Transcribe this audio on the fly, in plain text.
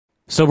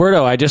So,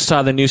 Berto, I just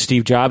saw the new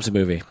Steve Jobs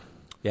movie.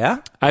 Yeah?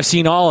 I've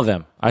seen all of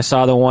them. I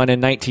saw the one in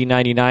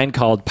 1999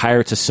 called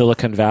Pirates of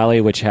Silicon Valley,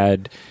 which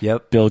had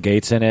Bill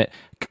Gates in it.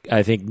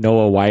 I think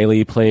Noah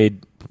Wyle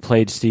played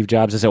Steve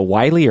Jobs. Is it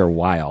Wiley or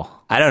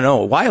Weil? I don't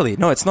know. Wiley.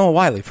 No, it's Noah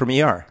Wyle from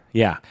ER.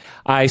 Yeah.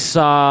 I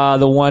saw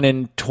the one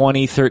in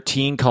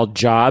 2013 called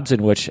Jobs,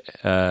 in which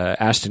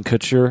Ashton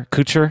Kutcher?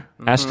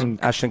 Ashton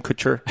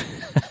Kutcher.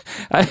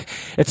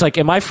 It's like,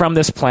 am I from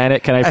this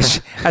planet? Can I?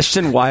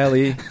 Ashton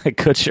Wiley.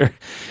 Kutcher.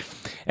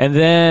 And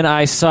then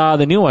I saw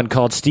the new one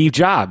called Steve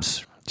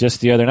Jobs just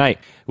the other night,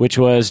 which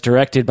was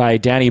directed by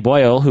Danny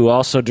Boyle, who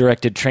also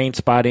directed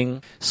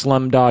Trainspotting,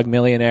 Slumdog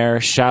Millionaire,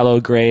 Shallow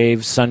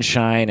Grave,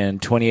 Sunshine,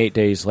 and 28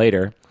 Days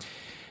Later.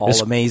 All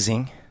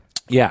amazing.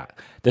 Yeah.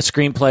 The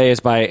screenplay is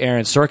by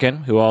Aaron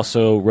Sorkin, who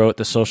also wrote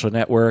The Social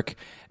Network,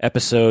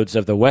 episodes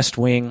of The West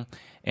Wing,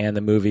 and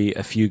the movie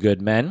A Few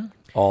Good Men.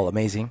 All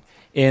amazing.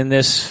 In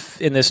this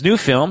new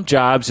film,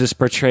 Jobs is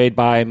portrayed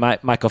by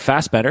Michael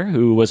Fassbender,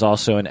 who was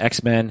also in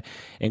X-Men,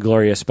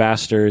 Inglourious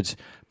Bastards,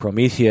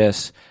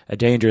 Prometheus, A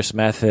Dangerous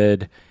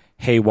Method,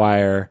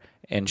 Haywire,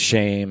 and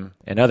Shame,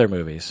 and other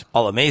movies.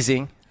 All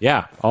amazing.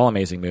 Yeah, all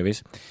amazing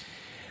movies.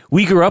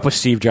 We grew up with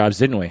Steve Jobs,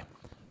 didn't we?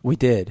 We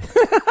did.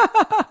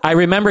 I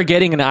remember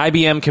getting an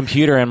IBM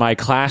computer in my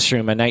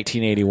classroom in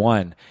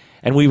 1981,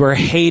 and we were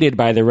hated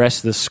by the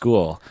rest of the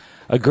school.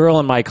 A girl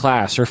in my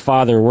class, her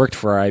father worked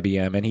for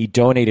IBM, and he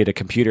donated a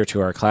computer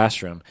to our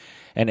classroom.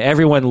 And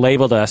everyone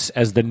labeled us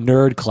as the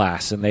nerd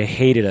class, and they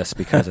hated us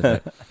because of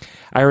it.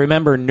 I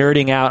remember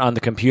nerding out on the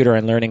computer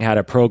and learning how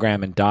to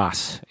program in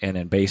DOS and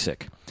in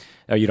BASIC.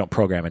 Oh, you don't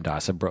program in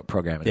DOS. I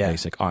program in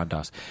BASIC on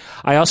DOS.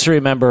 I also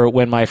remember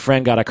when my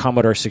friend got a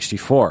Commodore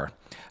 64.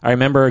 I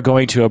remember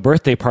going to a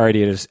birthday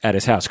party at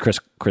his house. Chris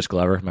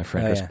Glover, my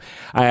friend Chris. Yeah.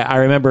 I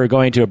remember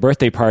going to a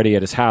birthday party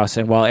at his house,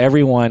 and while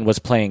everyone was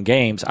playing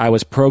games, I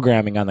was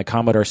programming on the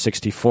Commodore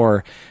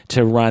 64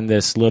 to run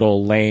this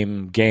little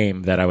lame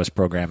game that I was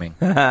programming.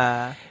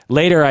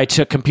 Later, I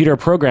took computer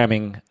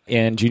programming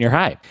in junior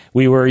high.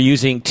 We were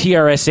using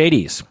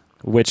TRS-80s,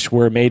 which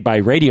were made by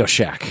Radio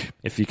Shack,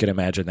 if you can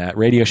imagine that.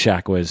 Radio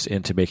Shack was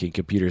into making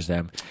computers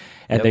then.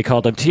 And they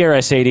called them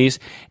TRS-80s,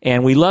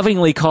 and we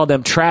lovingly called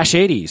them Trash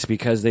 80s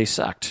because they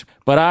sucked.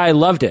 But I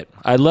loved it.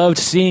 I loved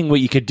seeing what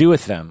you could do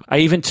with them. I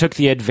even took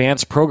the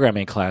advanced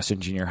programming class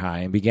in junior high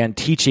and began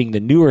teaching the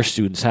newer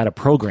students how to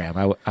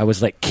program. I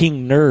was like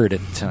king nerd at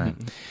the time.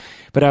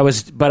 But I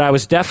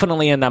was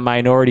definitely in the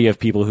minority of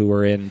people who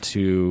were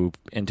into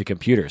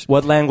computers.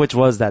 What language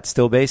was that?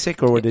 Still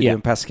BASIC, or did you do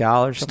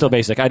Pascal or something? Still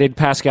BASIC. I did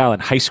Pascal in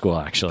high school,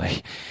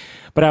 actually.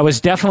 But I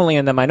was definitely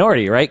in the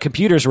minority, right?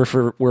 Computers were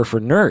for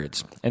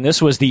nerds. And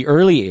this was the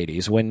early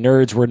 80s when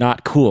nerds were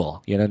not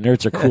cool. You know,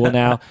 nerds are cool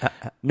now.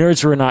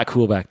 Nerds were not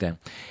cool back then.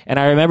 And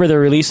I remember the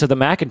release of the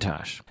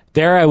Macintosh.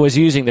 There I was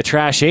using the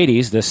Trash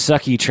 80s, the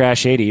sucky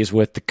Trash 80s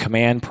with the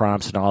command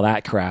prompts and all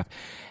that crap.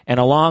 And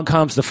along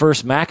comes the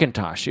first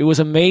Macintosh. It was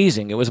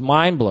amazing. It was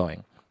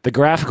mind-blowing. The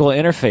graphical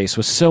interface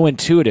was so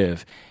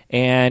intuitive,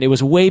 and it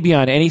was way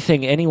beyond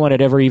anything anyone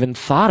had ever even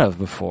thought of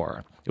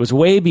before. It was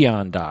way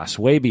beyond DOS,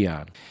 way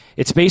beyond.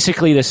 It's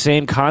basically the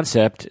same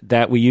concept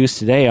that we use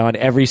today on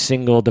every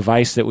single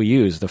device that we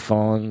use, the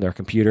phone, their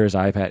computers,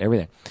 iPad,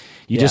 everything.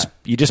 You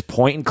just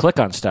point and click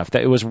on stuff.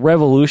 That it was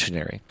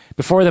revolutionary.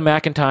 Before the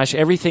Macintosh,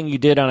 everything you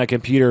did on a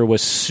computer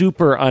was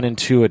super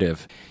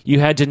unintuitive.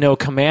 You had to know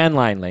command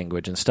line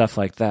language and stuff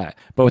like that.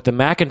 But with the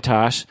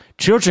Macintosh,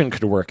 children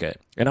could work it.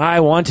 And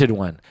I wanted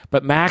one.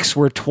 But Macs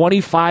were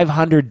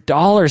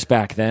 $2,500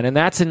 back then, and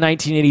that's in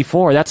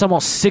 1984. That's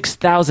almost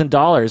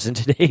 $6,000 in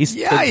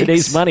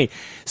today's money.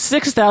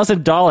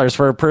 $6,000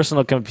 for a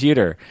personal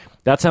computer.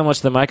 That's how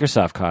much the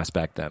Microsoft cost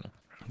back then.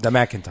 The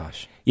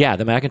Macintosh. Yeah,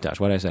 the Macintosh.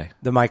 What did I say?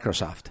 The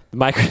Microsoft.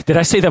 Did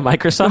I say the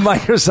Microsoft? The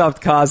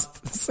Microsoft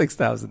cost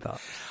 $6,000.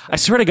 I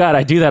swear to God,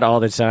 I do that all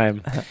the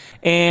time.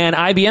 And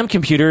IBM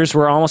computers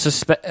were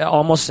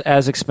almost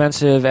as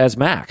expensive as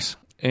Macs.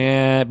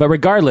 But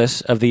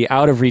regardless of the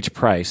out-of-reach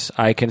price,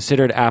 I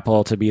considered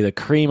Apple to be the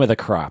cream of the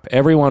crop.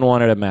 Everyone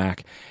wanted a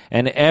Mac,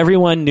 and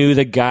everyone knew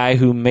the guy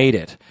who made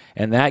it.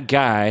 And that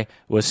guy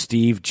was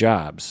Steve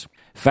Jobs.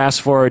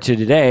 Fast forward to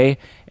today,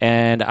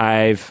 and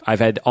I've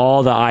had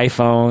all the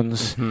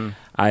iPhones. Mm-hmm.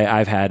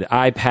 I've had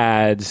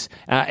iPads,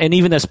 and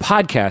even this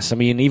podcast. I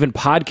mean, even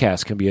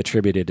podcasts can be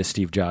attributed to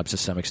Steve Jobs to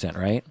some extent,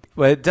 right?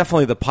 Well,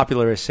 definitely the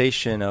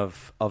popularization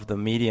of the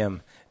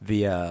medium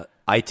via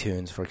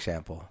iTunes, for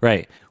example.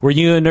 Right. Were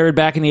you a nerd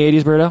back in the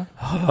 80s, Berto?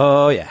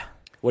 Oh, yeah.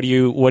 What do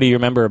you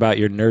remember about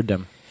your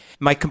nerddom?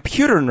 My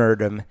computer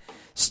nerddom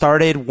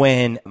started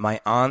when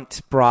my aunt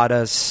brought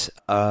us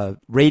a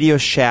Radio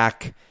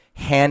Shack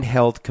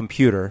handheld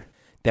computer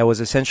that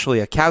was essentially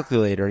a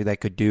calculator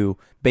that could do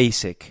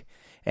BASIC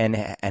and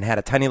had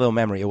a tiny little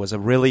memory. It was a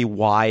really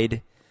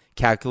wide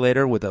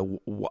calculator with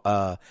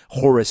a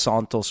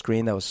horizontal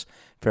screen that was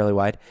fairly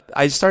wide.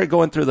 I started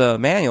going through the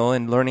manual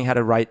and learning how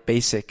to write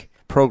basic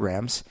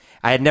programs.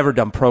 I had never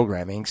done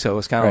programming, so it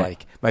was kind of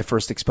like my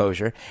first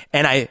exposure.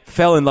 And I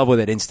fell in love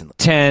with it instantly.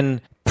 10,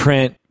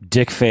 print,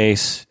 dick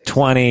face.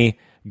 20,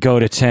 go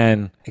to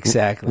 10,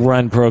 Exactly.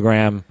 run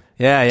program,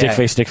 Yeah,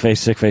 stick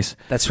face.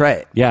 That's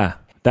right. Yeah,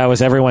 that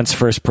was everyone's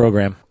first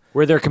program.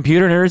 Were there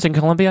computer nerds in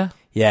Columbia?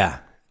 Yeah.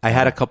 I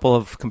had a couple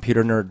of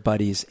computer nerd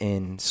buddies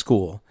in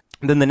school.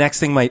 And then the next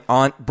thing my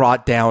aunt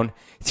brought down,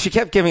 she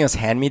kept giving us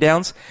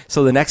hand-me-downs.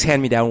 So the next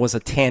hand-me-down was a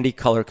Tandy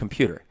color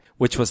computer,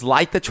 which was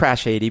like the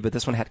Trash 80, but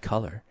this one had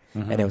color.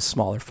 And it was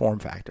smaller form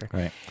factor.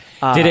 Right.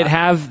 Did it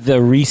have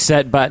the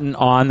reset button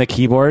on the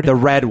keyboard? The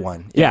red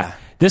one. Yeah.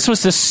 This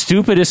was the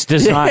stupidest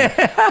design.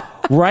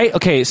 Right?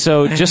 Okay,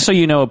 so just so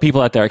you know,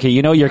 people out there, okay,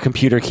 you know your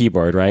computer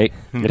keyboard, right?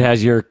 It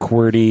has your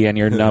QWERTY and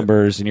your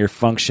numbers and your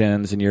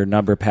functions and your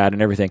number pad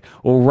and everything.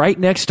 Well, right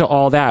next to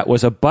all that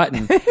was a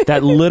button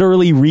that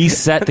literally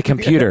reset the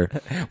computer.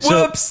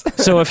 Whoops!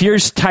 So if you're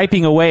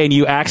typing away and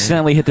you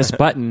accidentally hit this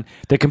button,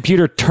 the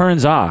computer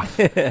turns off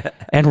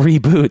and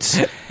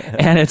reboots.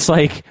 And it's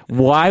like,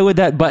 why would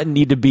that button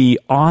need to be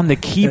on the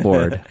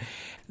keyboard?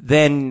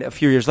 Then a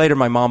few years later,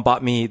 my mom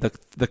bought me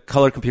the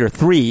Color Computer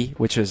 3,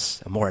 which is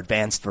a more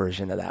advanced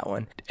version of that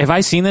one. Have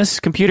I seen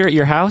this computer at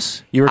your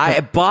house?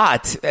 I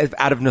bought,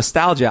 out of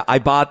nostalgia, I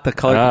bought the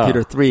Color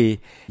Computer 3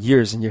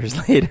 years and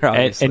years later,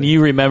 obviously. And you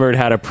remembered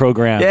how to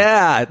program.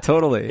 Yeah,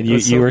 totally. And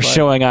you were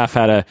showing off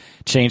how to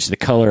change the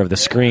color of the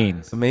screen.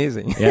 It's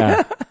amazing.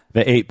 Yeah,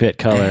 the 8-bit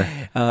color.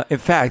 In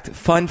fact,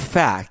 fun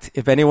fact,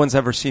 if anyone's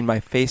ever seen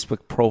my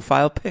Facebook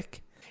profile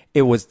pic,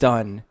 it was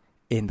done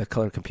in the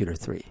Color Computer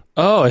 3.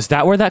 Oh, is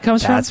that where that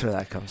comes from? That's where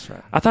that comes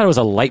from. I thought it was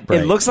a light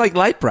bright. It looks like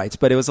light brights,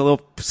 but it was a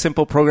little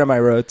simple program I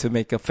wrote to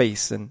make a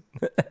face. And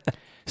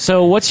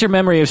So what's your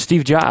memory of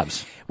Steve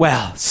Jobs?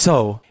 well,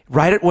 so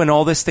right at when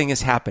all this thing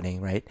is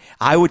happening, right,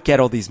 I would get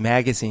all these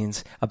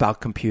magazines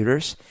about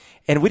computers,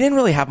 and we didn't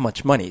really have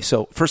much money.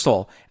 So first of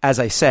all, as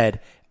I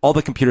said, all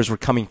the computers were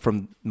coming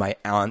from my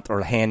aunt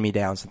or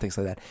hand-me-downs and things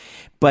like that.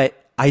 But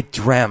I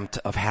dreamt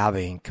of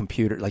having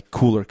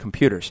cooler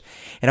computers.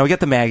 And I would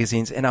get the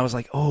magazines and I was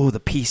like, oh, the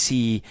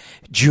PC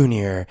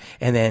Junior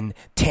and then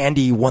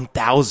Tandy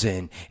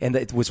 1000 and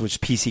it was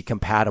PC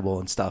compatible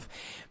and stuff.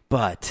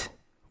 But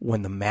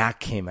when the Mac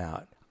came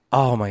out,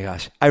 oh my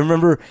gosh. I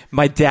remember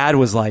my dad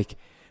was like,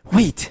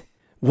 wait,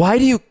 why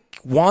do you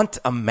want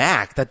a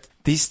Mac? That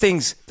these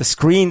things, the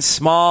screen's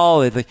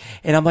small. And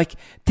I'm like,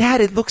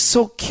 Dad, it looks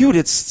so cute.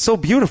 It's so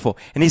beautiful.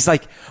 And he's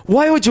like,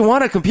 why would you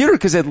want a computer?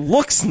 Because it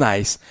looks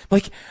nice. I'm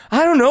like,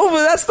 I don't know,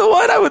 but that's the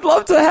one I would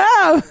love to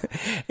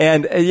have.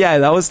 And yeah,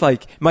 that was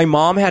like, my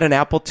mom had an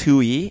Apple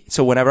IIe.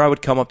 So whenever I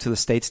would come up to the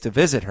States to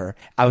visit her,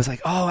 I was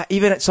like,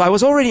 so I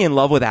was already in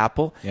love with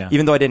Apple,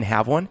 even though I didn't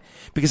have one,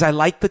 because I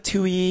liked the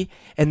IIe.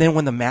 And then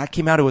when the Mac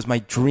came out, it was my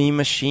dream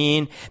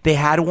machine. They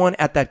had one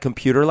at that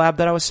computer lab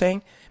that I was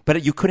saying,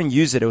 but you couldn't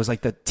use it. It was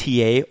like the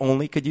TA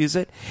only could use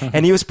it.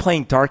 And he was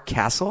playing Dark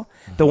Castle,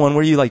 the one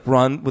where you like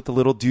run with the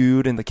little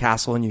dude in the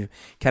castle and you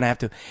kind of have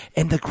to.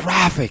 And the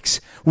graphics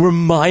were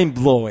mind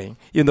blowing,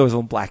 even though it was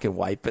all black and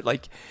white. But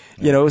like,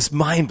 it was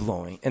mind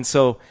blowing. And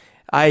so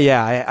I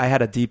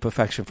had a deep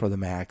affection for the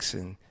Macs.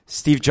 And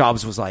Steve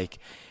Jobs was like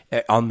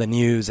on the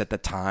news at the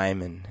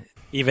time, and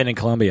Even in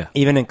Columbia.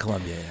 Even in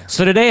Columbia, yeah.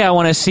 So today I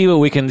want to see what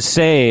we can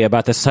say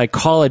about the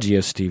psychology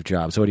of Steve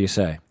Jobs. What do you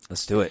say?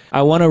 Let's do it.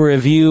 I want to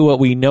review what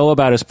we know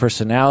about his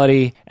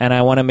personality, and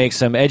I want to make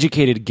some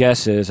educated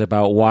guesses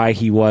about why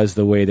he was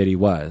the way that he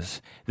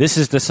was. This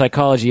is the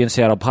Psychology in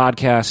Seattle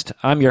podcast.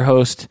 I'm your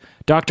host,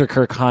 Dr.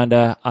 Kirk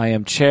Honda. I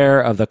am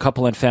chair of the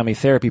Couple and Family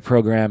Therapy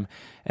program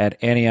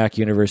at Antioch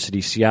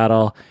University,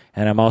 Seattle,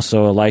 and I'm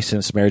also a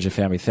licensed marriage and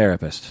family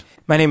therapist.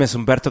 My name is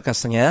Humberto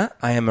Castañeda.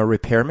 I am a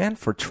repairman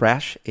for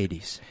Trash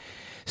 80s.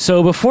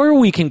 So before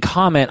we can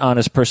comment on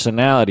his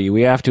personality,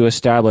 we have to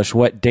establish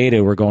what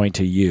data we're going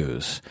to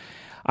use.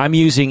 I'm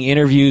using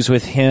interviews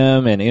with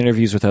him and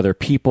interviews with other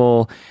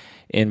people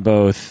in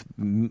both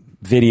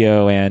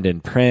video and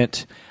in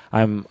print.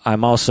 I'm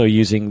also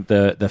using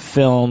the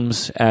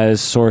films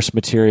as source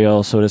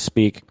material, so to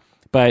speak.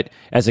 But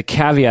as a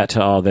caveat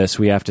to all this,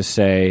 we have to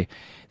say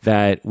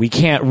that we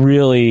can't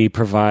really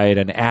provide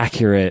an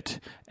accurate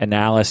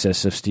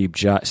analysis of Steve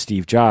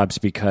Jobs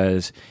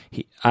because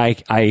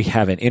I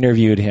haven't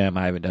interviewed him.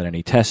 I haven't done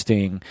any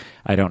testing.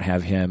 I don't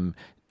have him.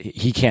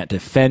 He can't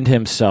defend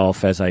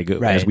himself as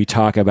we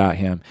talk about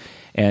him.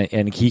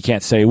 And he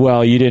can't say,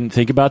 well, you didn't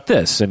think about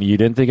this and you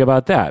didn't think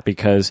about that,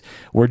 because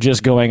we're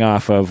just going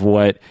off of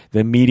what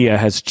the media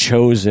has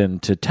chosen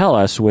to tell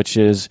us, which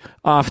is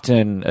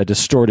often a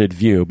distorted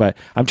view. But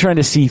I'm trying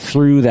to see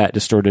through that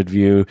distorted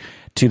view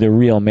to the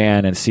real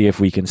man and see if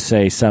we can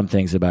say some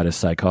things about his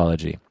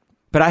psychology.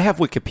 But I have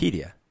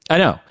Wikipedia. I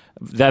know.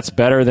 That's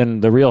better than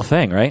the real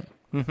thing, right?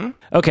 Mm-hmm.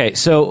 Okay,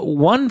 so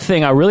one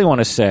thing I really want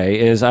to say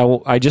is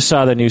I just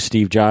saw the new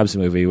Steve Jobs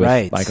movie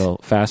with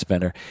Michael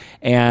Fassbender,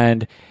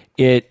 and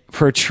it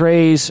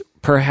portrays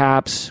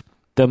perhaps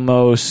the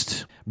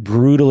most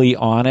brutally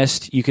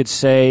honest, you could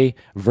say,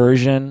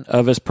 version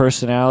of his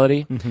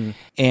personality. Mm-hmm.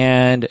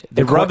 And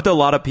it rubbed a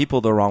lot of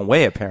people the wrong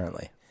way,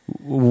 apparently.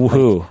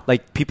 Who?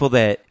 Like people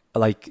that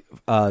like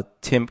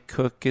Tim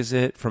Cook, is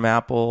it, from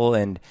Apple,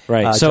 and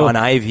Right. John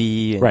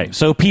Ivey. And, Right.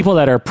 So people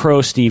that are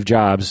pro Steve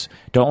Jobs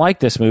don't like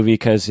this movie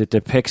because it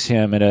depicts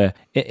him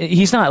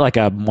he's not like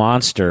a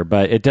monster,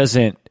 but it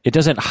doesn't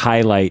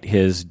highlight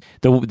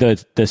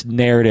the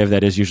narrative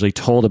that is usually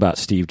told about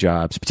Steve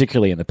Jobs,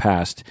 particularly in the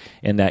past,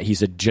 in that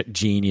he's a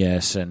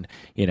genius and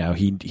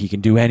he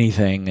can do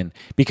anything, and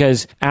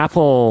because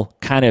Apple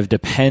kind of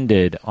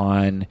depended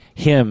on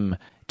him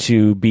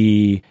to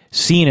be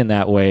seen in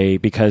that way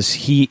because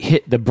he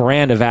hit the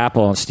brand of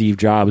Apple and Steve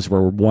Jobs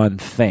were one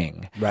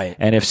thing. Right.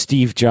 And if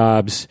Steve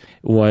Jobs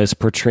was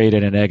portrayed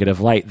in a negative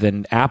light,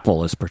 then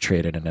Apple is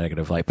portrayed in a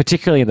negative light,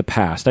 particularly in the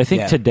past. I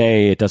think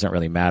today it doesn't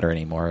really matter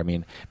anymore. I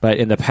mean, but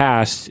in the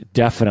past,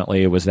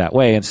 definitely it was that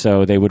way. And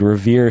so they would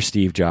revere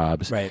Steve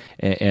Jobs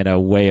in a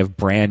way of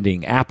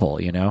branding Apple,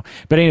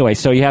 But anyway,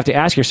 so you have to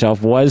ask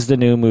yourself, was the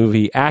new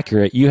movie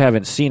accurate? You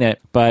haven't seen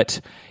it,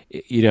 but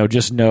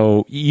just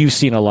know you've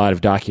seen a lot of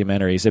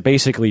documentaries. It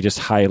basically just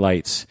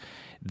highlights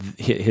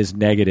his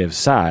negative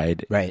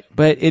side, right?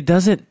 But it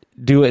doesn't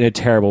do it in a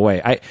terrible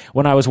way.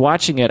 When I was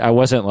watching it, I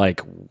wasn't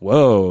like,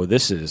 "Whoa,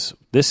 this is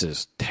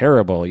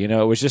terrible." It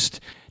was just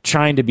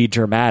trying to be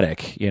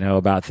dramatic,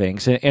 about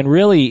things, and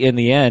really, in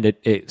the end,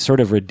 it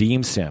sort of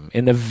redeems him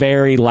in the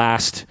very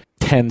last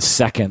 10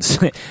 seconds.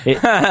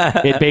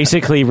 it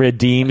basically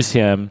redeems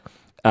him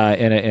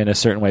in a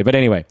certain way. But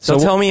anyway, so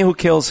tell me who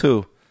kills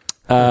who.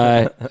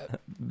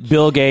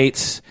 Bill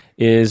Gates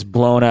is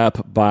blown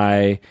up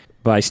by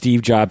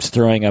Steve Jobs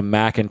throwing a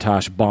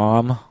Macintosh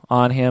bomb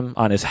on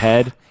his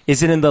head.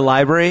 Is it in the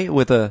library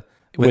with the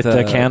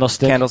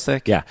candlestick?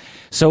 Candlestick? Yeah.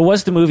 So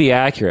was the movie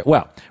accurate?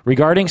 Well,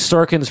 regarding Aaron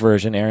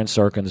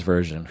Sorkin's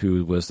version,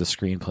 who was the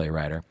screenplay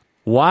writer,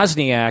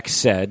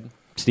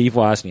 Steve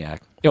Wozniak.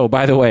 Oh,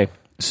 by the way,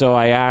 so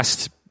I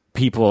asked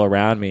people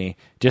around me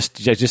just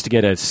to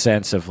get a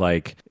sense of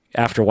like,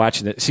 after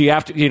watching it, see,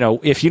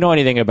 if you know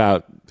anything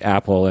about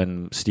Apple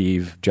and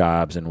Steve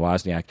Jobs and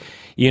Wozniak,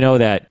 you know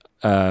that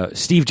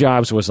Steve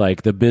Jobs was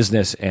like the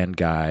business end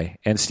guy,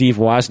 and Steve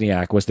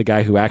Wozniak was the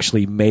guy who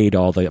actually made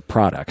all the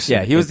products.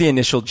 Yeah, he was the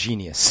initial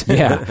genius.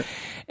 Yeah.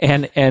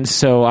 And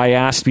so I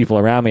asked people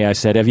around me, I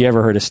said, have you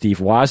ever heard of Steve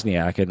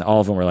Wozniak? And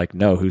all of them were like,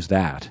 no, who's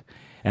that?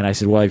 And I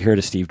said, well, I've heard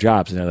of Steve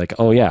Jobs. And they're like,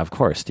 oh, yeah, of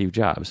course, Steve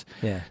Jobs.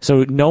 Yeah.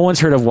 So no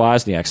one's heard of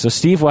Wozniak. So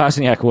Steve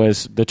Wozniak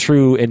was the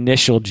true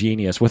initial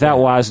genius. Without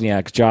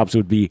Wozniak, Jobs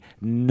would be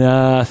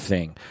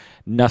nothing.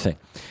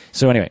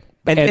 So anyway.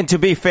 And to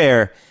be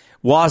fair,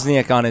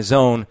 Wozniak on his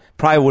own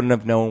probably wouldn't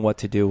have known what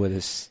to do with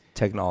his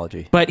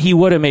technology. But he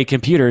would have made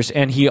computers,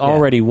 and he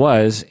already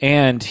was,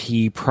 and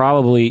he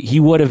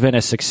would have been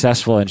a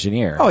successful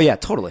engineer. Oh, yeah,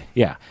 totally.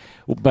 Yeah.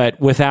 But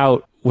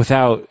without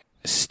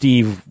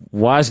Steve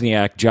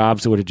Wozniak,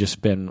 Jobs would have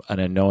just been an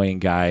annoying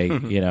guy,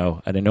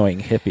 an annoying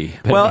hippie.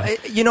 But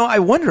well, I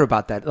wonder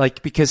about that,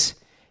 like, because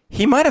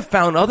he might have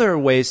found other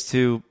ways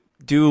to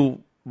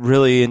do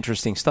really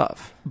interesting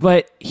stuff.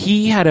 But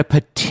he had a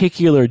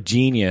particular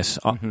genius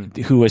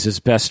who was his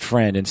best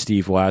friend in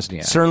Steve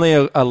Wozniak.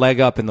 Certainly a leg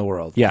up in the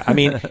world. Yeah, I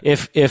mean,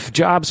 if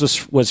Jobs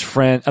was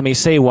friend, I mean,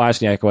 say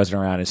Wozniak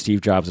wasn't around and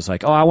Steve Jobs was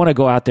like, oh, I want to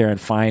go out there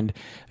and find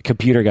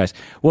computer guys.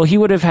 Well, he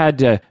would have had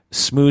to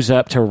smooze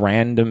up to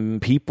random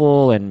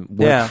people and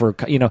work for,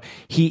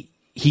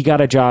 he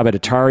got a job at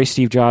Atari,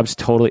 Steve Jobs,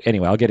 totally.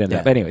 Anyway, I'll get into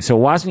that. But anyway, so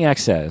Wozniak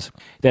says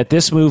that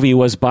this movie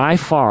was by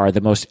far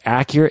the most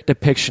accurate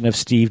depiction of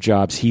Steve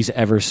Jobs he's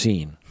ever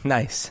seen.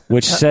 Nice.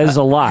 Which says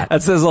a lot.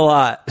 That says a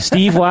lot.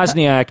 Steve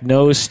Wozniak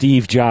knows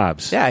Steve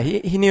Jobs. Yeah,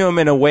 he knew him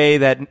in a way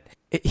that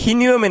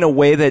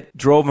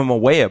drove him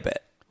away a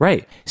bit.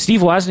 Right.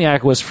 Steve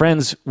Wozniak was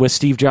friends with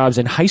Steve Jobs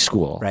in high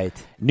school. Right.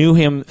 Knew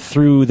him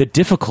through the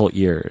difficult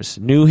years.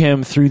 Knew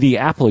him through the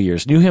Apple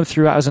years. Knew him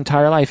throughout his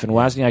entire life. And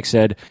Wozniak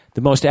said,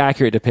 the most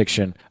accurate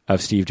depiction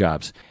of Steve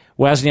Jobs.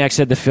 Wozniak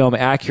said the film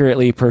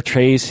accurately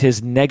portrays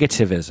his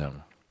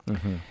negativism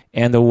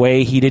and the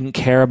way he didn't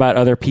care about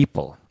other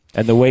people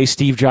and the way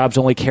Steve Jobs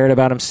only cared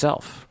about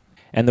himself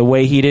and the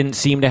way he didn't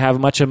seem to have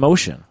much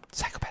emotion.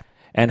 Psychopath.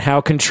 And how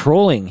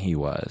controlling he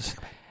was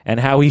and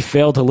how he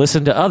failed to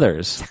listen to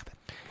others.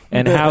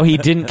 And how he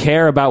didn't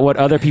care about what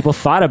other people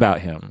thought about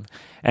him.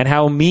 And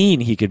how mean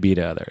he could be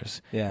to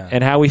others. Yeah.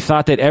 And how he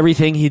thought that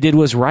everything he did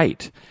was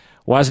right.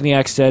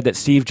 Wozniak said that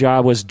Steve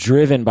Jobs was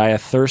driven by a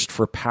thirst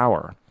for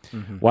power.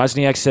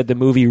 Wozniak said the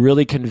movie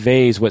really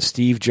conveys what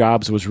Steve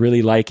Jobs was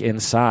really like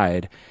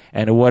inside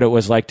and what it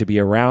was like to be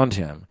around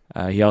him.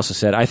 He also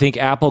said, I think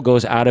Apple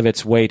goes out of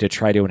its way to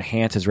try to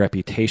enhance his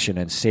reputation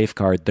and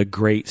safeguard the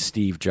great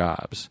Steve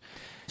Jobs.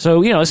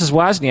 So, this is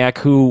Wozniak,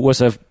 who was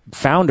a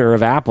founder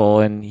of Apple,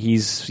 and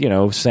he's,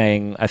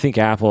 saying, I think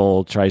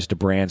Apple tries to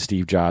brand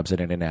Steve Jobs in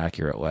an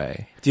inaccurate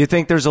way. Do you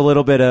think there's a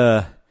little bit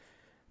of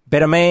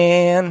better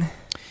man?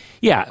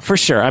 Yeah, for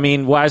sure. I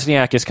mean,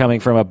 Wozniak is coming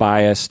from a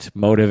biased,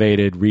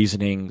 motivated,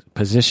 reasoning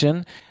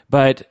position.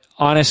 But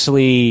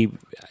honestly,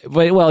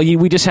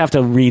 we just have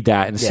to read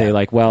that and say,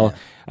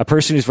 a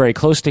person who's very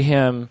close to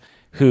him,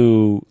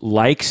 who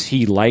likes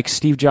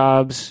Steve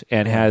Jobs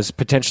and has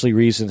potentially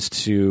reasons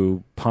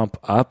to pump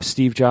up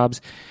Steve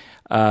Jobs,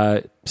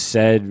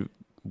 said,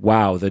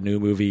 wow, the new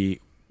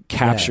movie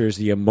captures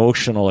the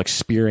emotional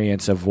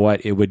experience of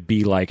what it would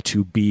be like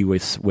to be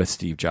with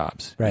Steve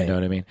Jobs. Right. You know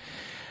what I mean?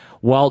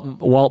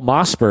 Walt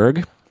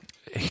Mossberg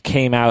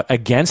came out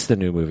against the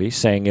new movie,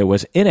 saying it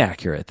was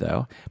inaccurate,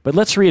 though. But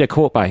let's read a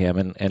quote by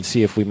him and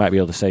see if we might be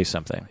able to say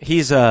something.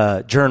 He's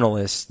a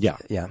journalist. Yeah.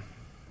 Yeah.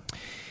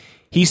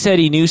 He said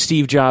he knew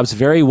Steve Jobs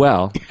very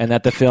well and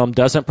that the film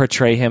doesn't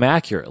portray him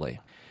accurately.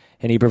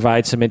 And he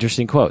provides some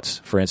interesting quotes.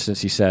 For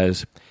instance, he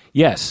says,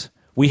 "Yes,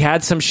 we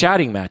had some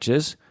shouting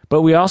matches,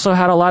 but we also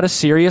had a lot of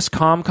serious,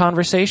 calm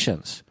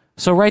conversations."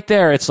 So right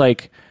there, it's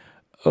like,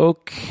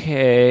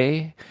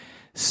 okay,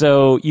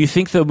 so you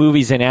think the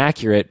movie's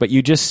inaccurate, but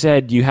you just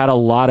said you had a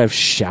lot of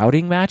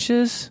shouting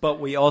matches? But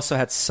we also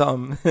had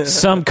some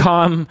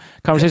calm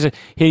conversation.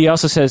 He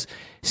also says,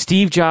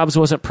 Steve Jobs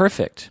wasn't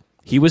perfect.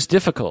 He was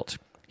difficult.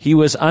 He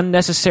was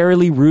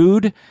unnecessarily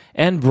rude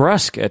and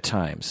brusque at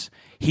times.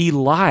 He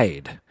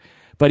lied,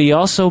 but he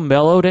also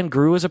mellowed and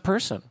grew as a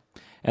person.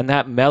 And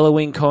that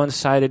mellowing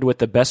coincided with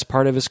the best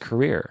part of his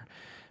career.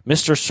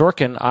 Mr.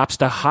 Sorkin opts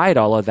to hide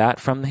all of that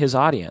from his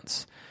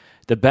audience.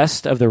 The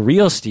best of the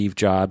real Steve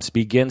Jobs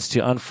begins to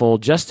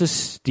unfold just as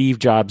Steve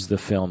Jobs the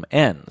film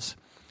ends.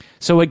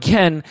 So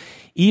again,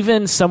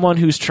 even someone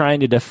who's trying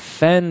to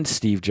defend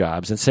Steve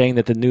Jobs and saying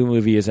that the new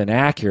movie is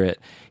inaccurate,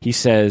 he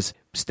says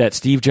that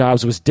Steve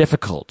Jobs was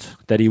difficult,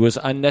 that he was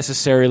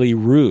unnecessarily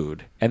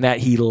rude, and that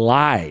he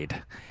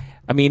lied.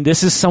 I mean,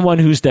 this is someone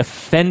who's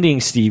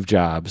defending Steve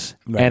Jobs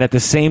and at the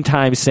same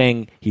time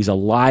saying he's a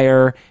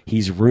liar,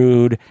 he's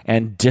rude,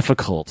 and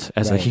difficult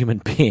as a human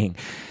being.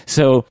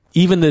 So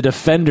even the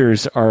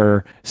defenders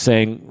are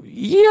saying,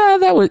 yeah,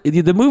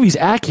 the movie's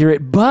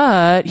accurate,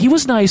 but he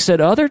was nice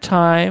at other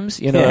times,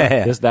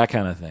 just that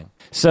kind of thing.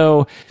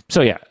 So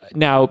yeah.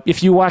 Now,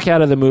 if you walk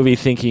out of the movie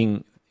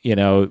thinking,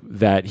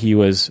 that he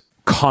was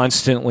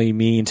constantly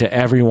mean to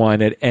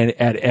everyone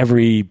at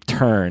every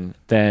turn,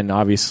 then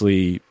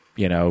obviously,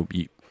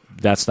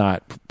 that's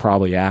not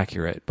probably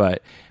accurate.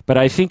 But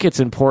I think it's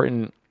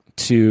important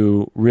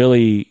to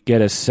really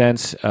get a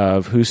sense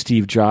of who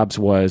Steve Jobs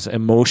was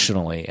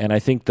emotionally. And I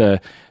think the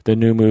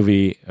new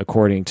movie,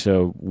 according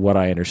to what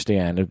I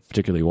understand,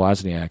 particularly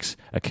Wozniak's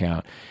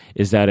account,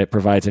 is that it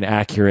provides an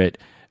accurate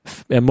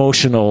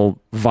emotional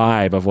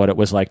vibe of what it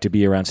was like to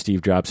be around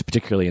Steve Jobs,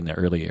 particularly in the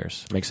early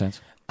years. Make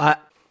sense?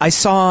 I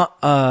saw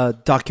a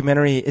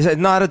documentary. Is it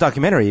not a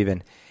documentary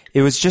even?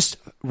 It was just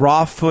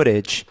raw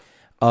footage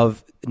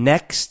of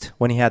Next,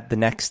 when he had the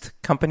Next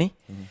company,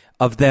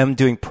 of them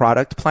doing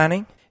product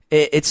planning.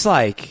 It's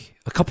like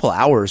a couple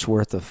hours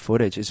worth of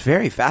footage. It's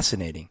very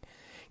fascinating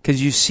because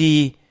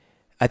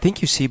I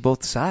think you see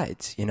both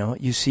sides.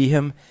 You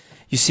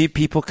see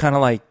people kind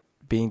of like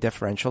being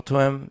deferential to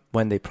him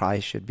when they probably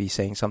should be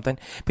saying something,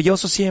 but you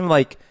also see him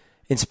like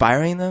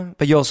inspiring them.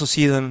 But you also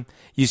see them.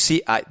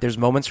 There's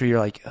moments where you're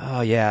like,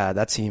 oh yeah,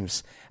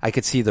 I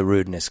could see the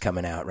rudeness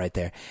coming out right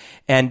there.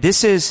 And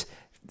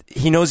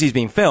he knows he's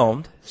being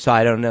filmed, so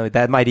I don't know.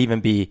 That might even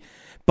be,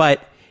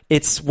 but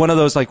it's one of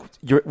those like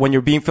when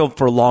you're being filmed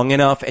for long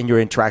enough and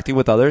you're interacting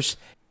with others,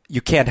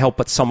 you can't help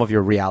but some of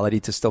your reality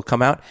to still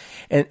come out.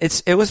 And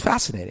it was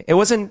fascinating. It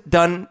wasn't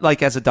done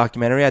like as a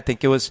documentary. I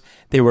think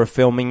they were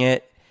filming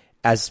it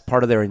as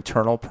part of their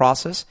internal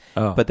process.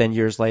 Oh. But then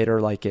years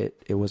later, like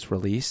it was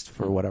released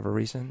for whatever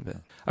reason. But.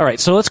 All right,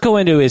 so let's go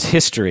into his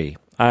history.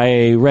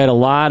 I read a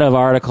lot of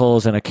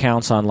articles and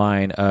accounts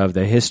online of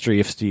the history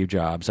of Steve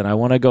Jobs, and I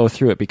want to go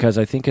through it because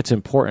I think it's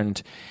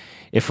important.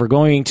 If we're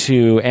going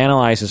to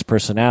analyze his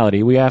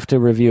personality, we have to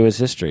review his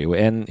history,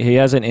 and he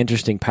has an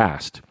interesting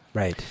past.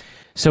 Right.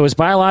 So his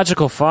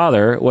biological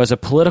father was a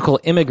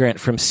political immigrant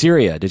from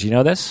Syria. Did you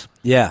know this?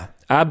 Yeah.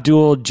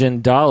 Abdul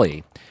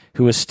Jindali,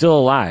 who is still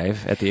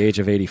alive at the age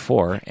of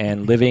 84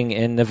 and living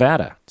in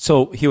Nevada.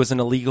 So he was an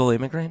illegal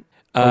immigrant?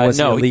 No,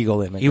 he a legal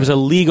immigrant? He was a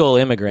legal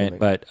immigrant,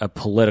 but a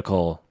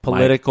political...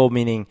 Political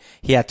meaning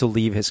he had to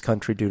leave his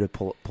country due to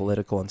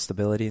political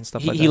instability and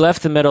stuff like that? He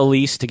left the Middle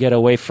East to get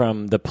away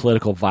from the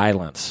political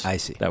violence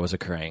that was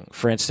occurring.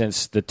 For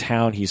instance, the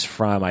town he's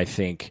from, I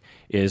think,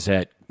 is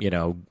at,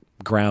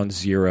 ground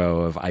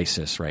zero of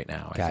ISIS right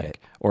now, I think.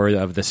 Or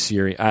of the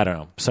Syrian... I don't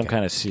know, some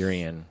kind of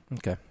Syrian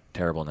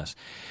terribleness.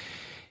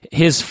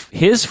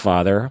 His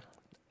father...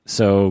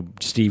 So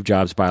Steve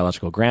Jobs'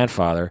 biological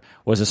grandfather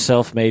was a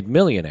self-made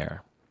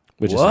millionaire,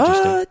 which is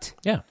interesting.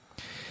 Yeah.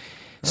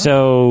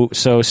 So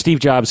Steve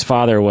Jobs'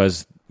 father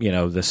was,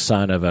 the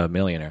son of a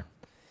millionaire.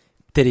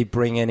 Did he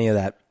bring any of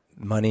that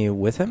money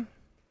with him?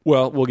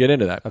 Well, we'll get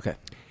into that. Okay.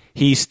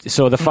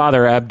 So the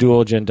father,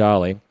 Abdul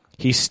Jindali,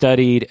 he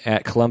studied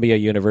at Columbia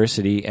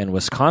University and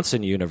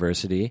Wisconsin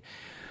University,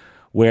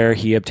 where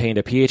he obtained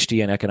a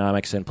PhD in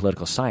economics and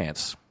political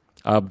science.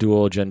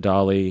 Abdul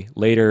Jindali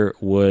later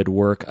would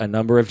work a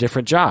number of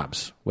different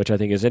jobs, which I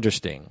think is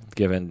interesting,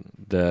 given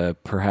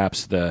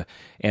perhaps the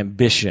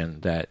ambition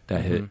that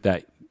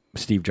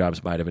Steve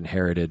Jobs might have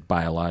inherited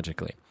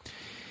biologically.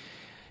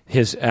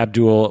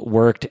 Abdul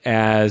worked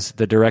as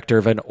the director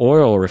of an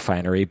oil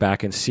refinery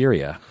back in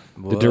Syria.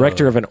 Whoa. The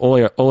director of an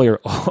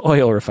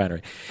oil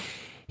refinery.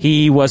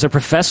 He was a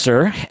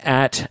professor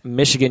at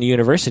Michigan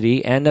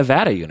University and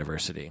Nevada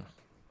University.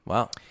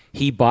 Wow.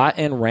 He bought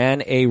and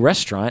ran a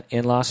restaurant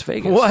in Las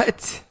Vegas.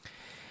 What?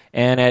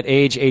 And at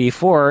age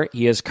 84,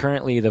 he is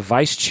currently the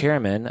vice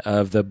chairman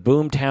of the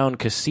Boomtown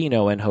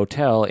Casino and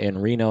Hotel in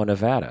Reno,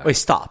 Nevada. Wait,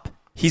 stop.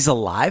 He's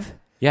alive?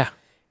 Yeah.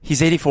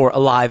 He's 84,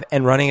 alive,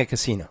 and running a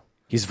casino.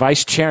 He's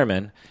vice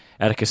chairman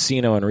at a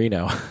casino in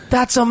Reno.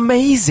 That's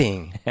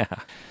amazing. Yeah.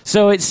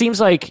 So it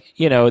seems like,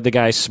 the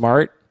guy's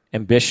smart,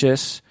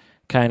 ambitious,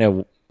 kind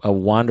of a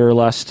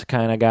wanderlust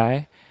kind of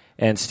guy.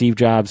 And Steve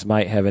Jobs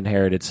might have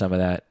inherited some of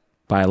that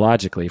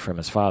biologically from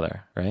his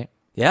father, right?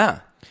 Yeah.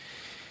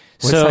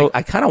 Well, So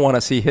I kind of want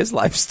to see his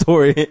life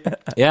story.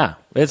 yeah,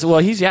 he's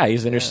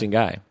an interesting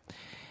guy.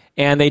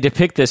 And they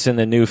depict this in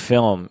the new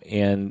film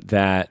in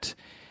that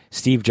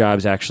Steve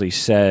Jobs actually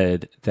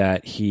said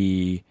that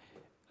he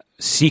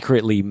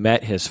secretly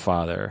met his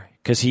father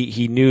because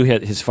he knew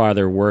his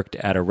father worked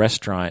at a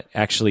restaurant,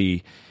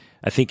 actually,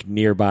 I think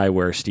nearby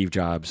where Steve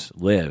Jobs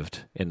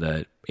lived in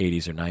the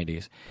 80s or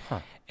 90s. Huh.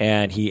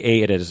 And he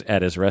ate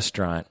at his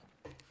restaurant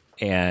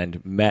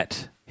and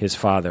met his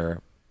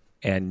father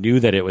and knew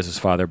that it was his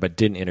father but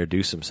didn't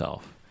introduce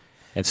himself.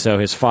 And so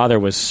his father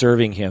was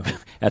serving him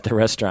at the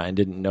restaurant and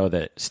didn't know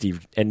that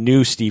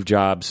knew Steve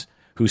Jobs,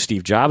 who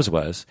Steve Jobs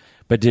was,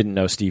 but didn't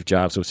know Steve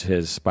Jobs was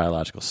his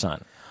biological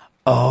son.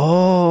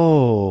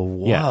 Oh,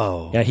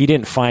 whoa. Yeah, he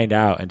didn't find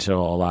out until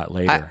a lot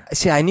later.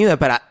 I knew that,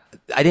 but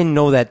I didn't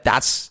know that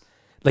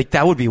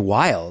that would be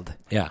wild.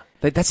 Yeah.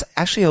 That's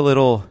actually a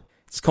little,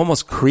 it's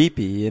almost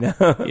creepy, It's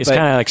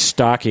kind of like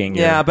stalking.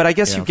 Yeah, but I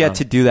guess you get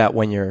to do that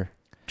when you're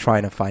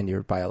trying to find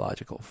your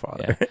biological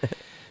father. Yeah.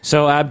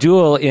 So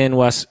Abdul in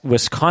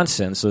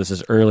Wisconsin, so this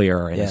is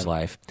earlier in his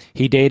life,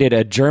 he dated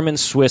a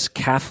German-Swiss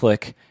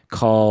Catholic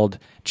called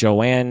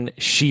Joanne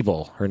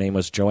Schiebel. Her name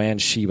was Joanne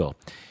Schiebel.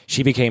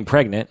 She became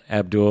pregnant.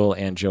 Abdul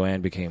and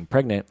Joanne became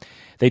pregnant.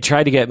 They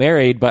tried to get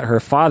married, but her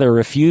father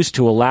refused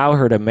to allow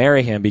her to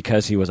marry him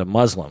because he was a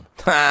Muslim.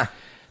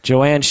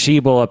 Joanne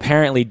Schiebel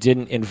apparently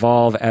didn't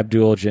involve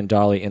Abdul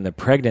Jindali in the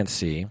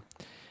pregnancy.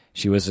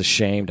 She was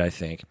ashamed, I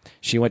think.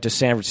 She went to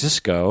San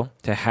Francisco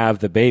to have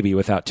the baby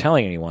without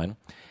telling anyone,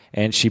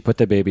 and she put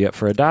the baby up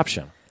for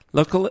adoption.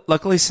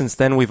 Luckily, since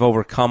then, we've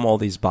overcome all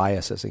these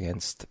biases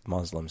against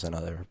Muslims and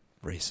other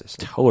races.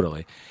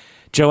 Totally.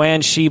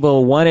 Joanne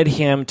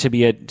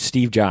Schiebel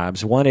Steve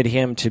Jobs wanted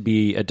him to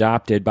be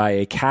adopted by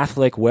a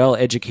Catholic,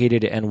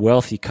 well-educated, and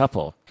wealthy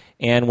couple.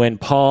 And when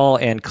Paul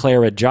and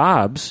Clara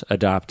Jobs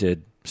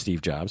adopted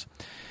Steve Jobs,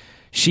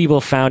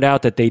 Schiebel found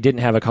out that they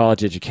didn't have a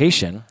college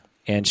education,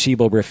 and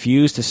Schiebel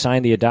refused to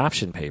sign the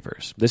adoption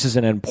papers. This is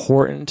an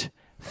important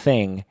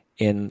thing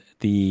in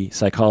the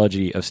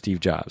psychology of Steve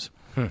Jobs.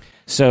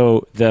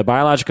 So the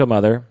biological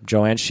mother,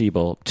 Joanne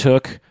Schiebel,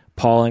 took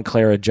Paul and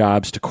Clara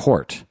Jobs to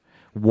court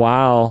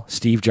while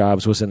Steve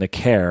Jobs was in the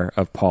care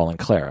of Paul and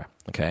Clara.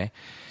 Okay.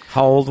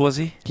 How old was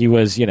he? He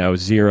was,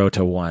 0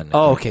 to 1.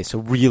 Oh, okay. So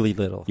really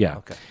little. Yeah.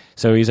 Okay.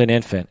 So he's an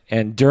infant.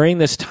 And during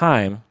this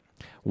time,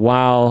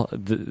 while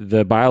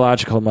the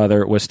biological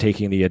mother was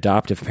taking the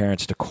adoptive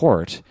parents to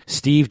court,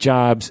 Steve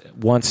Jobs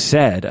once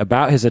said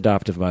about his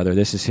adoptive mother,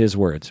 this is his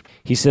words,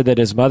 he said that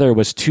his mother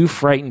was too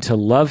frightened to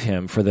love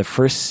him for the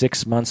first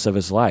 6 months of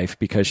his life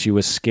because she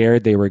was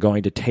scared they were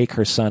going to take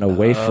her son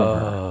away from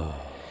her.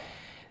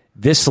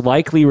 This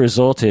likely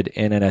resulted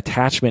in an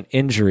attachment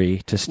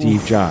injury to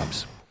Steve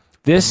Jobs.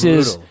 This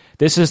is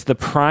the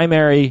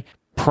primary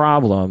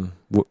problem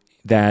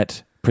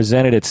that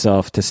presented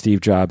itself to Steve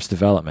Jobs'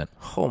 development.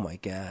 Oh, my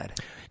God.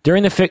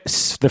 During the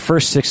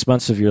first 6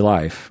 months of your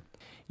life,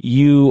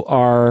 you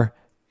are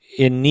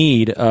in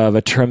need of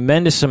a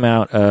tremendous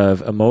amount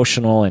of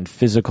emotional and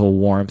physical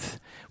warmth,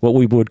 what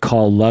we would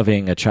call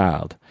loving a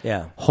child.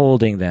 Yeah.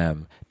 Holding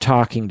them,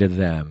 talking to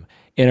them,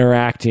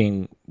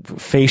 interacting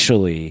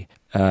facially,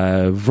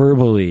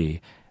 verbally,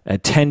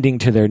 attending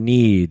to their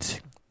needs.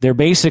 They're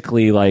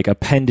basically like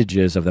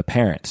appendages of the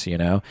parents,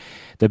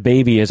 The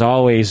baby is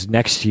always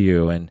next to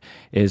you and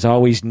is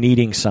always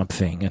needing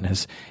something and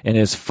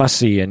is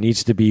fussy and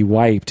needs to be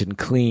wiped and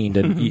cleaned.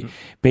 And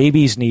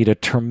babies need a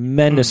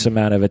tremendous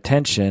amount of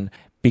attention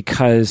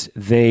because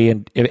they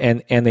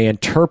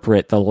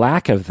interpret the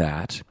lack of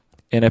that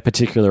in a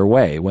particular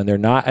way. When they're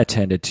not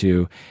attended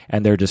to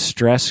and their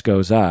distress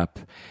goes up,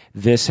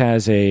 this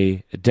has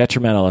a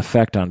detrimental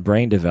effect on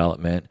brain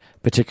development,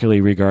 particularly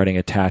regarding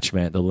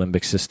attachment, the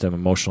limbic system,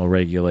 emotional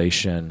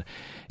regulation,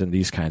 and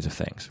these kinds of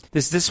things.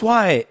 Is this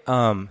why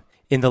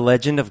in The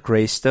Legend of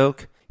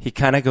Greystoke, he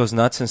kind of goes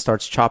nuts and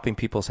starts chopping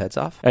people's heads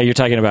off? You're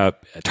talking about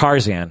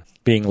Tarzan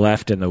being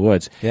left in the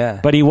woods. Yeah.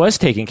 But he was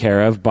taken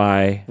care of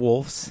by...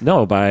 Wolves?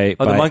 No, by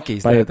the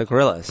monkeys, the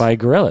gorillas. By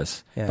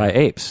gorillas, yeah. By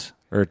apes,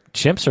 or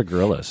chimps or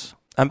gorillas.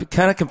 I'm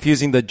kind of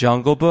confusing the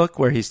Jungle Book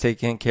where he's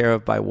taken care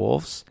of by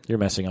wolves. You're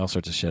messing all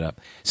sorts of shit up.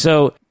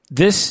 So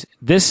this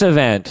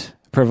event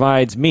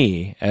provides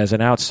me, as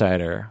an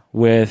outsider,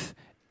 with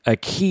a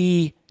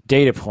key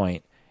data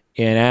point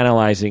in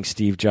analyzing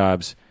Steve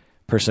Jobs'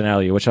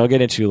 personality, which I'll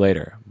get into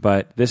later.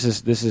 But this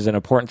is an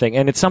important thing,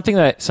 and it's something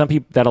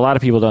that a lot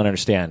of people don't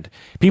understand.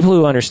 People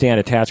who understand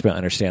attachment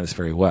understand this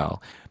very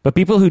well, but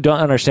people who don't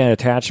understand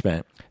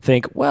attachment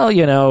think, well,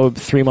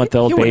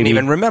 3-month-old He baby wouldn't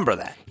even remember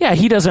that. Yeah,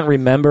 he doesn't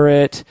remember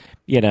it.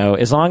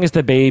 As long as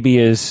the baby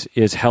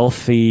is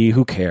healthy,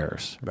 who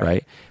cares,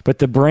 right? But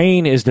the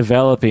brain is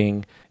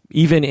developing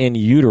even in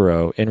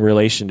utero in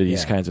relation to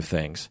these kinds of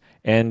things.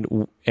 And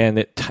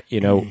it,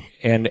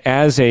 and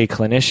as a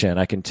clinician,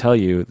 I can tell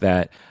you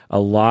that a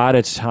lot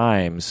of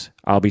times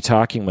I'll be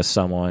talking with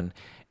someone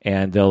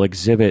and they'll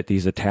exhibit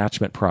these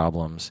attachment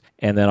problems,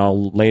 and then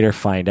I'll later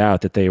find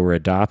out that they were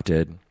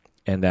adopted,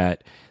 and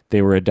that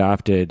they were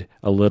adopted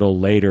a little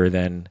later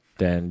than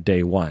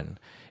day one.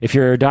 If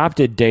you're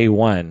adopted day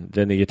one,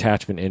 then the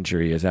attachment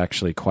injury is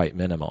actually quite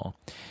minimal.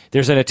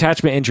 There's an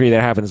attachment injury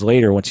that happens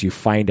later once you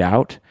find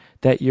out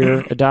that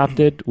you're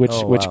adopted,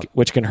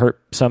 which can hurt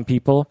some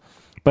people,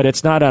 but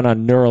it's not on a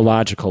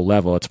neurological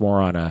level. It's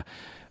more on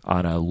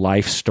a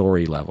life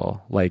story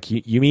level. Like,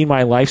 you mean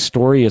my life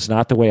story is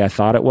not the way I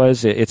thought it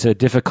was? It's a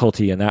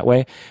difficulty in that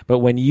way. But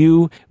when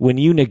you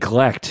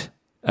neglect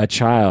a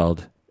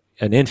child,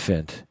 an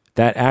infant,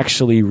 that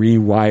actually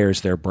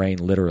rewires their brain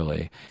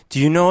literally. Do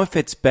you know if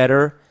it's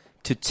better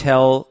to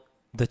tell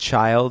the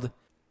child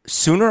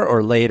sooner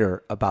or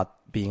later about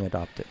being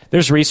adopted?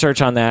 There's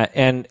research on that,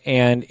 and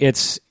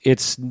it's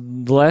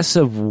less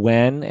of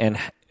when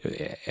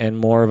and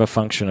more of a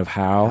function of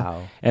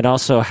how, and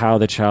also how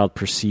the child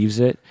perceives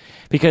it.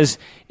 Because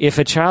if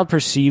a child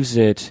perceives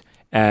it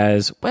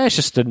as, well, it's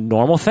just a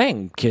normal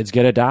thing, kids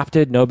get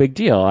adopted, no big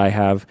deal. I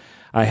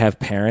have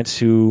parents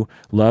who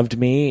loved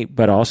me,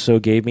 but also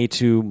gave me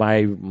to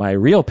my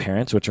real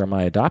parents, which are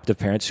my adoptive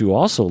parents, who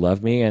also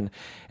love me, and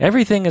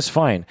everything is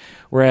fine.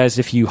 Whereas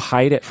if you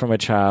hide it from a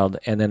child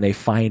and then they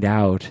find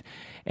out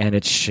and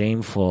it's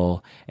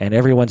shameful and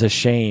everyone's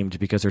ashamed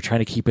because they're trying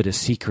to keep it a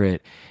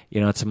secret,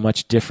 it's a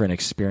much different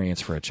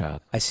experience for a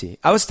child. I see.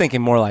 I was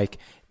thinking more like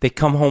they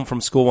come home from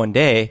school one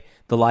day,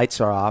 the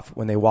lights are off.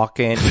 When they walk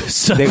in,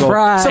 they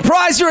go,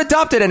 "Surprise, you're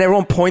adopted," and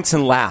everyone points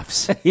and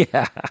laughs.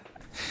 Yeah.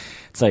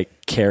 It's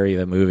like Carrie,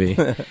 the movie.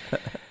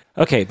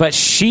 Okay, but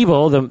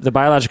Shebel, the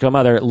biological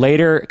mother,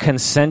 later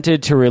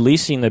consented to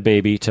releasing the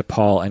baby to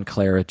Paul and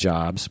Clara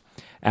Jobs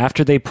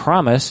after they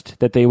promised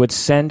that they would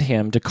send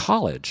him to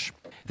college.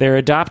 Their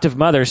adoptive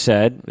mother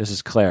said, this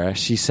is Clara,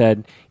 she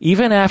said,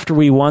 "Even after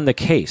we won the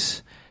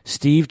case,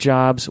 Steve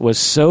Jobs was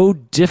so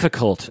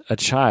difficult a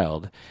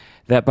child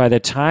that by the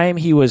time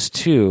he was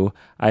 2,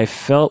 I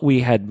felt we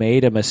had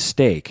made a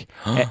mistake.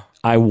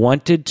 I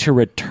wanted to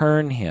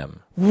return him."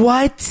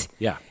 What?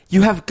 Yeah.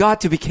 You have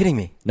got to be kidding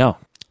me. No.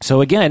 So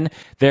again,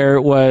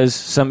 there was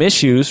some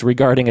issues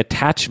regarding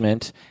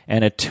attachment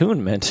and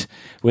attunement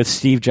with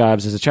Steve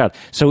Jobs as a child.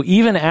 So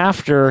even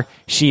after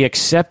she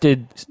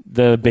accepted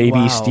the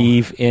baby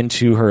Steve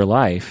into her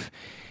life,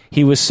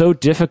 he was so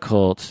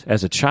difficult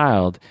as a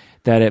child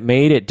that it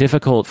made it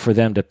difficult for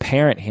them to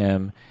parent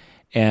him,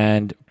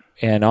 and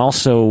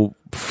also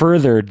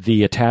furthered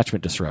the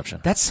attachment disruption.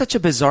 That's such a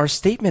bizarre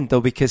statement,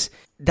 though, because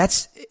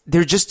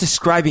they're just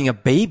describing a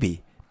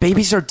baby.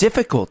 Babies are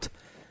difficult.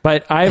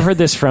 But I've heard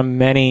this from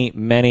many,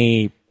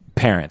 many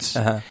parents.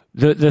 Uh-huh.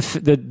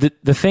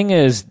 The thing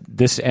is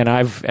this, and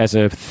I've, as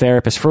a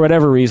therapist, for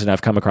whatever reason,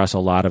 I've come across a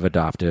lot of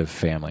adoptive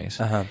families.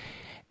 Uh-huh.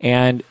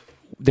 And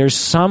there's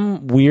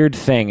some weird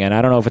thing, and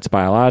I don't know if it's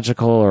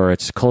biological or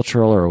it's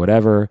cultural or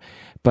whatever,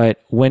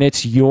 but when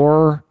it's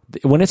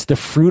the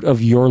fruit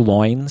of your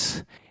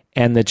loins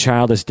and the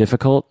child is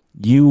difficult,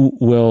 you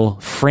will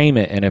frame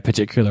it in a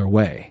particular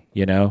way.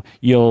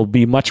 You'll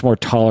be much more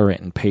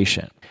tolerant and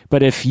patient.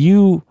 But if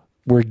you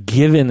were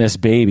given this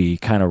baby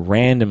kind of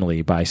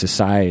randomly by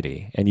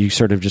society, and you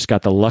sort of just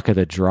got the luck of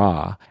the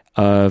draw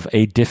of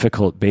a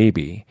difficult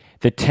baby,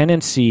 the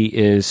tendency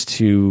is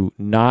to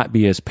not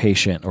be as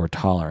patient or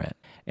tolerant.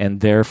 And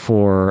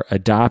therefore,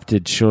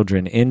 adopted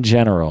children in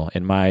general,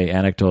 in my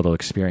anecdotal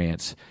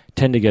experience,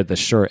 tend to get the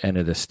short end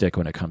of the stick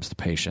when it comes to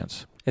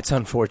patience. It's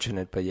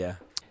unfortunate, but yeah.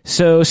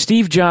 So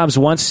Steve Jobs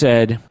once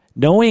said,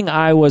 "Knowing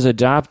I was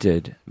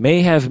adopted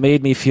may have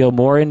made me feel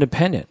more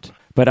independent,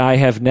 but I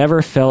have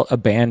never felt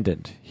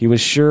abandoned." He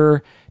was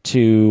sure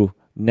to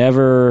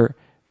never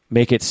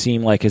make it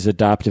seem like his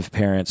adoptive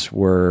parents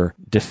were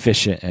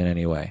deficient in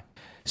any way.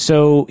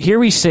 So here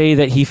we say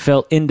that he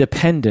felt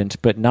independent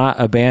but not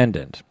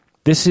abandoned.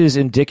 This is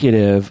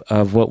indicative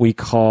of what we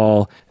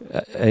call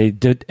a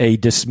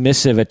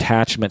dismissive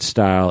attachment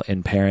style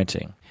in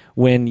parenting.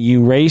 When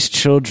you raise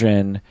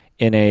children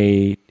in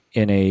a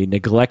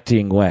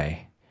neglecting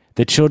way,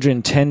 the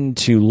children tend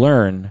to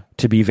learn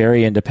to be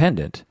very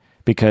independent,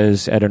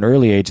 because at an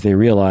early age they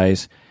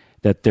realize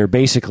that they're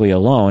basically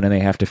alone and they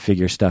have to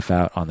figure stuff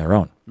out on their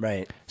own.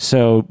 Right.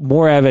 So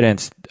more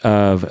evidence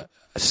of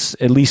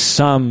at least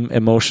some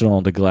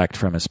emotional neglect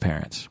from his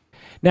parents.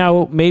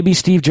 Now, maybe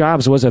Steve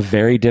Jobs was a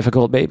very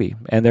difficult baby,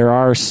 and there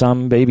are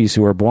some babies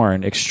who are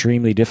born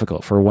extremely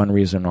difficult for one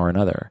reason or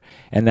another,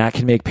 and that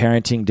can make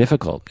parenting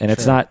difficult. And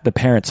It's not the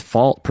parent's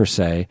fault per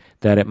se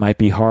that it might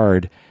be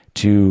hard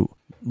to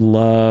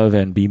love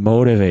and be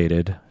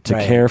motivated to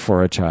Right. care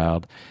for a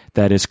child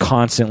that is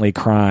constantly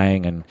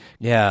crying and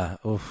Yeah.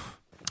 Oof.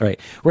 right.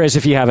 Whereas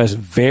if you have a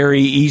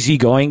very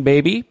easygoing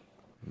baby,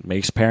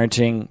 makes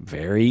parenting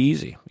very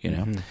easy, you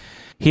know.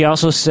 He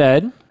also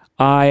said,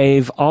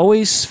 I've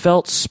always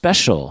felt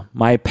special.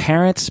 My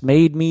parents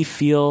made me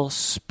feel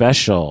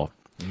special.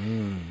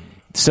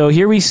 So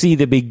here we see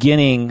the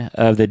beginning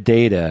of the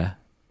data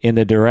in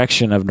the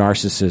direction of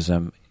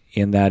narcissism,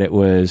 in that it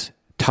was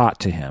taught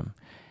to him,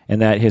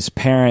 and that his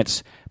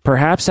parents,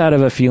 perhaps out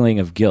of a feeling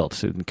of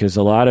guilt, because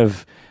a lot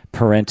of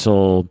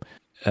parental,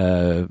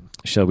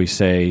 shall we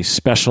say,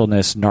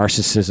 specialness,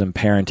 narcissism,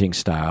 parenting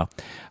style,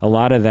 a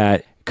lot of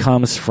that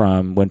comes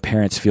from when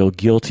parents feel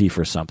guilty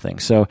for something.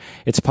 So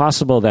it's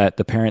possible that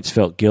the parents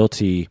felt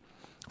guilty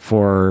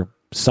for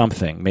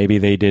something. Maybe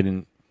they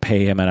didn't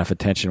pay him enough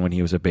attention when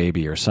he was a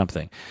baby or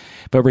something.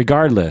 But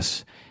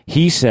regardless,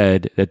 he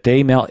said that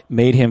they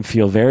made him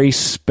feel very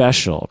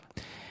special.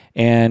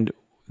 And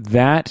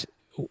that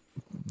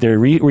the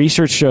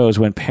research shows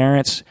when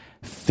parents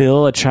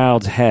fill a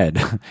child's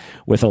head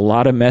with a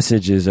lot of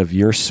messages of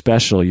you're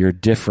special, you're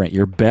different,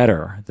 you're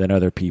better than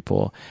other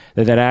people,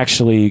 that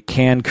actually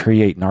can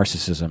create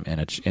narcissism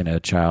in a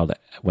child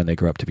when they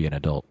grow up to be an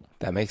adult.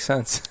 That makes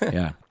sense.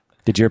 Yeah.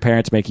 Did your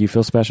parents make you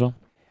feel special?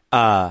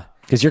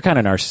 Because you're kind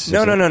of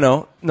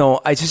narcissistic.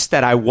 No. I just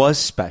that I was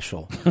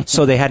special,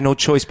 so they had no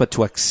choice but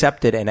to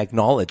accept it and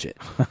acknowledge it.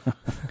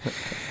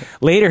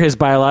 Later, his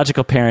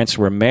biological parents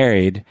were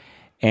married,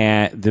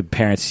 and the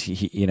parents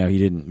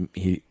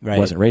he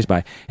wasn't raised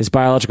by. His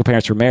biological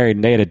parents were married,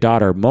 and they had a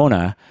daughter,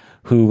 Mona,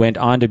 who went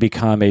on to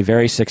become a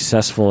very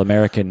successful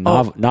American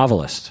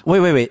novelist.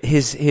 Wait.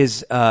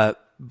 His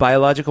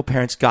biological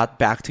parents got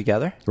back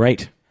together?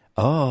 Right.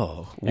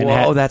 Oh,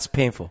 whoa, that's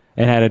painful.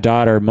 And had a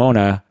daughter,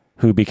 Mona,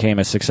 who became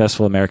a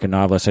successful American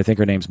novelist. I think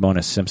her name's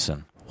Mona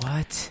Simpson.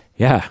 What?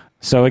 Yeah.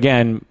 So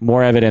again,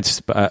 more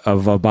evidence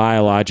of a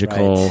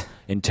biological Right.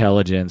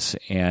 intelligence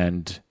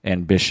and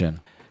ambition.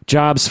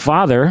 Jobs'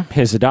 father,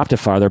 his adoptive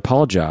father,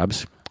 Paul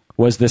Jobs,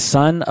 was the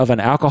son of an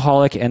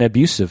alcoholic and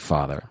abusive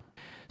father.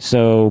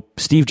 So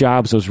Steve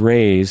Jobs was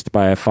raised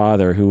by a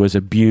father who was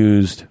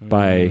abused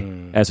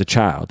as a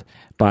child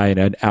by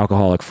an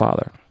alcoholic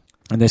father.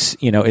 And this,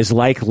 is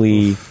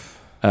likely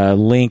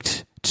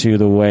linked to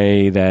the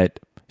way that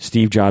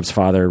Steve Jobs'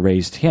 father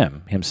raised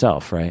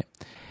himself, right?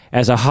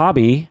 As a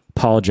hobby,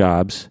 Paul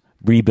Jobs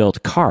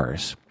rebuilt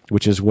cars,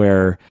 which is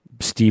where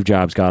Steve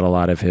Jobs got a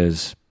lot of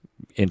his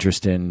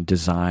interest in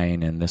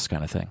design and this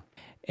kind of thing.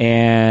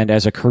 And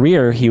as a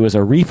career, he was a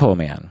repo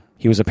man.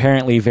 He was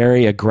apparently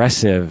very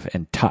aggressive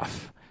and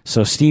tough.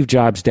 So Steve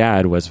Jobs'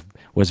 dad was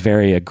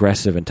very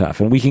aggressive and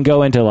tough. And we can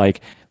go into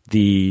like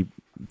the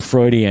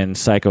Freudian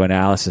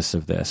psychoanalysis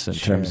of this in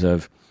terms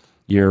of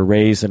you're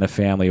raised in a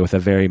family with a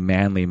very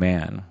manly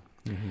man,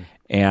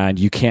 and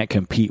you can't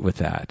compete with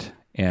that.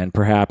 And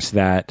perhaps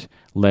that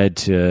led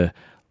to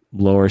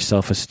lower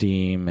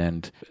self-esteem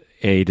and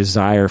a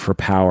desire for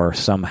power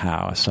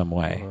somehow, some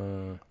way.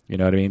 You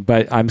know what I mean?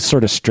 But I'm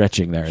sort of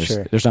stretching there.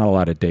 There's not a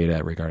lot of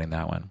data regarding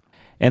that one.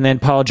 And then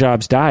Paul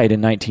Jobs died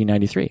in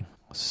 1993.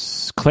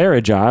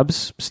 Clara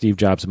Jobs, Steve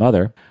Jobs'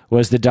 mother,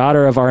 was the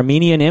daughter of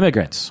Armenian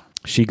immigrants.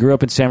 She grew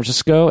up in San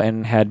Francisco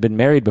and had been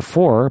married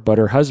before, but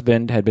her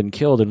husband had been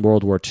killed in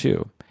World War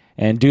II.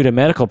 And due to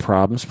medical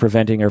problems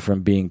preventing her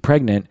from being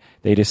pregnant,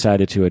 they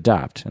decided to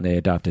adopt, and they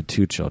adopted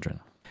 2 children.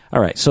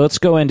 All right, so let's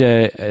go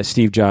into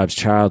Steve Jobs'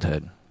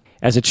 childhood.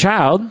 As a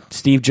child,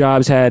 Steve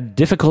Jobs had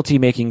difficulty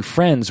making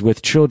friends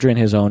with children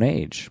his own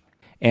age,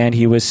 and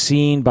he was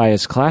seen by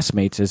his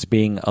classmates as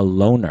being a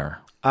loner.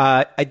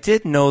 I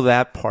did know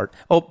that part.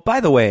 Oh,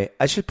 by the way,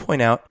 I should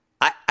point out,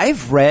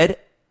 I've read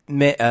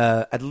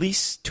at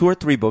least 2 or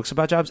 3 books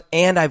about Jobs,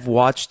 and I've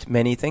watched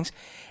many things,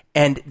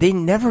 and they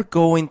never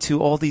go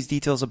into all these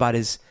details about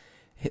his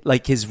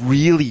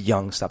really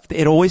young stuff.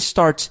 It always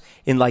starts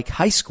in like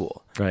high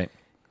school. Right.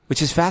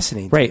 Which is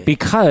fascinating. Right,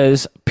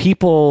 because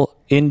people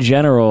in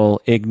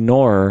general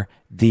ignore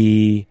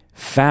the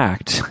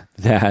fact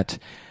that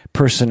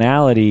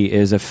personality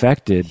is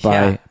affected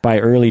by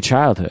early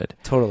childhood.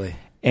 Totally.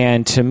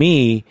 And to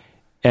me,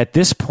 at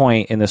this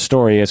point in the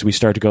story, as we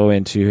start to go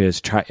into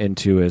his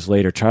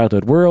later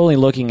childhood, we're only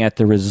looking at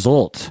the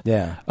result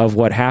of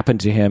what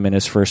happened to him in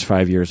his first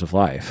 5 years of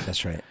life.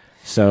 That's right.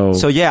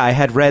 So yeah, I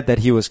had read that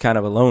he was kind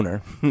of a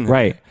loner.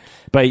 Right.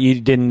 But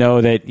you didn't know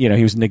that,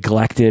 he was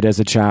neglected as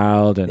a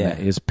child and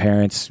his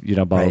parents,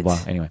 blah, blah, blah.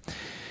 Anyway.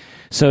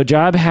 So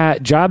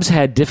Jobs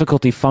had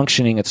difficulty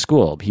functioning at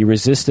school. He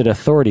resisted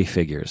authority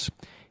figures.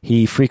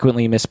 He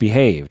frequently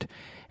misbehaved,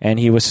 and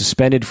he was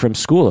suspended from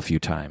school a few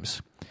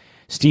times.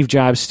 Steve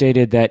Jobs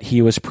stated that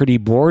he was pretty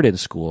bored in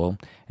school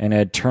and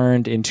had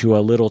turned into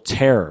a little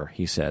terror,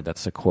 he said.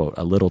 That's a quote,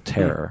 a little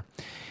terror.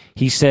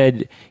 He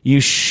said, "You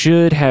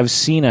should have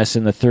seen us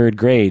in the 3rd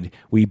grade.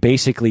 We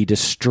basically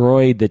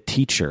destroyed the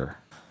teacher."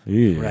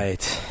 Ew.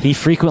 Right. He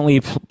frequently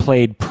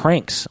played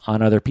pranks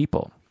on other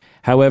people.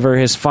 However,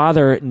 his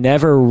father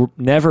never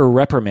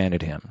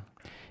reprimanded him.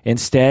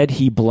 Instead,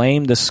 he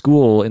blamed the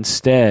school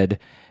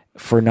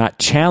for not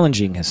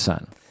challenging his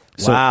son.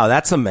 Wow,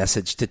 that's a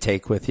message to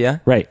take with you.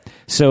 Right.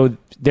 So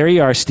there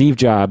you are, Steve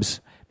Jobs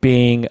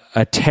being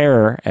a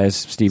terror, as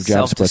Steve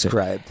Jobs puts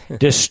it,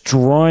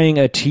 destroying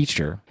a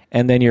teacher.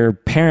 And then your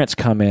parents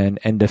come in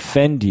and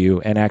defend you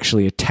and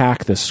actually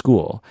attack the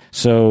school.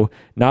 So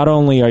not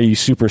only are you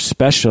super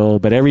special,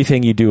 but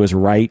everything you do is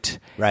right.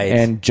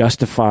 And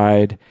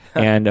justified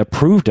and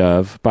approved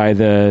of by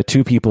the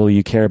two people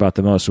you care about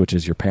the most, which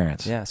is your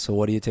parents. Yeah, so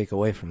what do you take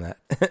away from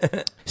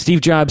that?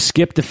 Steve Jobs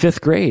skipped the 5th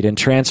grade and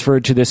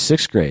transferred to the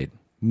 6th grade.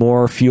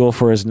 More fuel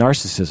for his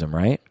narcissism,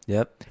 right?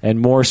 Yep.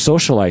 And more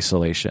social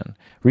isolation.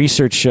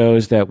 Research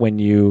shows that when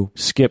you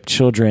skip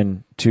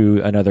children to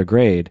another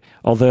grade,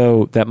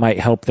 although that might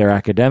help their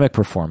academic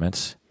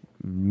performance,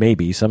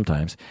 maybe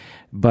sometimes,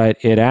 but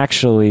it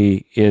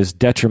actually is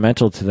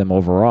detrimental to them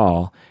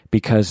overall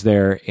because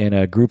they're in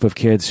a group of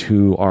kids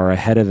who are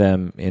ahead of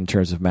them in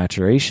terms of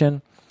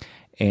maturation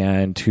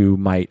and who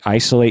might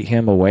isolate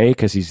him away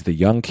because he's the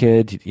young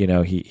kid. You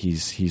know,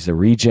 he's a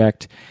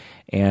reject.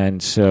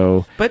 And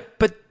so... But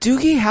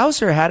Doogie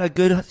Howser had a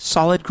good,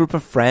 solid group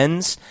of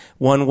friends.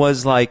 One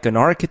was like an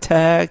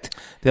architect.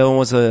 The other one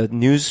was a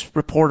news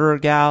reporter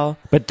gal.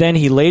 But then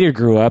he later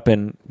grew up,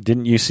 and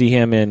didn't you see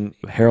him in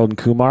Harold and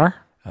Kumar?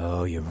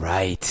 Oh, you're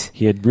right.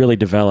 He had really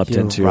developed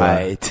into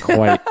right.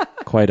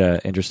 quite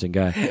an interesting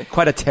guy.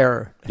 Quite a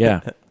terror.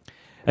 Yeah.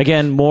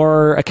 Again,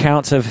 more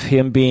accounts of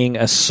him being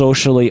a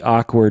socially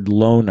awkward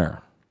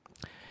loner.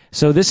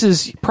 So this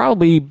is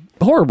probably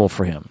horrible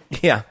for him.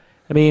 Yeah.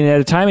 I mean,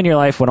 at a time in your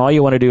life when all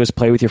you want to do is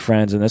play with your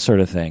friends and this sort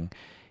of thing,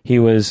 he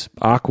was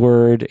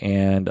awkward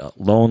and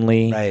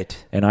lonely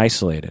and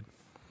isolated.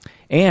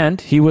 And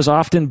he was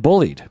often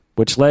bullied,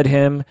 which led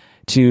him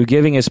to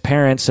giving his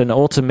parents an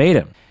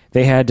ultimatum.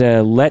 They had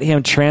to let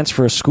him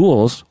transfer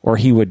schools or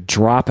he would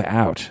drop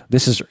out.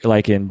 This is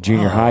like in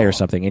junior high or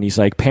something. And he's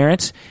like,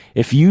 parents,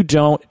 if you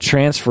don't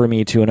transfer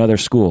me to another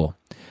school,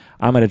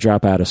 I'm going to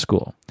drop out of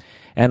school.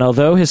 And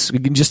although you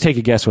can just take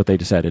a guess what they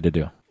decided to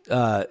do.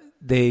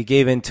 They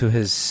gave in to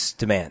his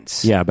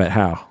demands. Yeah, but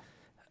how?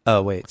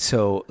 Oh, wait.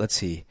 So let's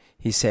see.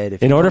 He said,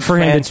 if in you order don't for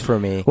him transfer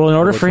me... Well, in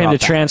order for him to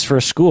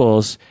transfer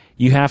schools,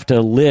 you have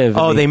to live...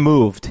 Oh, they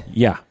moved.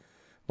 Yeah.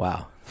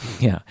 Wow.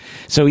 Yeah.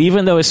 So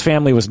even though his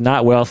family was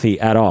not wealthy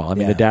at all, I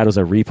mean, the dad was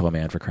a repo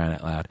man, for crying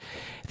out loud,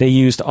 they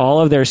used all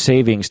of their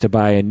savings to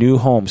buy a new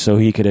home so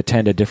he could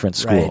attend a different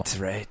school.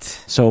 Right.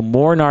 So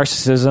more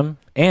narcissism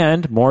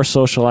and more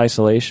social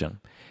isolation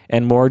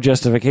and more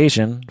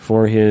justification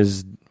for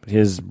his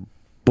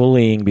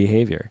bullying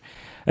behavior.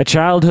 A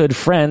childhood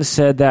friend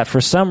said that for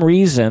some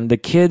reason, the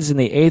kids in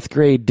the 8th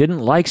grade didn't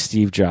like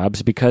Steve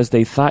Jobs because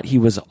they thought he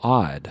was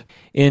odd.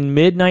 In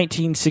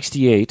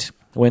mid-1968,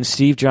 when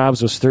Steve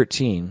Jobs was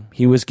 13,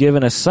 he was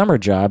given a summer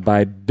job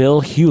by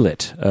Bill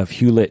Hewlett of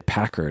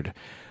Hewlett-Packard,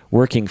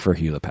 working for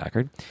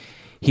Hewlett-Packard.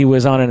 He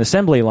was on an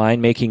assembly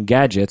line making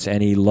gadgets,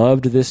 and he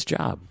loved this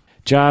job.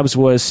 Jobs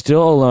was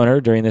still a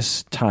loner during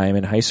this time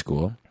in high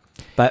school.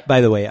 But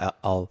by the way,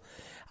 I'll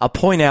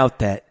point out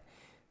that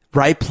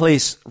right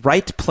place,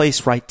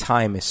 right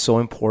time is so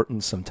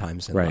important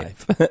sometimes in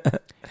life.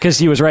 Because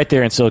he was right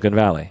there in Silicon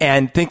Valley.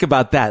 And think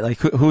about that. Like,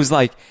 who's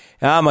like,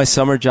 my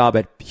summer job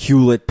at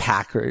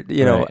Hewlett-Packard,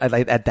 you know,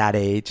 at that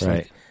age.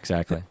 Right,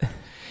 exactly.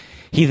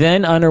 He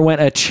then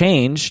underwent a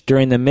change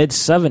during the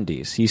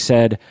mid-70s. He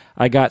said,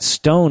 I got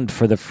stoned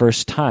for the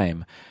first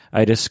time.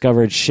 I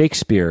discovered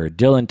Shakespeare,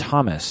 Dylan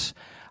Thomas.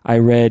 I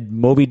read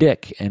Moby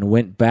Dick and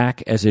went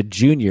back as a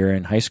junior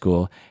in high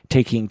school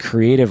taking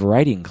creative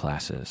writing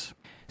classes.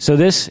 So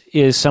this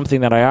is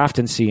something that I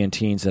often see in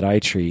teens that I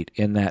treat,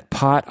 in that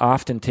pot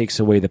often takes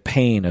away the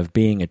pain of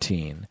being a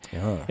teen.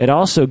 Yeah. It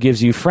also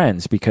gives you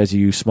friends because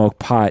you smoke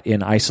pot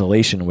in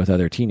isolation with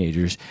other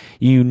teenagers.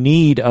 You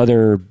need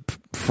other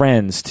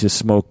friends to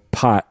smoke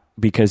pot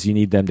because you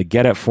need them to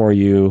get it for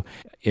you.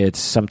 It's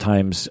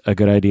sometimes a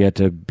good idea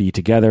to be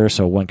together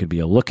so one could be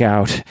a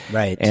lookout.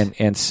 Right.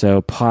 And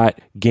so pot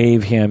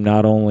gave him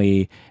not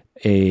only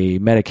a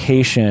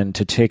medication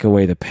to take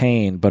away the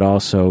pain, but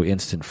also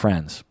instant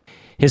friends.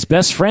 His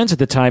best friends at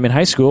the time in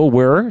high school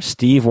were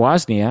Steve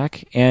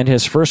Wozniak and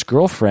his first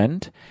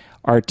girlfriend,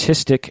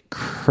 artistic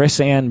Chris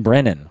Ann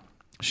Brennan.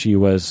 She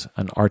was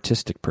an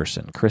artistic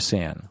person, Chris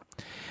Ann.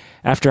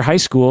 After high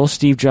school,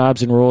 Steve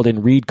Jobs enrolled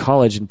in Reed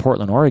College in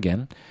Portland,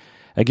 Oregon.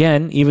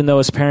 Again, even though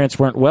his parents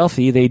weren't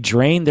wealthy, they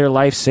drained their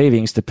life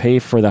savings to pay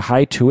for the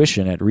high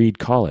tuition at Reed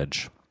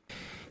College.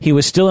 He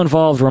was still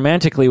involved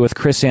romantically with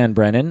Chris Ann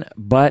Brennan,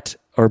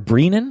 or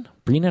Brennan?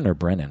 Brennan or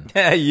Brennan?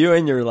 You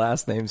and your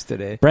last names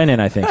today. Brennan,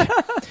 I think.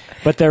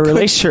 But their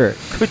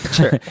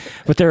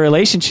But their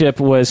relationship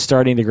was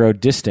starting to grow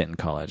distant in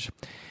college.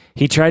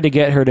 He tried to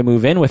get her to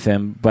move in with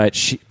him, but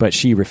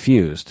she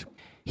refused.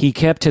 He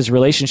kept his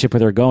relationship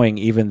with her going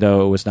even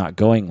though it was not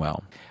going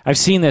well. I've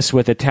seen this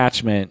with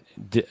attachment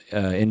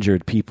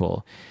injured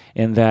people,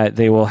 in that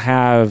they will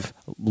have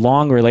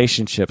long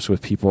relationships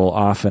with people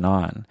off and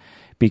on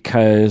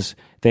because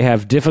they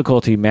have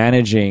difficulty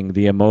managing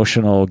the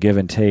emotional give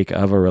and take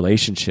of a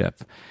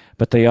relationship,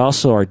 but they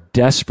also are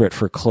desperate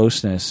for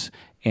closeness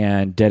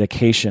and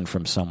dedication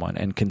from someone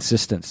and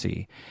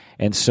consistency.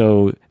 And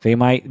so they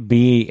might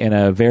be in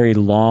a very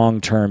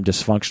long-term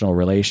dysfunctional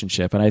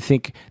relationship. And I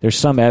think there's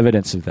some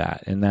evidence of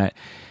that, in that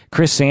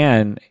Chris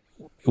Ann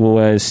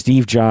was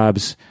Steve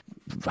Jobs'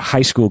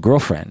 high school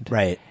girlfriend.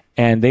 Right.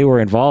 And they were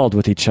involved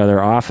with each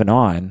other off and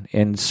on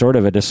in sort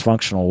of a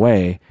dysfunctional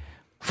way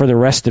for the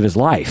rest of his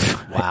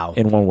life. Wow.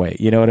 In one way.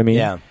 You know what I mean?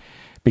 Yeah.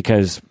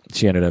 Because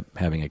she ended up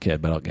having a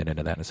kid, but I'll get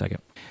into that in a second.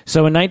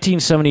 So in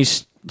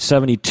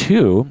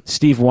 1972,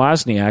 Steve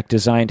Wozniak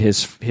designed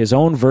his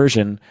own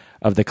version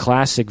of the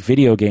classic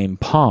video game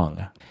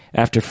Pong.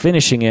 After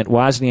finishing it,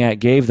 Wozniak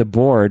gave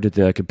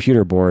the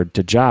computer board,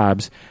 to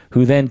Jobs,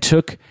 who then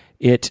took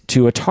it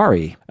to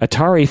Atari.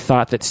 Atari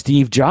thought that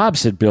Steve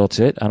Jobs had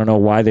built it. I don't know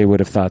why they would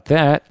have thought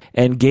that,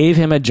 and gave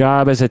him a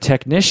job as a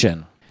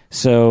technician.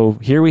 So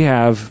here we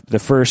have the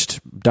first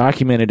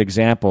documented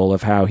example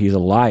of how he's a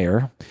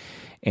liar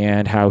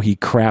and how he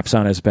craps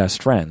on his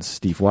best friends,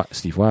 Steve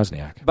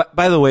Wozniak. But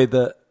by the way,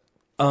 that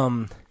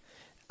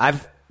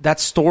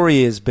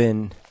story has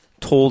been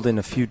told in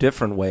a few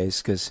different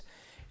ways, because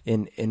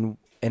in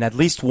at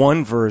least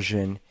one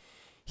version,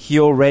 he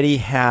already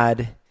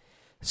had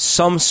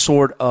some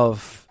sort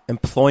of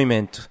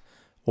employment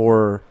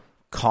or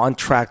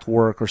contract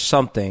work or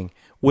something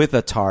with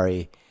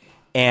Atari,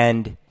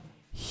 and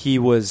he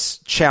was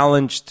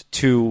challenged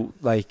to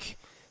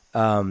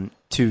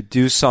to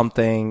do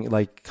something,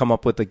 like come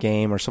up with a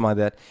game or something like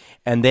that.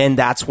 And then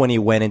that's when he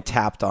went and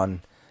tapped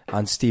on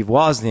Steve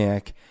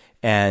Wozniak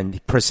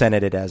and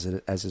presented it as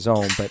his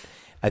own. But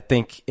I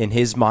think in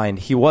his mind,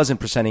 he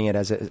wasn't presenting it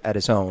as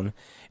his own,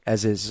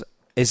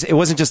 it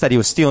wasn't just that he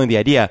was stealing the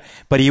idea,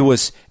 but he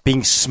was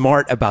being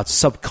smart about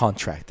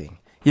subcontracting.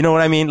 You know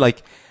what I mean?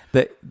 Like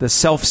the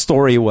self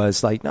story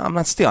was like, no, I'm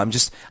not stealing.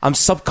 I'm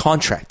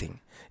subcontracting,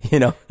 you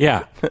know?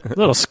 Yeah. A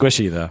little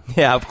squishy though.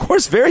 Yeah, of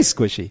course. Very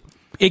squishy.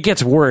 It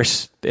gets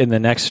worse in the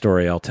next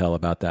story I'll tell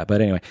about that.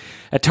 But anyway,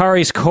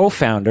 Atari's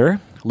co-founder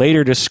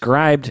later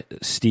described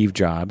Steve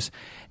Jobs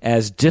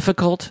as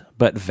difficult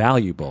but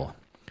valuable,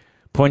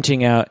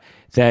 pointing out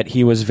that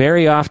he was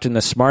very often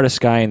the smartest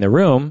guy in the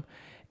room,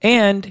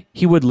 and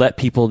he would let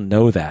people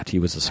know that he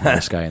was the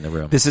smartest guy in the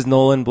room. This is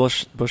Nolan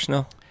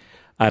Bushnell?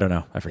 I don't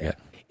know. I forget.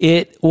 Yeah.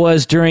 It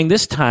was during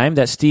this time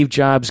that Steve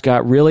Jobs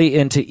got really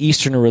into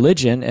Eastern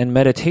religion and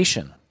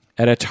meditation.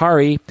 At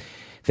Atari,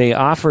 they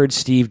offered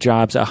Steve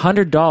Jobs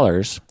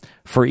 $100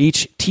 for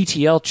each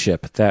TTL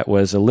chip that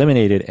was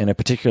eliminated in a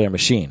particular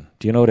machine.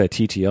 Do you know what a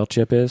TTL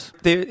chip is?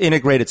 They're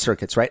integrated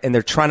circuits, right? And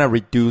they're trying to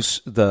reduce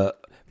the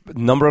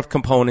number of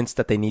components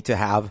that they need to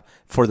have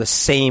for the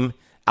same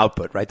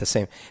output, right? The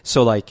same.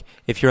 So like,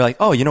 if you're like,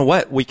 oh, you know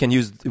what? We can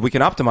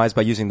optimize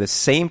by using the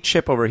same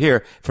chip over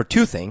here for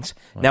two things.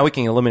 Wow. Now we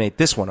can eliminate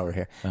this one over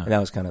here. And that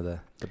was kind of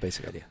the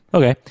basic idea.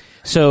 Okay.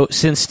 So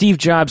since Steve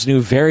Jobs knew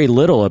very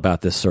little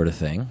about this sort of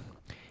thing,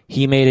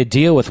 he made a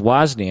deal with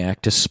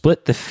Wozniak to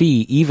split the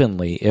fee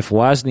evenly if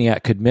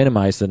Wozniak could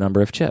minimize the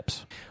number of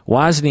chips.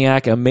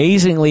 Wozniak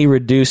amazingly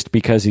reduced,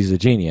 because he's a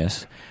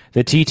genius,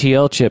 the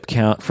TTL chip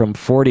count from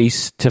 40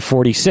 to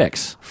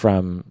 46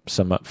 from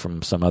some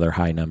other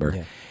high number.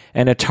 Yeah.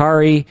 And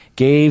Atari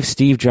gave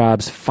Steve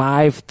Jobs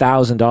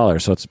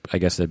 $5,000. So I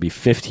guess that'd be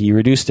 50. He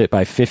reduced it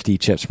by 50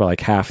 chips, for like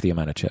half the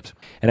amount of chips.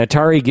 And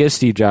Atari gives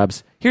Steve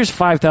Jobs, here's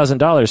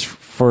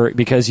 $5,000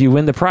 because you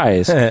win the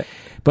prize.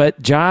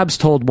 But Jobs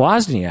told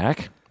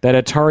Wozniak that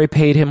Atari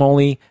paid him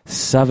only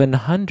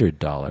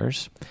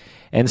 $700.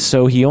 And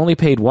so he only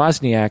paid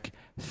Wozniak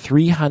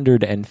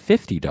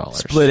 $350.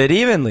 Split it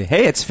evenly.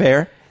 Hey, it's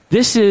fair.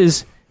 This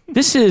is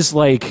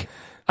like,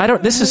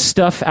 this is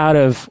stuff out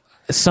of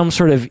some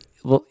sort of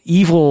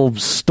evil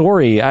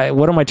story.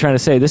 What am I trying to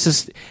say? This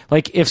is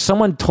like, if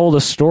someone told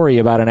a story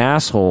about an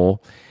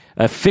asshole,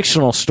 a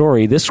fictional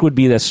story, this would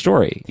be the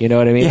story. You know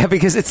what I mean? Yeah,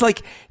 because it's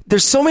like,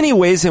 there's so many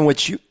ways in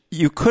which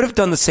you could have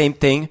done the same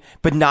thing,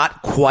 but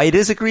not quite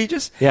as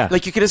egregious. Yeah.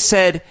 Like you could have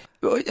said,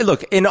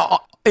 look, in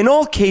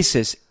all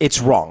cases,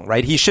 it's wrong,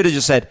 right? He should have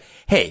just said,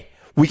 hey,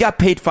 we got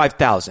paid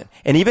 $5,000.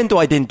 And even though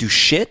I didn't do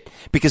shit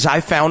because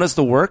I found us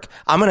the work,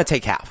 I'm going to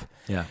take half.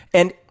 Yeah.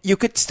 And you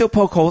could still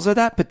poke holes at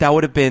that, but that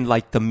would have been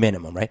like the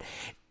minimum, right?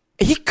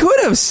 He could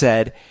have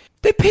said,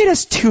 they paid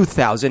us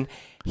 $2,000.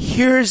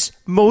 Here's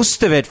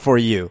most of it for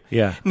you.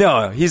 Yeah.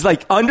 No, he's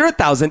like under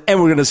 $1,000 and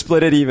we're going to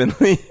split it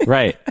evenly.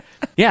 Right.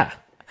 Yeah.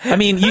 I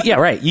mean,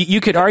 right.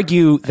 You could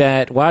argue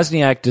that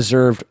Wozniak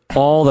deserved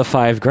all the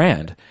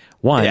 $5,000.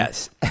 One.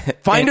 Yes.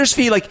 Finder's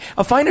fee, like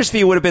a finder's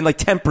fee would have been like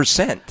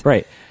 10%.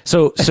 Right.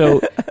 So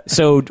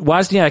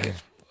Wozniak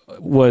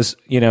was,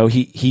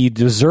 he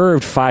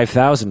deserved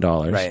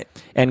 $5,000. Right.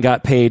 And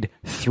got paid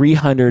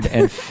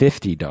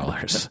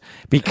 $350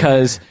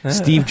 because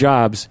Steve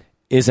Jobs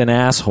is an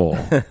asshole.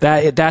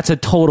 That's a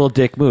total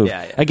dick move.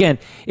 Yeah. Again,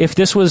 if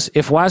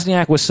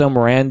Wozniak was some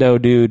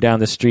rando dude down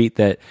the street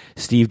that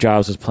Steve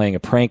Jobs was playing a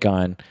prank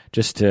on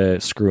just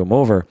to screw him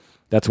over,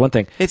 that's one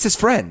thing. It's his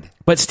friend.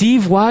 But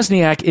Steve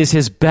Wozniak is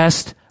his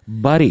best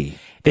buddy.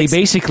 They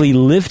basically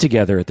live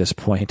together at this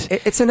point.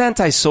 It's an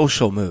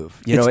antisocial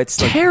move. It's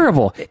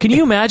terrible. Can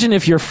you imagine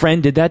if your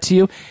friend did that to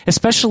you?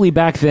 Especially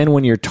back then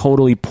when you're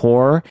totally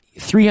poor.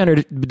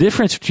 The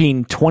difference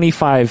between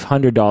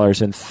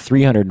 $2,500 and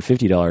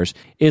 $350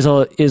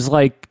 is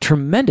like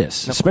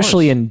tremendous,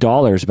 especially in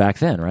dollars back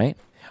then, right?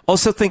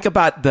 Also, think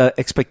about the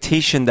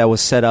expectation that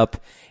was set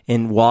up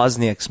in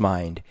Wozniak's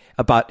mind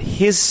about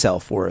his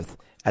self-worth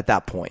at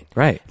that point.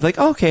 Right. Like,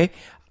 okay,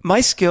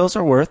 my skills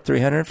are worth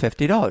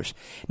 $350,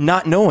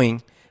 not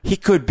knowing he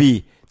could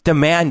be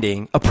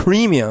demanding a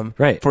premium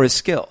for his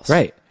skills.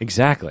 Right,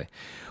 exactly.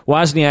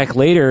 Wozniak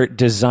later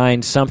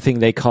designed something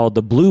they called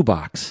the Blue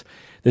Box.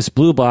 This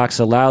Blue Box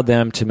allowed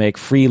them to make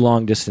free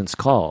long-distance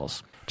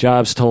calls.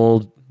 Jobs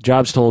told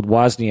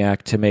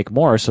Wozniak to make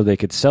more so they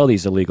could sell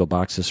these illegal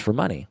boxes for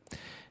money.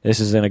 This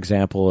is an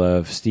example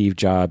of Steve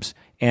Jobs'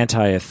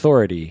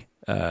 anti-authority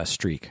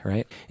streak,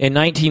 right? In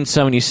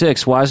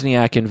 1976,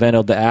 Wozniak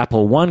invented the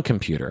Apple I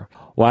computer.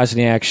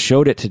 Wozniak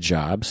showed it to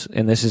Jobs,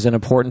 and this is an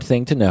important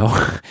thing to know.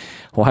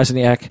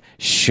 Wozniak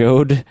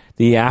showed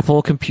the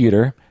Apple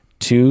computer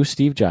to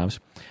Steve Jobs.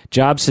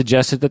 Jobs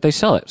suggested that they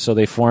sell it, so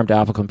they formed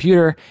Apple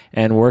Computer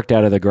and worked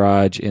out of the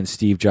garage in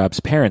Steve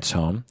Jobs' parents'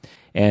 home,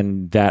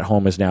 and that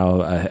home is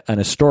now an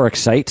historic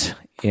site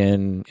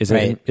is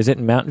it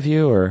in Mountain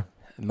View or?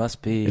 It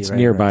must be. It's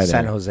nearby there.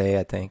 San Jose,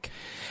 I think.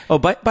 Oh,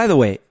 by the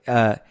way,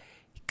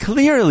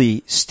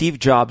 clearly Steve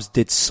Jobs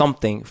did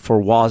something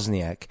for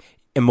Wozniak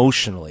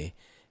emotionally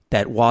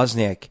that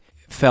Wozniak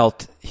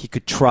felt he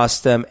could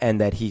trust him and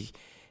that he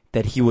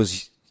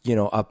was,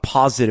 a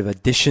positive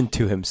addition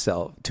to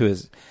himself, to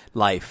his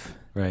life.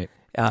 Right.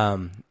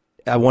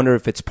 I wonder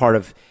if it's part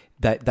of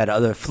that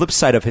other flip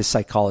side of his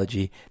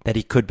psychology that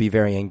he could be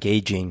very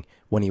engaging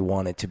when he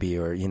wanted to be,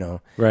 or,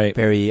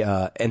 very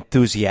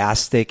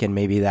enthusiastic, and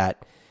maybe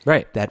that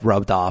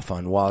rubbed off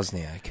on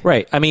Wozniak.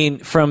 Right. I mean,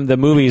 from the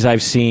movies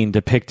I've seen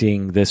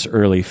depicting this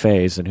early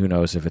phase, and who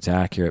knows if it's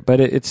accurate,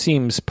 but it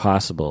seems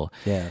possible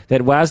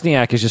that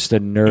Wozniak is just a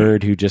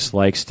nerd who just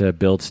likes to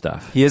build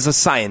stuff. He is a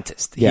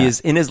scientist. He is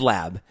in his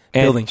lab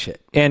building shit.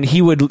 And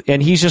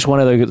he's just one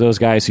of those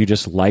guys who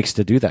just likes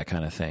to do that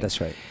kind of thing. That's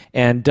right.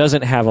 And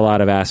doesn't have a lot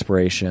of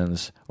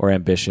aspirations or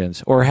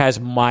ambitions, or has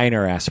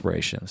minor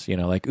aspirations.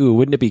 Like, ooh,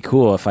 wouldn't it be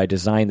cool if I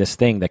designed this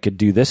thing that could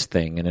do this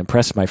thing and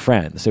impress my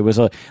friends? It was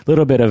a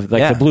little bit of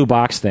like the Blue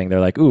Box thing. They're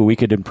like, ooh, we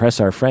could impress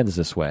our friends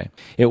this way.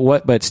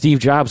 But Steve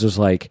Jobs was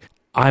like,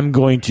 I'm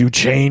going to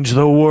change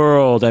the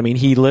world. I mean,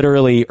 he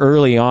literally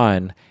early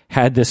on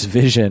had this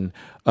vision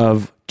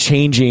of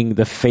changing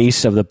the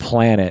face of the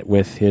planet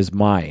with his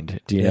mind.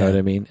 Do you know what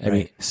I mean? I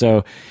mean,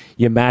 so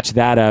you match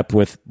that up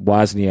with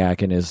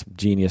Wozniak and his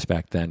genius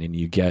back then, and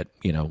you get,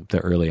 the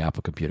early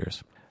Apple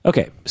computers.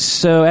 Okay,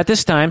 so at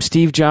this time,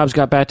 Steve Jobs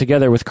got back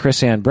together with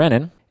Chris Ann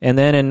Brennan, and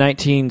then in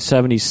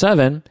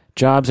 1977,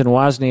 Jobs and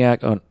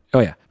Wozniak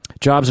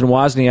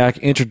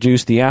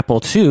introduced the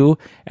Apple II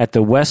at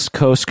the West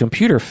Coast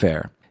Computer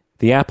Fair.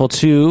 The Apple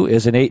II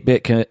is an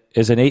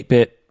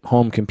 8-bit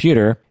home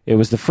computer. It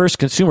was the first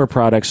consumer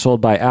product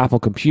sold by Apple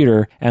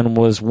Computer and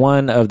was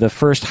one of the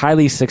first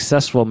highly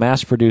successful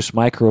mass-produced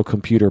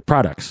microcomputer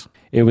products.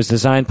 It was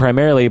designed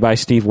primarily by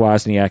Steve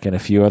Wozniak and a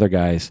few other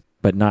guys,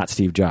 but not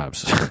Steve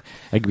Jobs.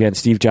 Again,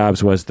 Steve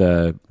Jobs was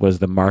the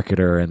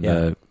marketer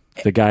and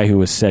the guy who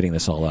was setting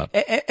this all up.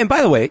 And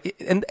by the way,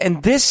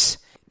 and this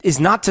is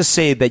not to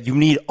say that you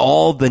need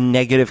all the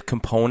negative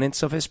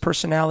components of his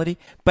personality,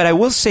 but I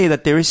will say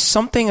that there is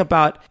something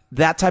about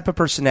that type of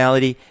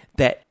personality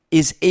that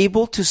is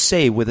able to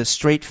say with a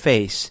straight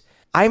face,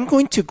 I'm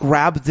going to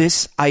grab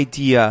this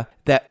idea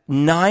that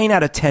 9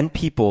 out of 10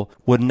 people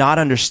would not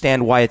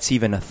understand why it's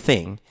even a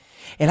thing,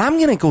 and I'm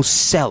going to go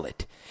sell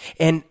it.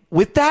 And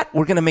with that,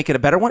 we're going to make it a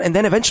better one, and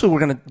then eventually we're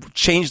going to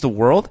change the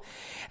world.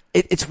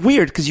 It's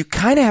weird because you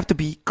kind of have to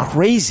be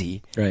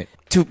crazy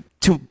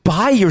to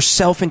buy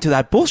yourself into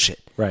that bullshit.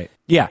 Right.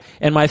 Yeah.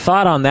 And my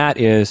thought on that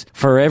is,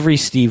 for every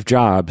Steve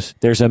Jobs,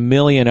 there's a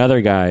million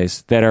other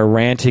guys that are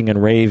ranting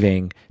and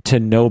raving to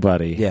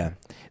nobody. Yeah.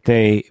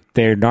 They're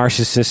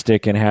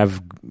narcissistic and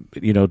have,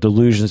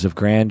 delusions of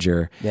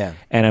grandeur. Yeah.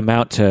 And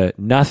amount to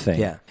nothing.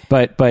 Yeah.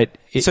 But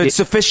it's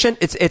sufficient.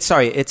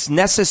 It's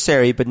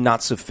necessary, but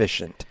not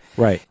sufficient.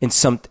 Right. And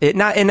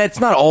it's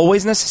not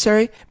always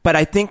necessary, but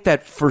I think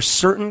that for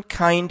certain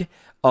kind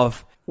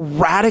of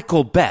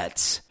radical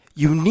bets,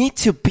 you need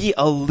to be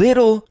a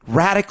little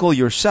radical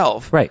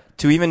yourself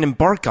to even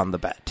embark on the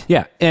bet.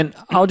 Yeah. And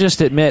I'll just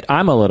admit,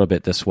 I'm a little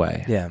bit this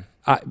way. Yeah.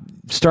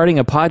 Starting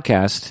a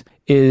podcast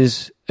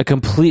is a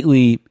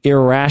completely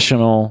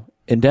irrational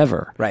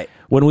endeavor. Right.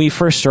 When we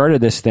first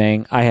started this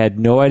thing, I had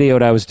no idea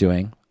what I was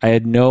doing. I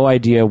had no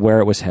idea where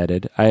it was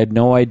headed. I had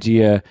no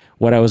idea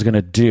what I was going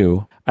to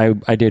do.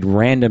 I did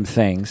random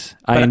things.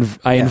 I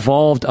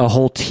involved a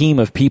whole team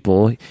of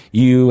people,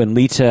 you and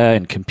Lita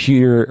and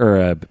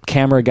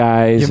camera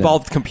guys. You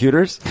involved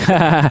computers?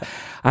 I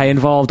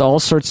involved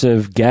all sorts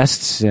of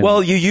guests.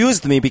 Well, you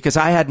used me because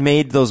I had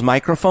made those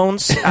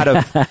microphones out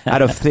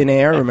of thin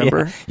air,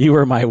 remember? Yeah, you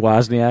were my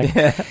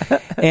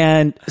Wozniak.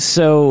 And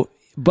so,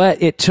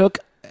 but it took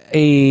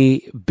a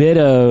bit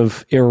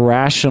of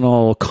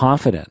irrational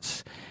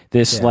confidence.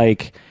 This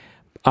like,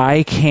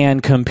 I can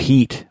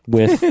compete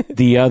with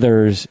the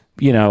others,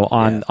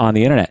 on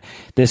the internet.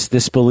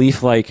 This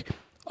belief like,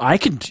 I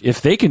can,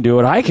 if they can do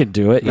it, I can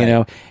do it,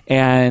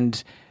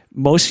 and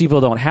most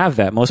people don't have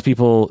that. Most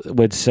people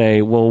would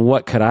say, well,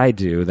 what could I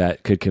do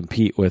that could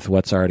compete with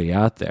what's already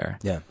out there?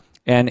 Yeah.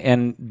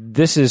 And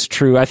this is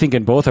true, I think,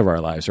 in both of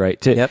our lives, right?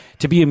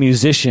 To be a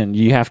musician,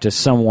 you have to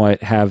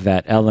somewhat have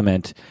that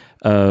element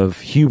of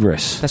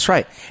hubris. That's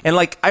right. And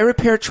like, I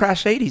repair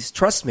trash 80s.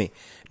 Trust me.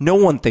 No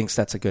one thinks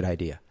that's a good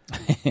idea.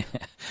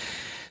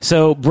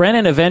 So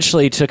Brennan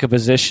eventually took a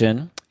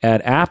position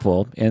at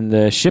Apple in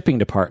the shipping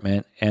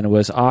department and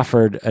was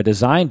offered a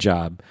design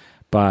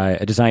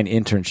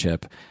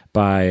internship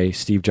by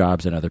Steve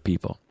Jobs and other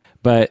people.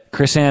 But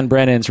Chrisanne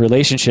Brennan's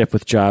relationship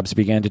with Jobs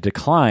began to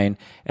decline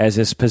as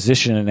his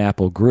position in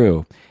Apple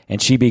grew,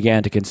 and she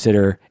began to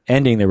consider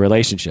ending the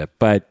relationship.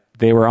 But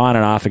they were on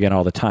and off again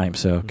all the time,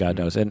 so God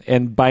knows.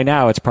 And by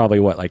now, it's probably,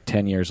 like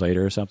 10 years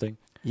later or something?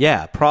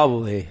 Yeah,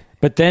 probably.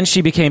 But then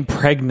she became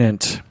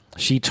pregnant.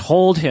 She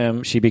told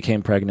him she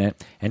became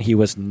pregnant, and he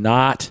was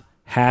not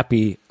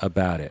happy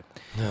about it.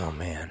 Oh,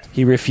 man.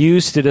 He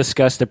refused to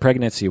discuss the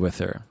pregnancy with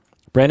her.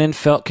 Brennan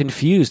felt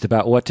confused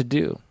about what to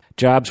do.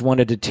 Jobs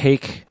wanted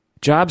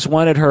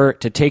her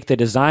to take the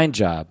design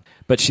job,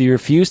 but she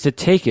refused to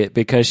take it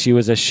because she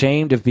was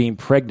ashamed of being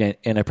pregnant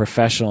in a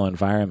professional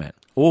environment.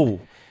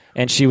 Oh.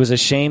 And she was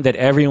ashamed that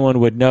everyone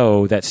would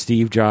know that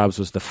Steve Jobs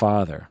was the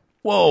father.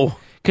 Whoa.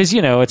 Because,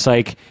 it's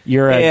like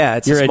you're a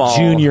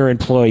junior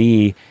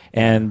employee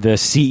and the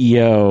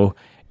CEO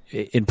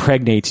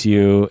impregnates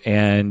you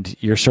and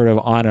you're sort of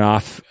on and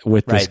off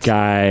with this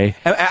guy.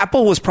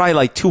 Apple was probably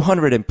like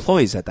 200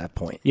 employees at that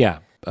point. Yeah.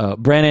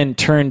 Brennan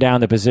turned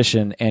down the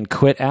position and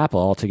quit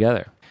Apple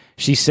altogether.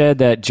 She said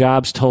that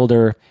Jobs told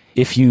her,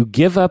 if you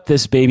give up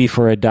this baby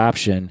for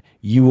adoption,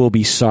 you will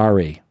be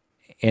sorry.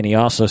 And he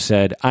also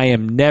said, I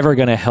am never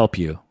going to help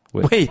you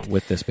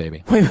with this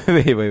baby.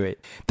 Wait.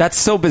 That's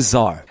so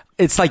bizarre.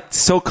 It's like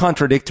so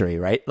contradictory,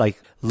 right?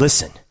 Like,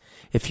 listen,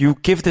 if you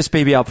give this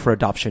baby up for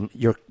adoption,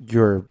 you're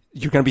going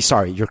to be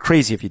sorry. You're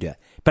crazy if you do that.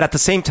 But at the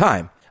same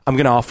time, I'm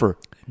going to offer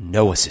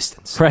no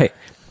assistance. Right.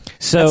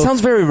 So that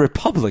sounds very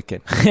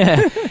Republican.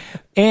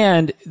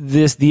 And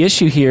the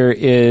issue here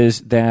is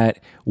that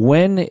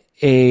when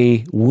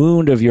a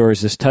wound of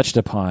yours is touched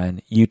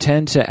upon, you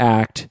tend to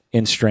act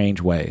in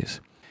strange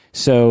ways.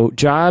 So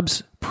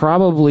Jobs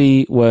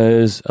probably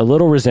was a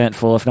little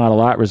resentful, if not a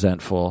lot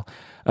resentful,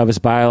 of his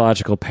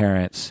biological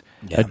parents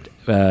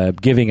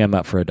giving him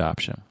up for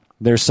adoption.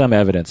 There's some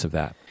evidence of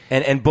that.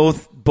 And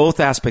both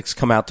aspects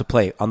come out to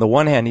play. On the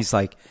one hand, he's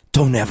like,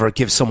 don't ever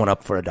give someone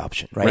up for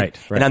adoption, right?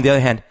 And on the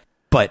other hand,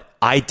 but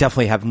I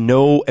definitely have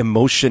no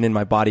emotion in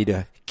my body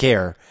to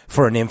care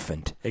for an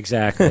infant.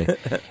 Exactly.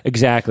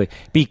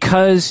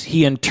 Because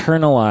he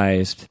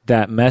internalized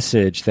that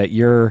message that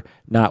you're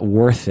not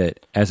worth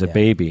it as a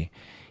baby,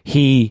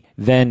 he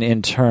then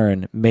in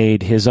turn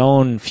made his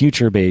own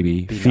future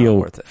baby feel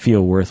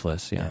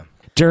worthless. Yeah.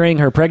 During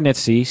her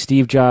pregnancy,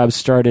 Steve Jobs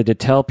started to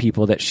tell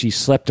people that she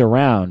slept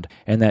around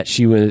and that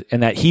he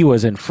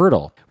was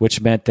infertile,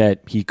 which meant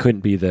that he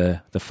couldn't be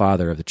the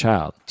father of the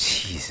child.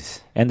 Jesus.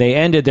 And they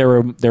ended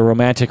their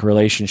romantic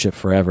relationship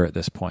forever at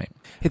this point.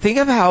 Hey, think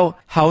of how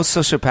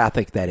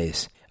sociopathic that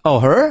is. Oh,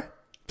 her?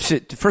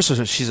 First of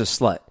all, she's a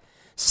slut.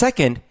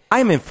 Second,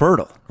 I'm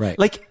infertile. Right.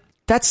 Like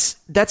that's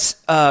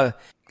a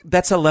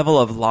level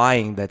of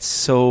lying that's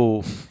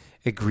so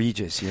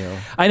egregious,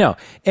 I know.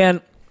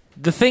 And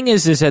the thing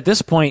is at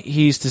this point,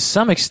 he's to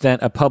some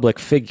extent a public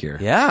figure.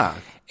 Yeah.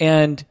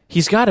 And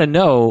he's got to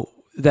know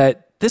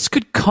that this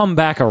could come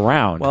back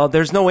around. Well,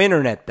 there's no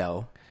internet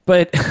though.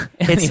 But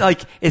it's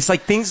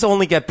like things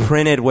only get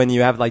printed when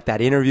you have like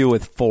that interview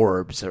with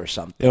Forbes or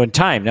something. In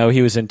Time. No,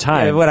 he was in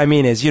Time. Yeah, what I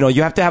mean is, you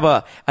have to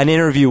have an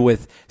interview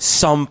with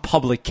some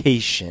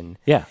publication.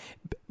 Yeah.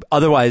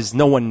 Otherwise,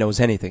 no one knows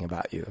anything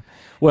about you.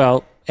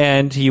 Well,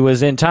 and he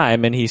was in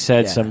Time and he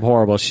said some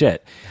horrible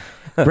shit.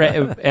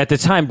 At the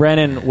time,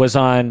 Brennan was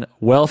on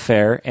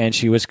welfare and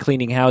she was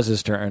cleaning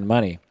houses to earn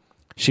money.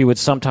 She would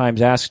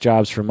sometimes ask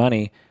Jobs for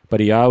money, but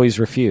he always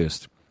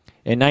refused.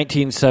 In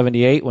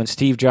 1978, when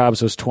Steve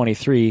Jobs was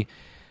 23,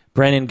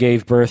 Brennan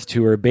gave birth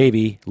to her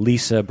baby,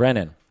 Lisa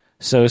Brennan.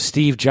 So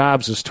Steve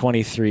Jobs was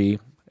 23,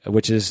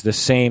 which is the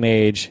same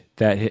age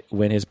that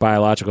when his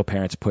biological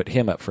parents put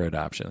him up for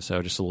adoption.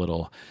 So just a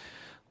little.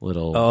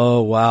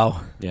 Oh,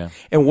 wow. Yeah.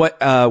 And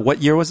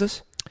what year was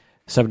this?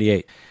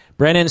 78.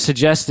 Brennan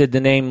suggested the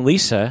name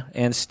Lisa,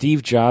 and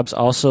Steve Jobs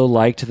also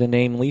liked the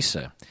name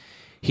Lisa.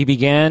 He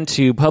began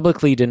to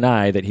publicly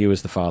deny that he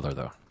was the father,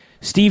 though.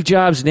 Steve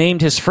Jobs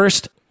named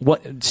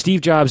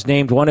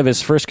one of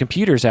his first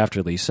computers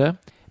after Lisa,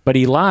 but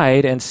he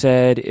lied and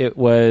said it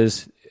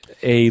was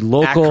a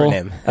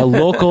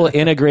local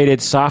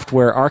integrated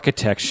software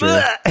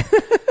architecture,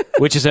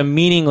 which is a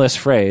meaningless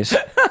phrase.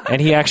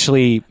 And he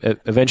actually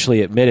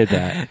eventually admitted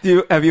that.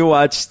 Have you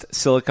watched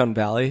Silicon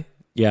Valley?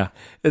 Yeah.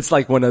 It's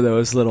like one of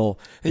those little,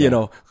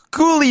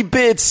 Gooly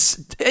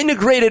bits,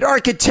 integrated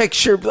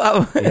architecture,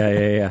 blah, blah.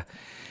 Yeah.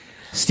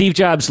 Steve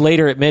Jobs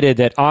later admitted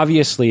that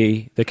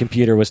obviously the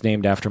computer was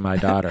named after my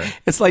daughter.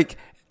 It's like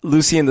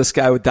Lucy in the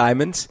Sky with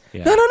Diamonds.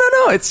 Yeah. No.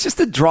 It's just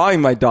a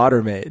drawing my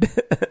daughter made.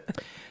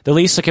 The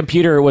Lisa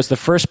computer was the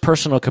first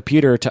personal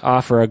computer to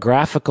offer a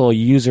graphical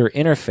user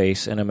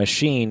interface and a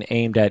machine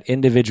aimed at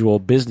individual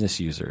business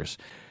users.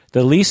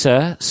 The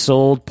Lisa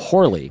sold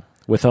poorly,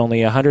 with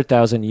only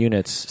 100,000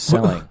 units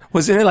selling.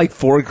 Wasn't it like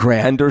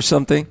 $4,000 or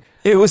something?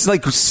 It was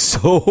like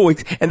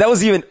and that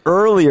was even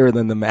earlier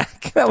than the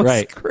Mac. That was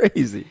right.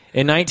 Crazy.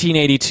 In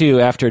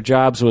 1982, after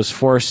Jobs was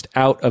forced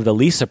out of the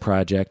Lisa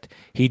project,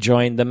 he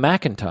joined the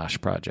Macintosh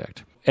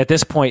project. At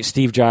this point,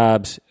 Steve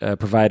Jobs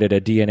provided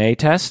a DNA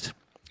test,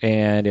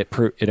 and it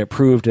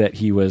proved that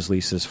he was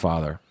Lisa's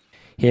father.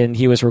 And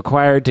he was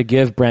required to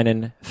give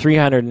Brennan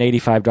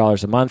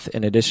 $385 a month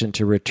in addition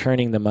to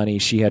returning the money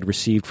she had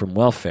received from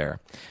welfare.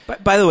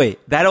 But by the way,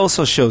 that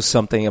also shows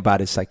something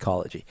about his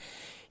psychology.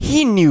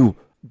 He knew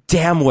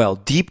damn well,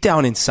 deep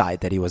down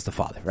inside, that he was the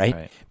father,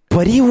 right?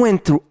 But he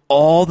went through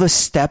all the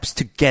steps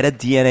to get a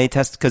DNA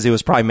test because it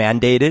was probably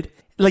mandated.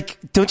 Like,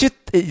 don't you,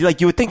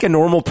 you would think a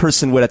normal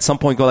person would at some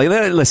point go like,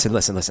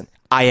 listen,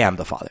 I am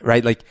the father,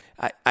 right? Like,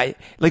 I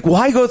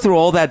why go through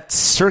all that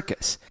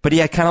circus? But he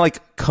had kind of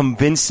like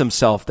convinced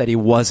himself that he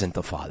wasn't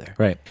the father.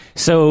 Right.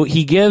 So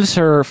he gives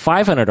her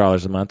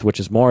 $500 a month, which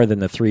is more than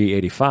the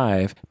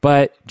 $385.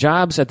 But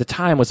Jobs at the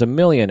time was a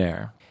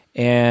millionaire.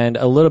 And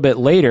a little bit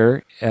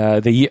later,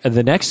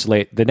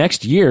 the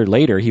next year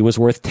later, he was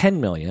worth $10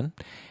 million.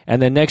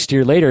 And then next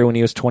year later, when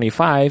he was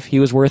 25, he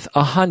was worth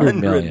 $100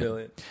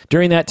 million.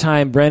 During that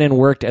time, Brennan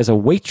worked as a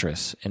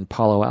waitress in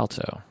Palo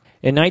Alto.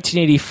 In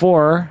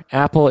 1984,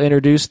 Apple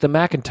introduced the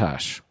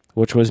Macintosh,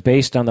 which was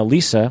based on the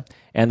Lisa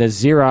and the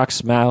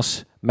Xerox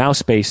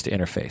mouse-based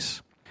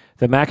interface.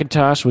 The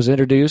Macintosh was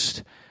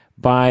introduced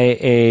by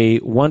a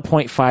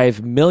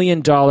 $1.5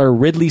 million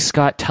Ridley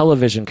Scott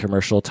television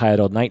commercial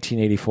titled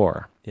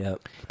 1984.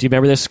 Yep. Do you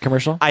remember this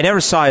commercial? I never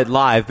saw it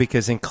live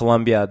because in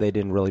Colombia they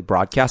didn't really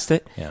broadcast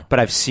it, Yeah. but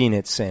I've seen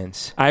it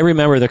since. I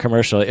remember the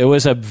commercial. It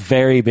was a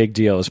very big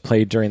deal. It was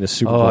played during the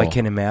Super Bowl. Oh, I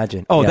can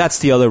imagine. Oh, Yeah. That's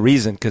the other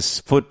reason, because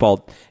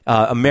football,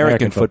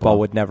 American football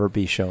would never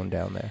be shown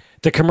down there.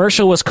 The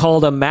commercial was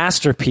called a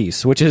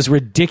masterpiece, which is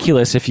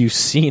ridiculous if you've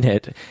seen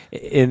it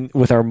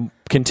with our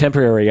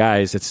contemporary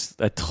eyes. It's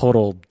a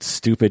total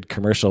stupid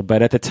commercial.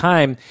 But at the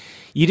time,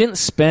 you didn't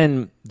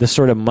spend the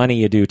sort of money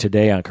you do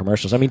today on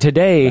commercials. I mean,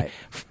 today,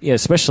 Right.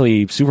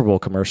 Especially Super Bowl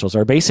commercials,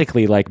 are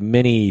basically like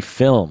mini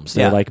films.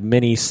 They're Yeah. like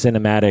mini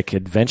cinematic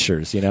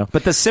adventures, you know?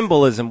 But the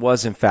symbolism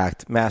was, in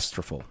fact,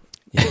 masterful.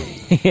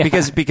 Yeah.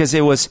 Because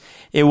it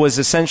was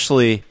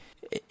essentially,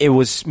 it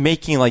was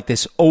making like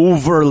this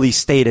overly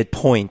stated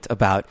point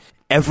about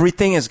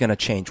everything is going to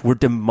change. We're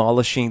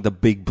demolishing the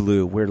big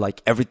blue. We're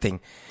like, everything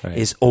Right.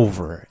 is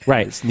over.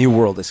 Right. This new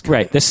world is coming.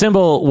 Right. The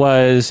symbol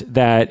was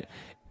that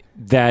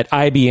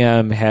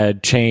IBM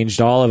had changed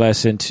all of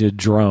us into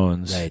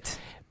drones, Right.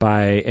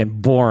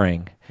 and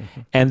boring.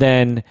 And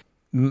then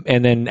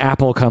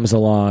Apple comes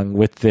along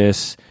with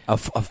this. A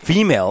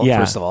female, Yeah.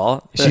 first of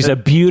all. She's a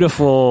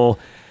beautiful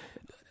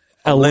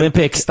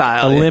Olympic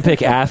style, yeah.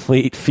 Olympic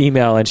athlete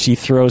female, and she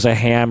throws a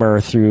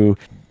hammer through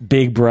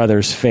Big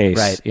Brother's face.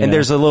 Right. you And know?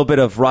 there's a little bit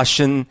of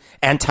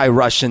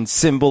anti-Russian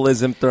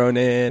symbolism thrown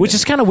in. Which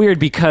is kind of weird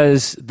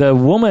because the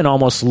woman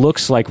almost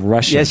looks like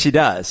Russian. Yes, she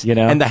does. You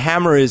know? And the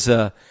hammer is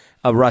a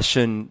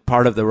Russian,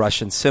 part of the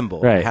Russian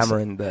symbol. Right. The hammer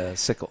and the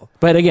sickle.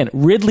 But again,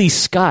 Ridley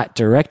Scott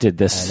directed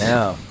this. I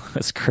know.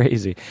 That's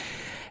crazy.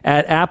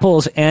 At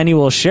Apple's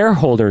annual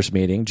shareholders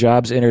meeting,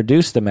 Jobs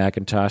introduced the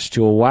Macintosh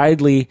to a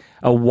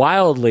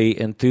wildly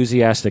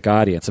enthusiastic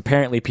audience.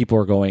 Apparently, people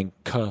were going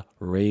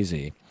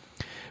crazy.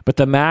 But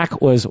the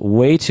Mac was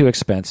way too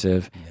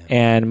expensive,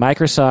 and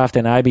Microsoft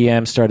and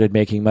IBM started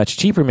making much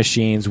cheaper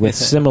machines with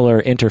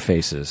similar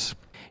interfaces.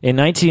 In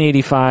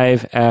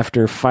 1985,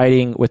 after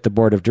fighting with the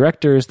board of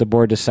directors, the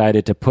board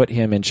decided to put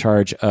him in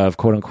charge of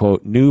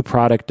quote-unquote new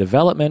product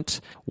development,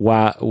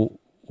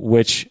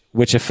 which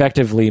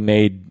effectively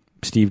made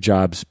Steve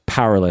Jobs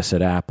powerless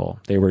at Apple.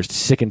 They were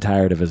sick and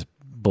tired of his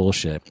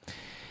bullshit.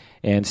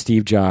 And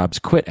Steve Jobs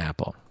quit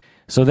Apple.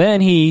 So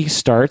then he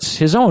starts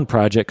his own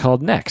project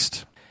called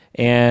Next.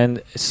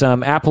 And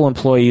some Apple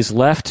employees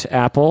left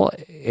Apple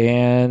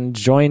and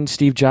joined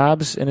Steve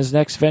Jobs in his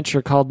next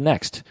venture called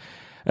Next.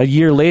 A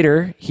year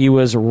later, he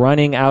was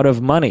running out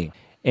of money.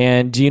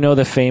 And do you know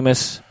the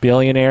famous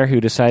billionaire who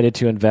decided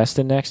to invest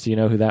in Next? Do you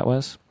know who that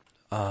was?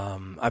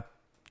 I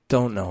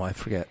don't know. I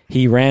forget.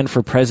 He ran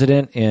for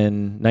president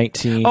in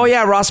 19... Oh,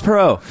 yeah, Ross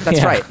Perot. That's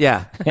Yeah. right.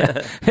 Yeah.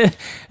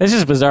 This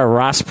is bizarre.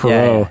 Ross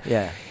Perot.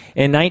 Yeah.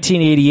 In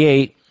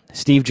 1988,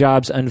 Steve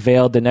Jobs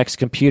unveiled the Next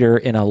computer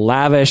in a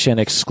lavish and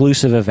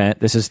exclusive event.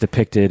 This is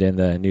depicted in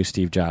the new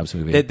Steve Jobs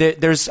movie.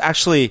 There's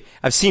actually,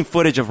 I've seen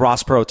footage of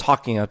Ross Perot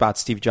talking about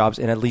Steve Jobs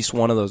in at least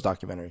one of those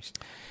documentaries.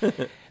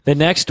 The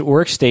Next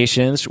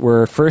workstations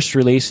were first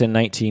released in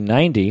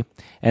 1990,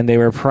 and they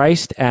were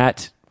priced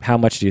at, how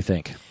much do you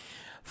think?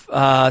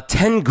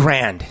 10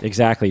 grand.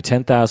 Exactly,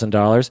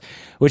 $10,000,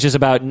 which is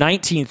about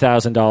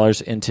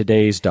 $19,000 in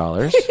today's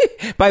dollars.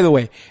 By the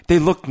way, they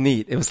looked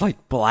neat. It was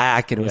like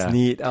black and it was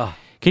neat. Oh.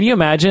 Can you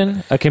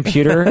imagine a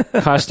computer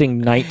costing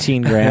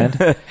 19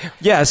 grand?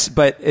 Yes,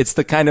 but it's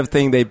the kind of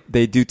thing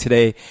they do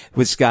today,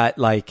 which got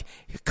like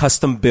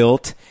custom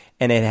built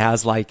and it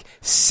has like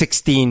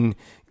 16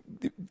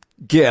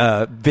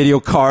 video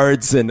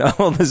cards and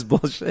all this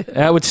bullshit.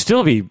 That would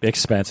still be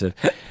expensive.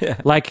 Yeah.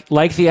 Like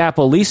the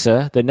Apple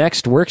Lisa, the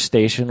next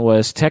workstation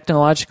was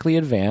technologically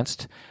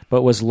advanced,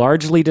 but was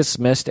largely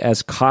dismissed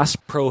as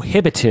cost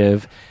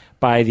prohibitive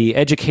by the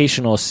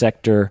educational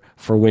sector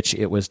for which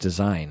it was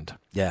designed.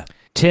 Yeah.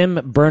 Tim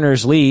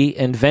Berners-Lee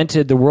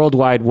invented the World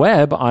Wide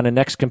Web on a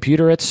NeXT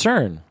computer at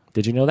CERN.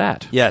 Did you know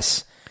that?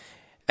 Yes.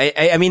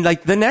 I mean,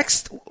 like the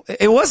NeXT,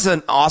 it was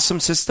an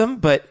awesome system,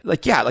 but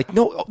like, yeah, like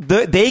no,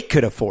 they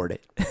could afford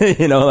it.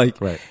 You know, like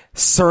right.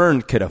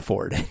 CERN could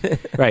afford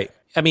it. Right.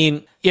 I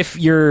mean, if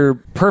your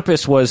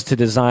purpose was to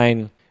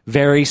design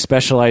very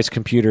specialized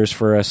computers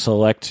for a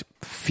select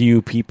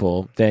few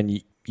people,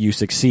 then you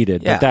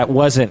succeeded. Yeah. But that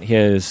wasn't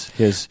his.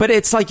 But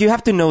it's like you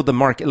have to know the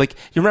market. Like,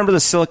 you remember the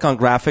Silicon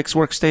Graphics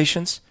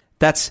workstations?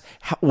 That's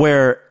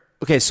where,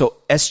 okay, so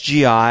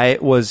SGI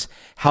was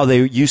how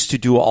they used to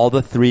do all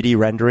the 3D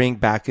rendering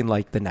back in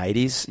like the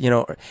 90s. You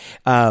know,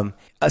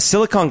 a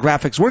Silicon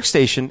Graphics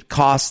workstation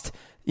cost,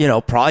 you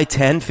know, probably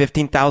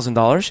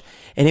 $10,000-$15,000.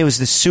 And it was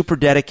this super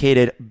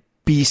dedicated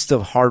beast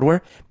of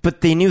hardware. But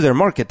they knew their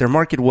market. Their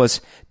market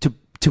was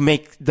to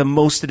make the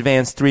most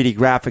advanced 3D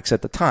graphics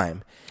at the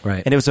time.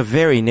 Right. And it was a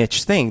very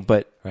niche thing,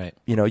 but right.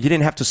 you know, you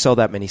didn't have to sell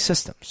that many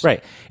systems.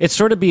 Right. It'd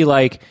sort of be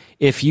like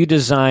if you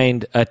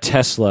designed a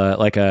Tesla,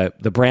 like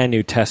the brand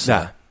new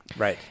Tesla. Yeah.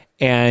 Right.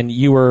 And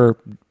you were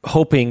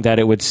hoping that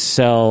it would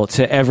sell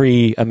to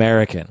every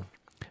American.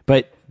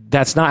 But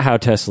that's not how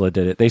Tesla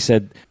did it. They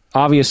said,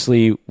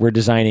 obviously, we're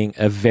designing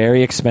a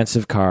very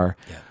expensive car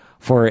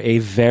for a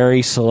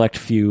very select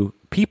few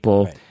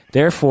people. Right.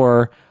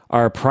 Therefore,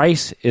 our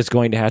price is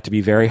going to have to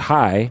be very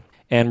high.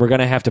 And we're going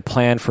to have to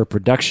plan for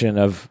production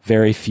of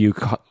very few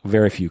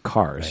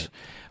cars. Right.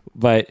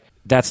 But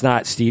that's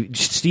not Steve.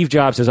 Steve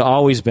Jobs has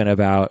always been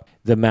about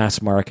the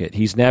mass market.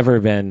 He's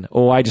never been,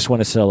 I just want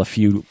to sell a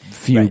few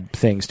right.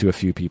 things to a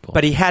few people.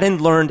 But he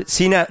hadn't learned.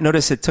 See,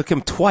 notice it took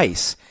him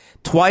twice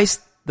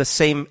the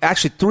same,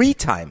 actually 3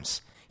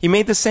 times. He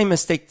made the same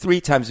mistake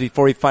 3 times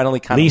before he finally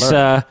kind of learned.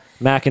 Lisa,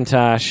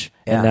 Macintosh,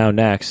 and now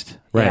NeXT.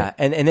 Right. Yeah,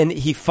 and then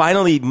he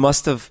finally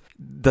must have,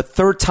 the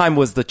third time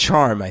was the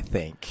charm, I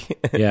think.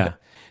 Yeah.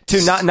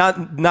 Not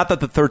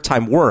that the third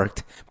time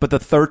worked, but the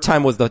third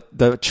time was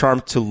the charm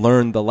to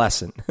learn the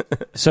lesson.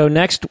 So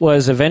NeXT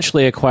was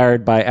eventually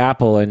acquired by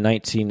Apple in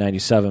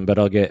 1997, but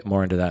I'll get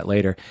more into that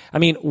later. I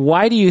mean,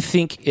 why do you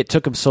think it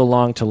took him so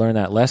long to learn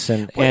that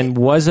lesson? And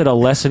was it a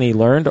lesson he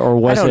learned, or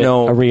was it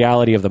a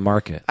reality of the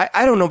market?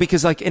 I don't know,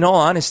 because like, in all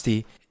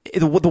honesty,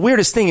 the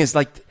weirdest thing is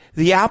like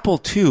the Apple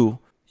II,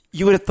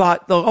 you would have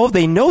thought,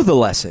 they know the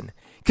lesson.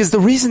 Because the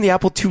reason the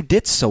Apple II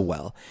did so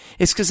well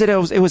is because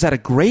it was at a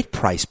great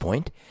price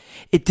point.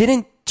 It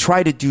didn't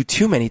try to do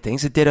too many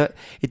things. It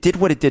did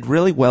what it did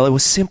really well. It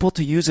was simple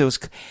to use. It was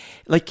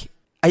like,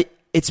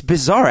 it's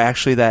bizarre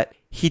actually that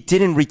he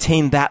didn't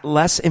retain that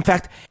less. In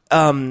fact,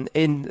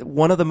 in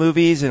one of the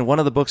movies and one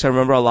of the books, I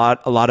remember a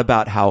lot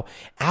about how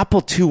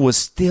Apple II was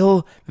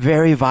still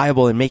very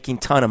viable and making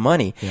a ton of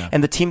money. Yeah.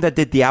 And the team that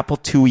did the Apple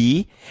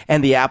IIe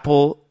and the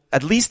Apple,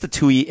 at least the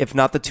 2E, if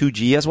not the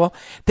 2G as well,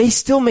 they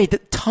still made a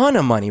ton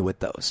of money with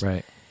those.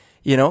 Right.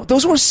 You know,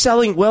 those were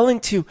selling well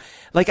into,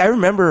 like, I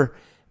remember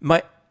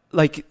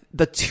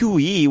the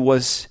 2E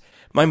was,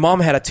 my mom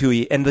had a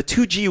 2E and the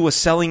 2G was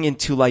selling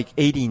into like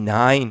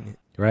 89.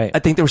 Right. I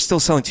think they were still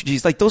selling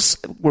 2Gs. Like, those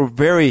were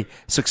very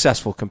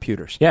successful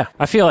computers. Yeah.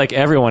 I feel like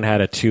everyone had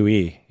a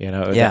 2E, you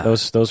know. Yeah.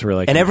 Those were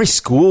like... And every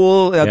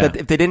school, if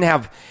they didn't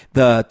have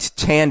the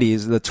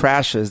Tandies, the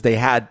Trashes, they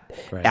had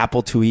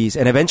Apple IIes.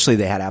 And eventually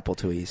they had Apple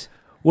IIes.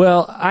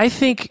 Well, I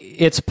think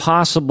it's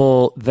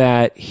possible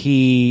that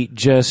he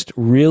just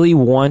really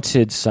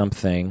wanted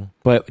something,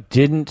 but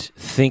didn't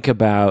think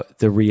about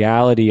the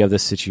reality of the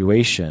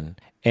situation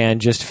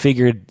and just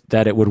figured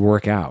that it would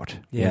work out.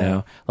 Yeah. You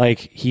know, like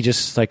he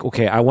just like,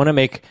 okay, I want to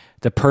make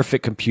the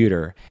perfect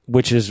computer,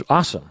 which is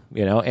awesome,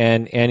 you know,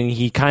 and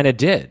he kind of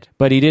did,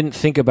 but he didn't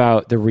think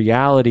about the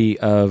reality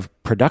of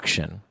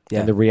production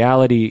and the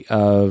reality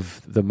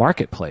of the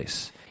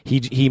marketplace.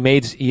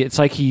 It's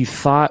like he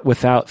thought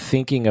without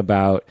thinking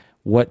about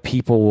what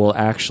people will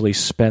actually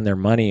spend their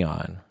money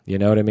on. You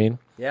know what I mean?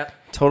 Yeah,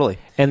 totally.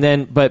 And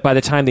then, but by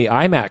the time the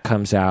iMac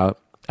comes out,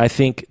 I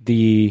think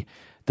the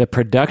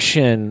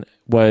production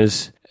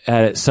was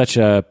at such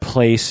a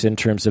place in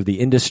terms of the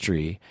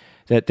industry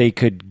that they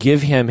could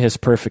give him his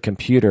perfect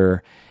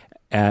computer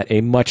at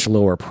a much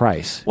lower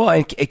price. Well,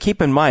 and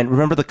keep in mind,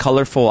 remember the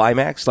colorful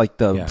iMacs, like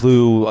the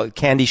blue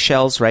candy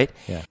shells, right?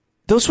 Yeah.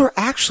 Those were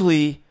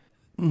actually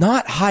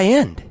not high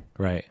end.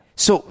 Right.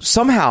 So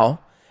somehow,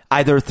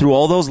 either through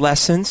all those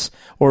lessons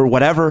or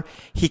whatever,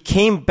 he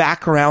came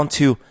back around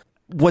to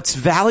what's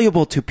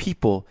valuable to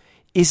people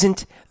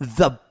isn't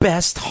the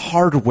best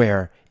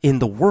hardware in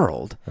the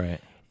world. Right.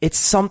 It's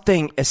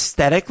something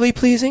aesthetically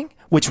pleasing,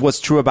 which was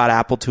true about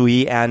Apple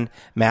IIe and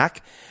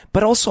Mac,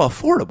 but also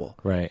affordable.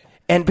 Right.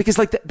 And because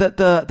like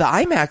the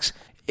iMacs,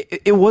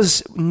 it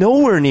was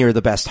nowhere near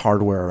the best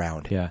hardware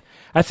around. Yeah.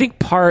 I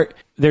think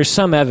there's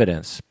some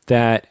evidence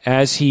that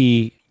as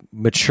he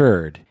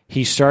matured,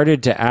 he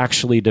started to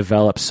actually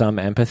develop some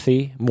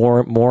empathy,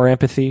 more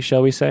empathy,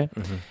 shall we say?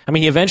 Mm-hmm. I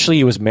mean,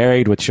 he was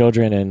married with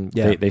children, and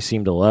they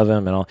seemed to love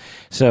him and all.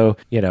 So,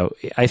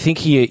 I think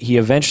he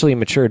eventually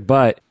matured,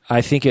 but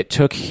I think it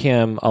took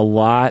him a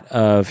lot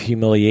of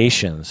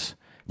humiliations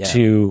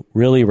to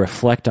really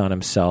reflect on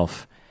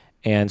himself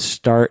and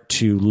start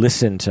to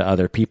listen to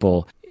other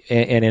people.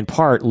 And in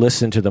part,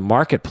 listen to the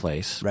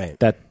marketplace, right?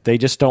 That they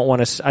just don't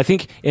want to. I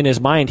think in his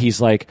mind,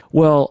 he's like,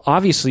 well,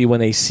 obviously, when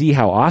they see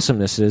how awesome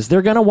this is,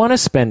 they're going to want to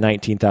spend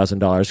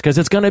 $19,000 because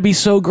it's going to be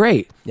so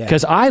great.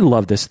 Because I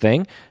love this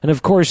thing, and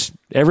of course,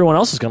 everyone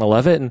else is going to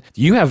love it. And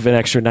you have an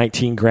extra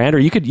 19 grand, or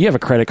you have a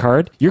credit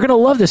card. You're going to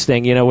love this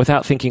thing,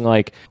 without thinking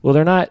like, well,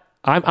 they're not.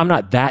 I'm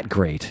not that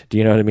great. Do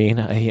you know what I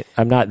mean?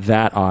 I'm not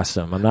that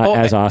awesome. I'm not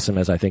as awesome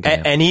as I think I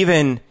am. And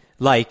even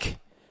like,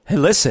 hey,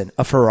 listen,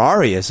 a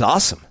Ferrari is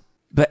awesome.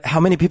 But how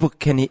many people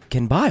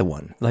can buy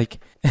one? Like,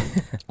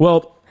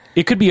 well,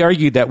 it could be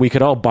argued that we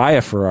could all buy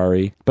a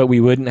Ferrari, but we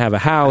wouldn't have a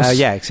house.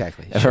 Yeah,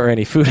 exactly. Or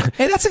any food.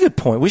 Hey, that's a good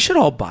point. We should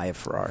all buy a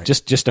Ferrari.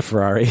 Just a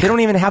Ferrari. They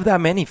don't even have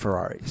that many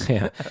Ferraris.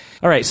 Yeah.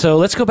 All right, so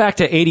let's go back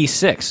to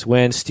 86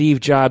 when Steve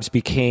Jobs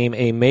became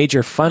a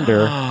major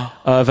funder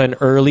of an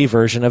early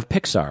version of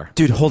Pixar.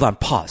 Dude, hold on,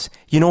 pause.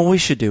 You know what we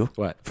should do?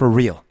 What? For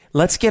real.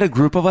 Let's get a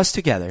group of us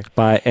together.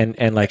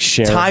 And like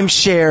share.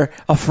 Timeshare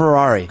a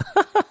Ferrari.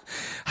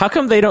 How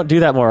come they don't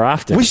do that more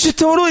often? We should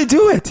totally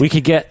do it. We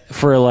could get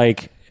for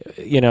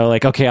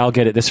okay, I'll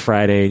get it this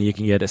Friday and you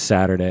can get it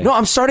Saturday. No,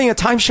 I'm starting a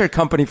timeshare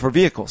company for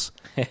vehicles.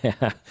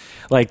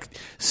 Like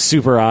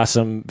super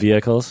awesome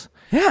vehicles?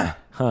 Yeah.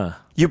 Huh.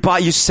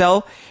 You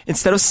sell,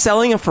 instead of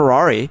selling a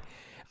Ferrari,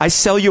 I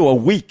sell you a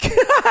week.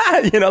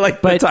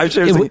 Like the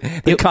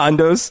timeshares, the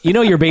condos.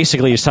 You're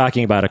basically just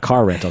talking about a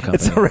car rental company.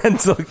 It's a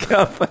rental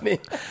company.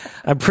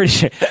 I'm pretty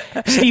sure.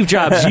 Steve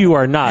Jobs, you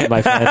are not,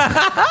 my friend.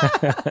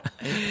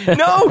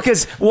 No,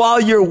 because while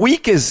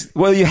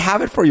you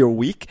have it for your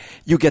week,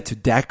 you get to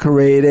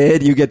decorate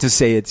it. You get to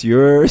say it's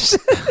yours.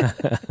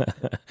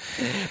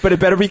 But it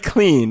better be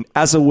clean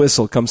as a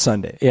whistle come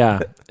Sunday. Yeah.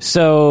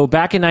 So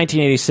back in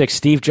 1986,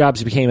 Steve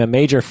Jobs became a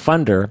major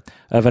funder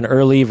of an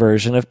early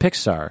version of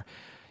Pixar.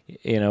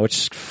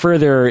 It's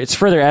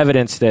further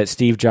evidence that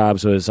Steve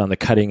Jobs was on the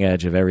cutting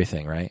edge of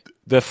everything, right?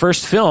 The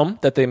first film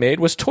that they made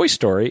was Toy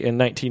Story in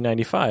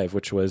 1995,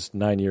 which was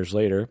 9 years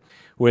later,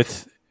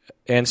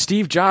 and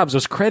Steve Jobs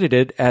was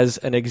credited as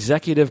an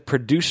executive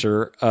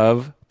producer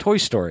of Toy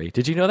Story.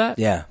 Did you know that?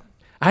 Yeah.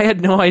 I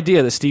had no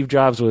idea that Steve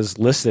Jobs was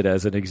listed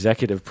as an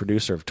executive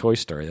producer of Toy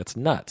Story. That's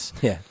nuts.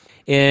 Yeah.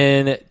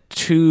 In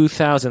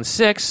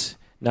 2006,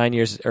 11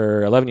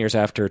 years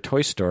after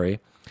Toy Story,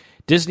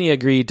 Disney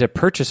agreed to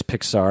purchase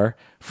Pixar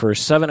for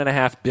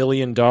 $7.5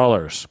 billion.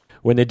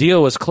 When the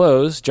deal was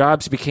closed,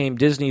 Jobs became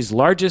Disney's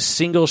largest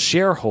single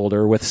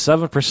shareholder with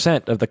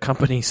 7% of the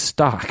company's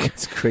stock.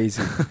 It's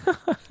crazy.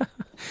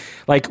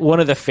 Like one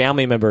of the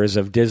family members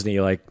of Disney,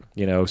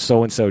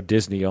 so-and-so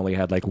Disney only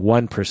had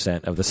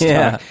 1% of the stock.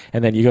 Yeah.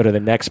 And then you go to the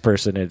next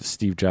person, it's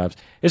Steve Jobs.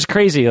 It's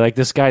crazy,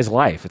 this guy's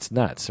life. It's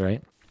nuts,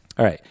 right?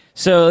 All right,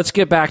 so let's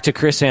get back to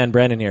Chris Ann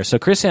Brennan here. So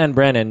Chris Ann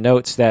Brennan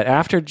notes that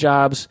after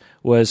Jobs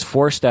was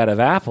forced out of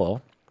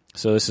Apple,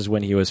 so this is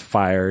when he was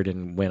fired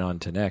and went on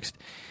to Next,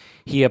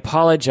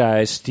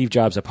 Steve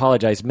Jobs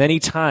apologized many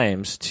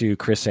times to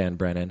Chris Ann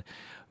Brennan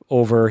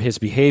over his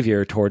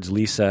behavior towards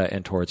Lisa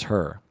and towards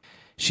her.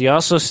 She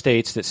also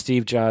states that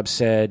Steve Jobs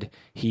said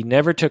he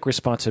never took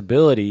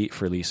responsibility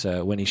for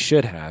Lisa when he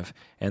should have,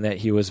 and that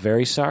he was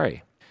very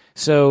sorry.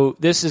 So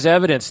this is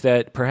evidence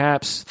that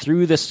perhaps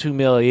through this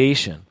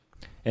humiliation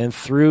and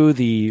through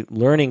the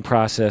learning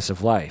process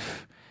of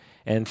life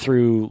and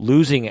through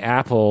losing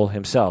Apple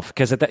himself,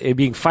 because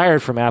being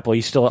fired from Apple, he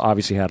still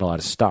obviously had a lot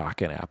of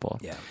stock in Apple.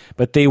 Yeah.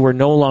 But they were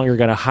no longer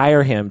going to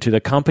hire him to the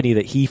company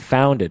that he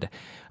founded.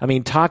 I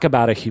mean, talk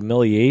about a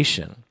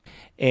humiliation.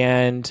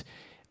 And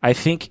I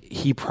think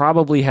he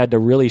probably had to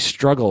really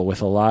struggle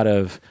with a lot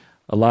of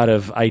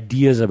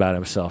ideas about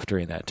himself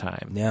during that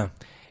time. Yeah.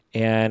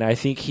 And I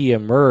think he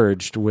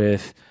emerged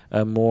with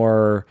a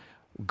more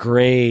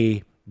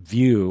gray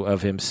view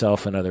of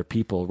himself and other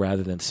people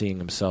rather than seeing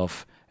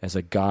himself as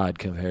a god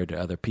compared to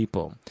other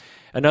people.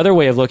 Another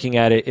way of looking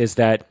at it is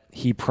that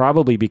he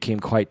probably became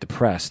quite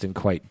depressed and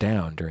quite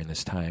down during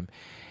this time,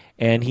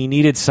 and he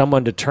needed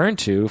someone to turn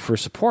to for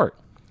support.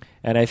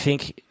 And I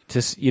think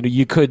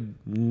you could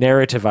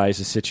narrativize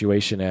the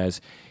situation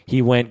as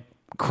he went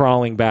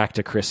crawling back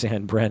to Chris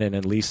Ann Brennan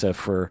and Lisa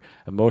for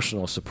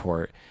emotional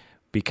support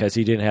because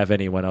he didn't have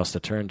anyone else to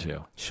turn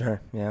to.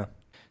 Sure, yeah.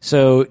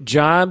 So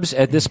Jobs,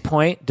 at this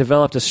point,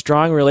 developed a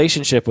strong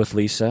relationship with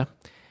Lisa,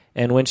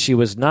 and when she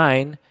was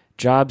 9,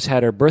 Jobs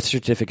had her birth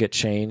certificate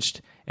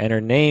changed and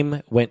her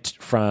name went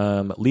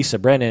from Lisa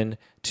Brennan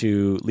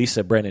to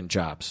Lisa Brennan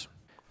Jobs.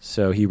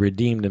 So he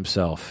redeemed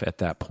himself at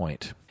that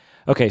point.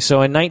 Okay, so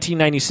in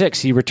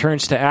 1996, he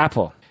returns to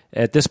Apple.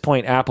 At this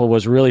point, Apple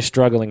was really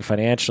struggling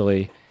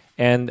financially.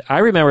 And I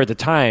remember at the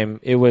time,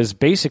 it was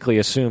basically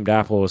assumed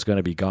Apple was going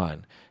to be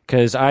gone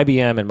because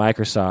IBM and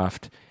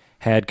Microsoft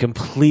had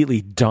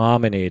completely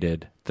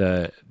dominated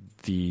the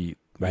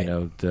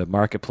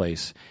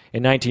marketplace.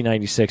 In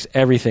 1996,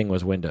 everything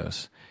was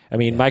Windows. I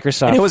mean,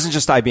 Microsoft... And it wasn't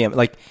just IBM.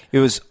 Like, it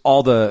was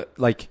all the,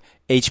 like,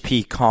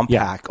 HP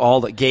Compaq,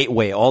 all the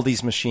Gateway, all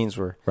these machines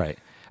were... Right.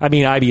 I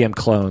mean, IBM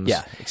clones.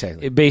 Yeah,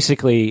 exactly.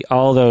 Basically,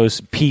 all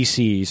those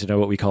PCs,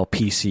 what we call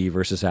PC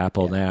versus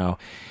Apple now,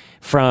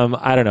 from,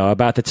 I don't know,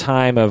 about the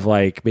time of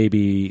like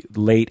maybe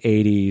late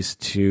 80s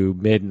to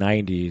mid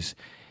 90s,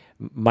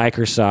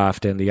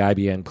 Microsoft and the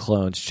IBM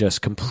clones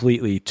just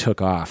completely took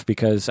off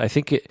because I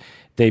think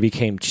they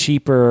became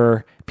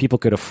cheaper, people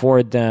could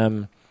afford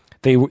them,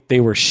 they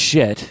were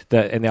shit,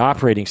 and the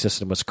operating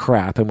system was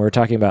crap, and we're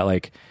talking about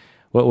like,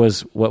 What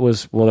was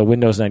the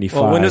Windows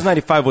 95? Well, Windows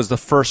 95 was the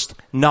first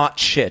not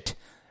shit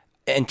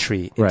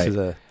entry into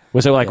the...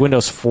 Was it like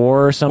Windows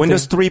 4 or something?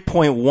 Windows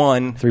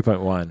 3.1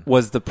 3.1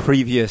 was the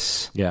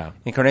previous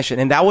incarnation.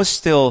 And that was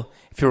still,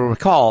 if you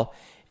recall,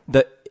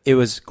 it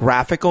was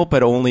graphical,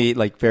 but only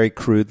like very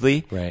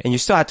crudely. Right. And you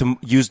still had to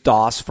use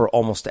DOS for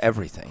almost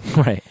everything.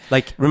 Right.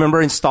 Like,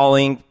 remember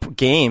installing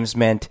games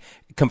meant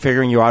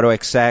configuring your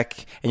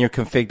autoexec and your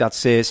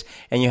config.sys,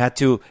 and you had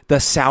to, the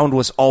sound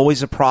was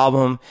always a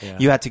problem. Yeah.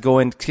 You had to go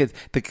in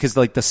because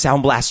like the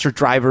Sound Blaster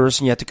drivers,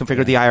 and you had to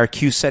configure the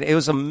IRQ set. It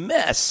was a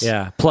mess.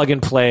 Yeah. Plug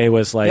and play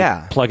was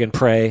like plug and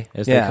pray,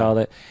 as they called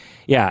it.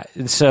 Yeah.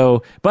 And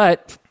so,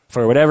 but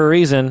for whatever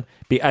reason,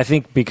 I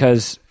think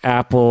because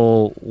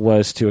Apple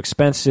was too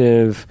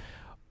expensive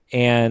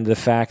and the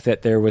fact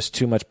that there was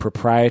too much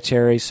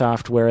proprietary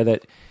software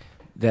that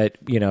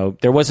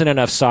there wasn't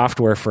enough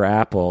software for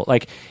Apple.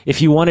 Like,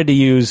 if you wanted to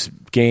use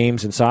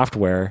games and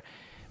software,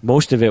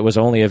 most of it was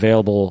only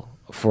available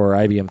for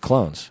IBM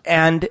clones.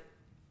 And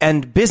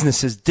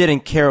businesses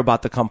didn't care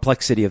about the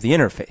complexity of the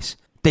interface.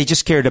 They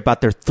just cared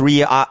about their 3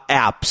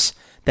 apps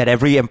that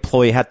every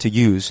employee had to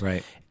use.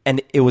 Right.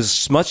 And it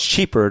was much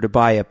cheaper to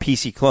buy a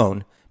PC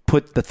clone,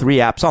 put the 3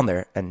 apps on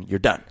there, and you're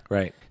done.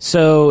 Right.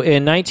 So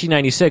in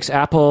 1996,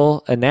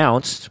 Apple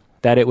announced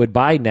that it would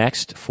buy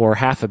Next for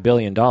 $500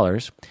 million.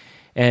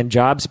 And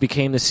Jobs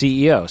became the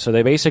CEO. So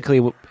they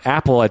basically,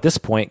 Apple at this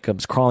point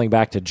comes crawling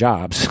back to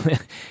Jobs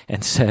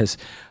and says,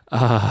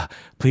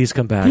 please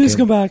come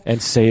back.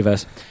 And save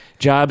us.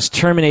 Jobs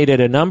terminated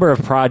a number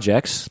of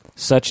projects,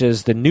 such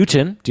as the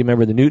Newton. Do you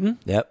remember the Newton?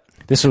 Yep.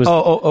 This was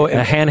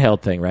a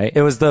handheld thing, right?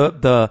 It was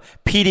the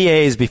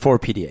PDAs before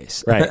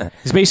PDAs. Right.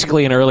 It's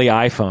basically an early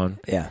iPhone.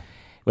 Yeah.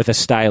 With a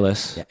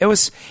stylus. Yeah. It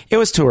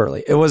was too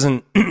early. It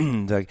wasn't...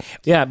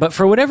 Yeah, but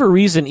for whatever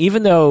reason,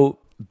 even though...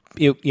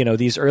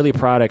 these early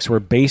products were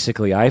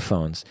basically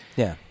iPhones.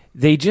 Yeah,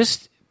 they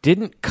just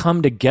didn't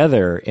come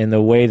together in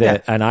the way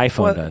that an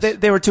iPhone does.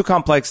 They were too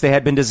complex. They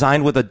had been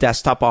designed with a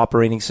desktop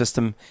operating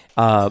system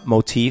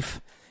motif,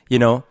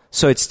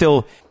 so it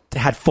still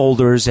had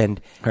folders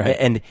and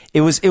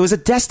it was a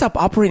desktop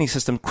operating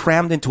system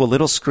crammed into a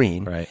little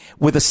screen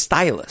with a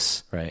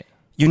stylus. Right.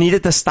 You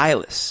needed the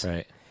stylus.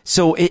 Right.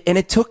 So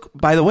it took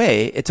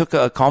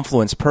a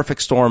confluence,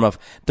 perfect storm of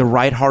the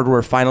right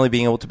hardware finally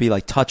being able to be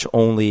like touch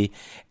only,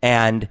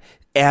 and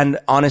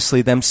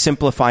honestly them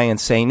simplifying and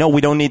saying, no, we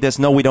don't need this,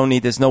 no, we don't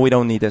need this, no, we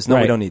don't need this, no,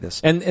 we don't need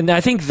this. And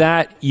I think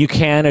that you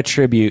can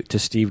attribute to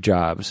Steve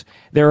Jobs.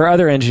 There are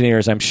other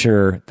engineers, I'm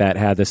sure, that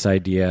had this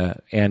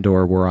idea and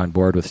or were on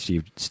board with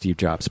Steve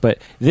Jobs.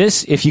 But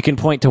this, if you can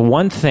point to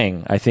one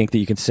thing, I think that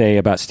you can say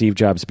about Steve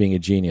Jobs being a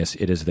genius,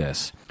 it is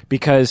this.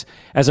 Because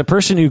as a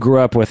person who grew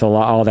up with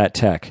all that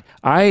tech,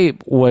 I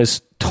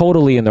was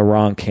totally in the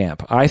wrong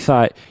camp. I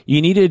thought you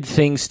needed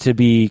things to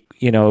be,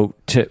 to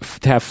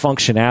have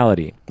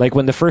functionality. Like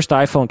when the first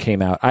iPhone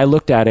came out, I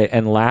looked at it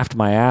and laughed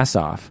my ass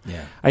off.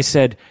 Yeah. I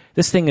said,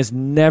 this thing is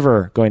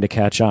never going to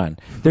catch on.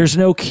 There's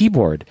no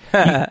keyboard.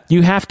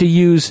 You have to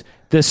use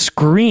the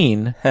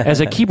screen as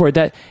a keyboard.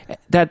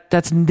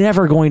 That's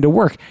never going to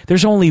work.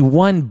 There's only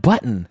one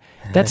button.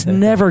 That's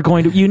never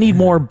going to... You need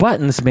more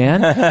buttons,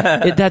 man.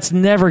 That's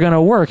never going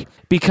to work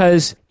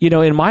because,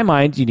 in my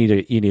mind, you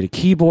need a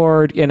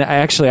keyboard. And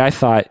I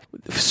thought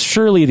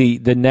surely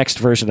the next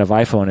version of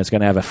iPhone is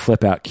going to have a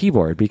flip-out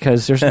keyboard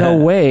because there's no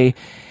way.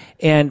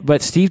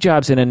 But Steve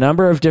Jobs, in a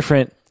number of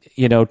different,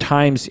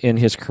 times in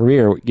his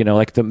career,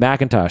 like the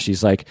Macintosh,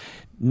 he's like,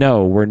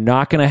 no, we're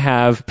not going to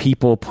have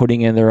people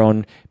putting in their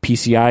own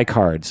PCI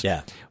cards.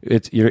 Yeah.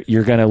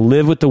 You're going to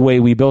live with the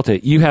way we built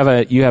it. You have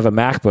a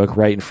MacBook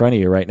right in front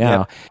of you right now.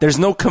 Yep. There's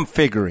no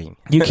configuring.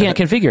 You can't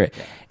configure it.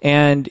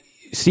 And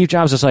Steve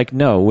Jobs was like,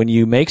 no, when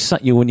you make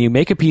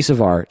a piece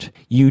of art,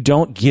 you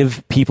don't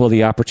give people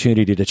the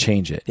opportunity to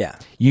change it. Yeah.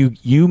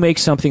 You make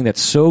something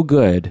that's so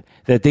good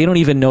that they don't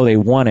even know they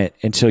want it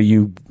until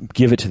you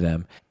give it to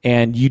them.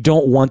 And you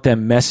don't want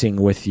them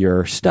messing with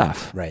your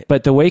stuff. Right.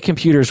 But the way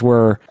computers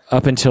were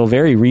up until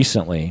very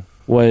recently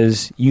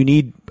was you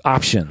need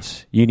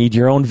options. You need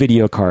your own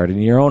video card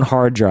and your own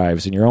hard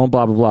drives and your own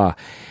blah, blah, blah.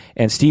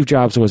 And Steve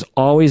Jobs was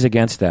always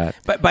against that.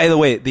 But by the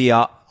way, the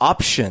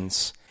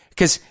options,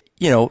 because,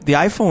 the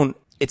iPhone,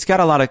 it's got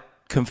a lot of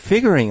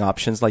configuring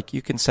options. Like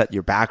you can set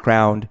your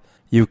background,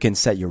 you can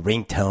set your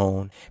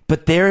ringtone,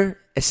 but they're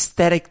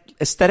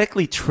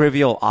aesthetically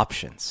trivial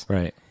options.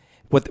 Right.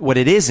 What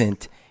it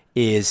isn't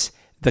is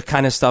the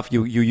kind of stuff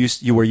you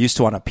were used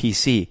to on a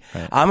PC.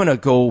 Right. I'm gonna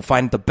go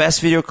find the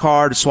best video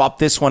card, swap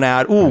this one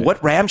out. Ooh,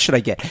 what RAM should I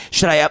get?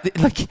 Should I have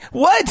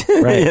what?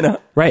 Right.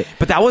 Right.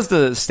 But that was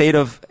the state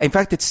of. In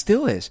fact, it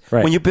still is.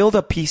 Right. When you build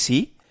a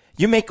PC,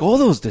 you make all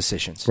those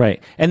decisions.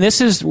 Right. And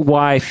this is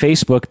why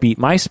Facebook beat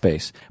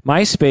MySpace.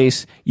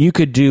 MySpace, you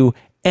could do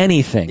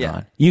anything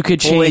on. You could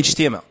change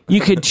HTML.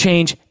 You could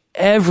change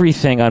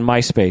everything on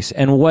MySpace,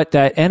 and what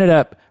that ended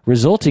up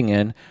resulting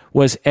in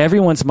was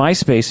everyone's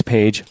MySpace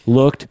page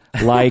looked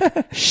like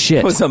shit.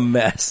 It was a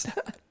mess.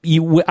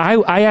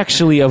 I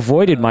actually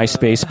avoided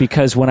MySpace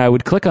because when I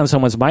would click on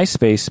someone's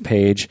MySpace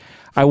page,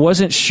 I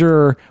wasn't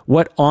sure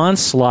what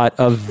onslaught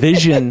of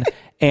vision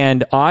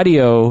and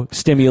audio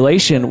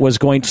stimulation was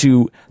going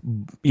to,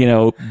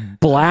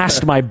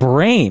 blast my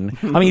brain.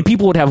 I mean,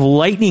 people would have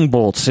lightning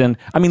bolts, and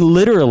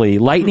literally,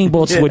 lightning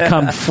bolts would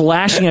come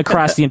flashing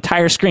across the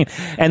entire screen,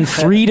 and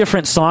 3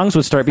 different songs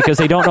would start because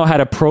they don't know how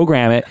to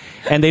program it,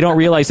 and they don't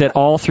realize that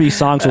all 3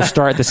 songs will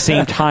start at the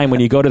same time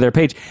when you go to their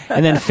page.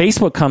 And then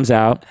Facebook comes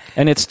out,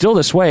 and it's still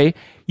this way.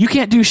 You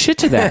can't do shit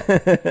to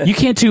that. You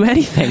can't do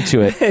anything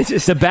to it.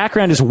 The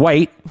background is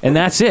white, and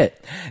that's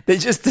it. They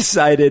just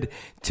decided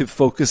to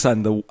focus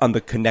on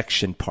the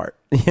connection part,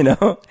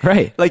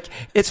 Right. Like,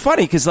 it's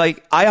funny because, I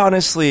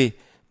honestly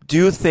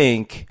do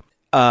think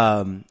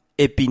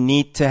it'd be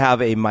neat to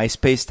have a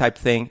MySpace type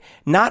thing,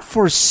 not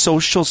for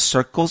social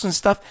circles and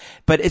stuff,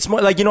 but it's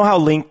more like, how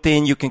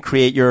LinkedIn, you can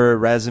create your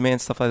resume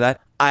and stuff like that.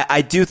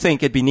 I do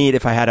think it'd be neat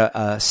if I had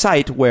a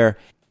site where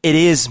it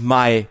is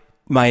my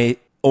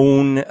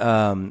own,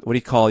 what do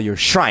you call your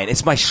shrine?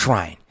 It's my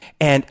shrine.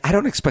 And I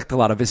don't expect a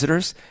lot of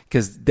visitors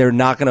because they're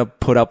not going to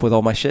put up with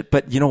all my shit.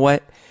 But you know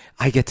what?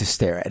 I get to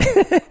stare at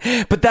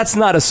it. But that's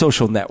not a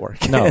social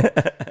network. No.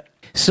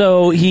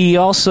 So he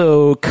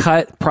also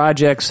cut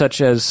projects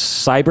such as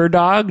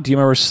CyberDog. Do you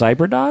remember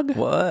CyberDog?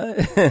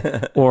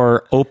 What?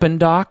 Or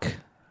OpenDoc?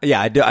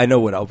 Yeah, I do. I know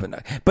what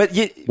OpenDoc. But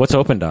what's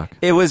OpenDoc?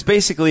 It was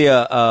basically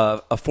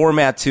a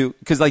format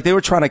because they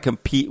were trying to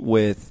compete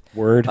with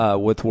Word,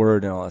 with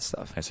Word and all that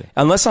stuff. I see.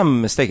 Unless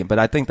I'm mistaken, but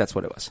I think that's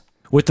what it was.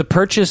 With the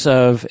purchase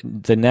of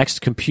the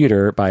Next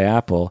computer by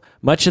Apple,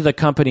 much of the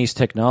company's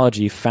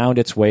technology found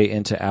its way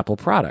into Apple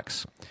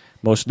products.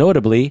 Most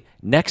notably,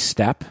 Next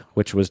Step,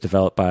 which was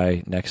developed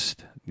by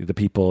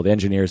the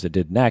engineers that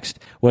did Next,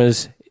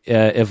 was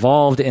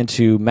evolved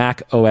into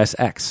Mac OS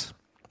X,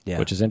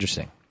 which is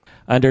interesting.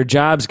 Under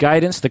Jobs'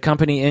 guidance, the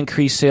company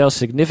increased sales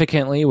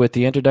significantly with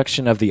the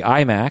introduction of the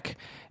iMac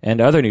and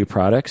other new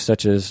products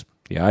such as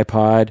the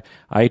iPod,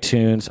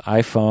 iTunes,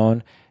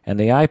 iPhone, and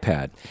the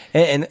iPad.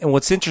 And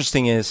what's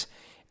interesting is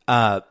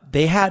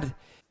they had.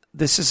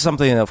 This is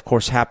something that, of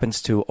course,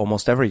 happens to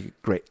almost every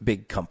great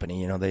big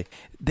company.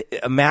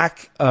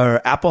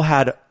 Apple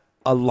had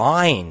a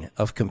line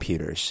of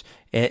computers.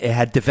 It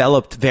had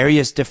developed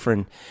various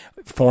different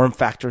form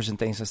factors and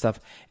things and stuff.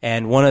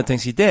 And one of the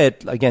things he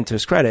did, again, to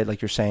his credit,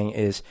 like you're saying,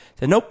 is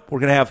that nope,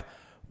 we're gonna have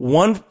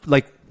one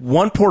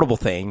portable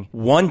thing,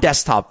 one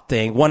desktop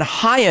thing, one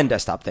high-end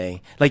desktop thing.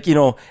 I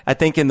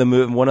think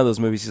in one of those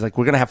movies, he's like,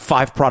 we're gonna have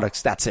 5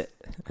 products. That's it.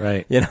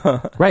 Right.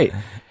 Right.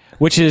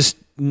 Which is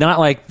not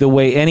like the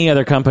way any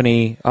other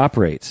company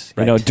operates.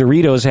 Right.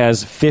 Doritos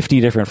has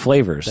 50 different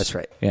flavors. That's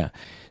right. Yeah.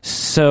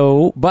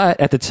 So, but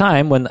at the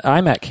time when the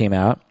iMac came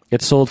out,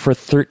 it sold for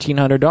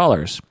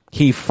 $1,300.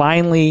 He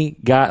finally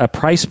got a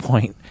price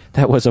point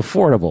that was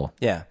affordable.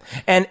 Yeah.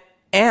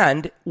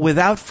 And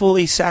without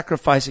fully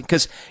sacrificing,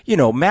 because,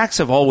 Macs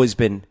have always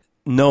been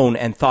known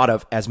and thought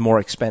of as more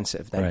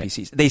expensive than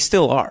PCs. They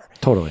still are.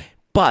 Totally.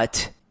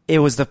 But it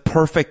was the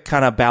perfect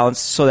kind of balance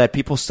so that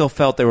people still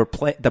felt they were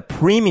the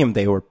premium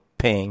they were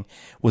paying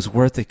was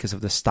worth it because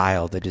of the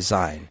style, the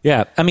design.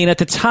 Yeah. At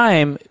the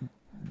time,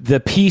 the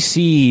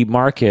PC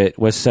market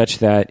was such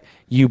that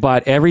you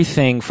bought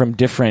everything from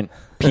different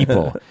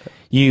people.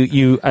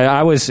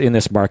 I was in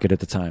this market at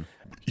the time.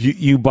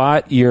 You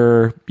bought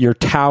your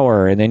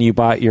tower, and then you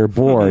bought your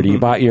board. You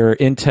bought your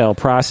Intel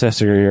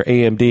processor, your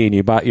AMD, and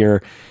you bought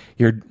your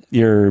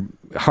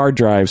hard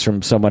drives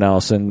from someone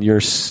else, and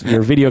your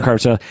video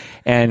cards,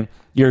 and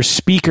your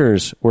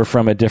speakers were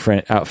from a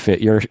different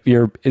outfit.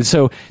 And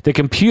so the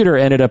computer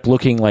ended up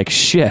looking like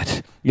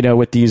shit,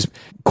 with these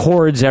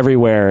cords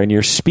everywhere, and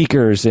your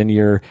speakers, and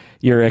your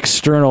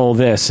external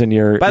this, and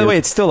your. By the way,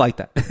 it's still like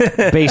that.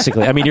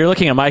 Basically, you're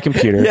looking at my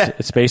computer. Yeah.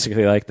 It's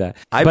basically like that.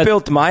 I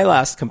built my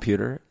last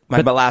computer. My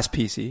last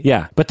PC.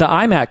 Yeah, but the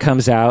iMac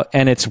comes out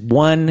and it's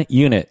one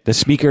unit. The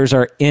speakers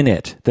are in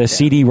it. The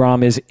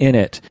CD-ROM is in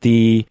it.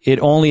 It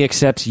only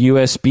accepts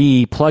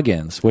USB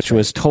plugins, which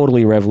was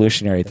totally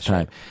revolutionary at the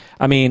time.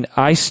 Right.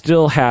 I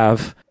still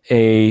have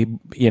a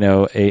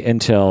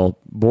Intel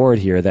board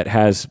here that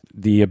has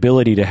the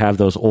ability to have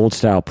those old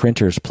style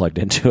printers plugged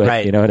into it.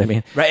 Right. You know what I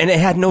mean? Right, and it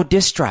had no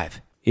disk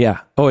drive.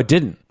 Yeah. Oh, it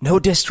didn't. No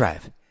disk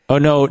drive. Oh,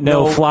 no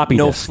floppy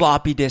disk. No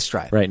floppy disk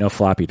drive. Right, no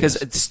floppy disk.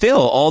 Because still,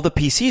 all the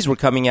PCs were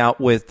coming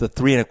out with the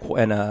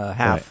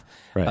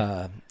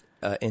 3.5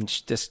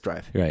 inch disk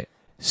drive. Right.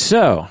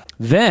 So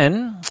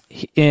then,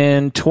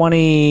 in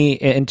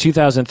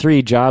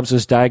 2003, Jobs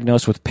was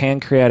diagnosed with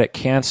pancreatic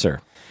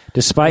cancer.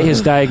 Despite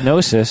his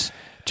diagnosis,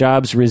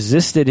 Jobs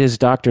resisted his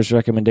doctor's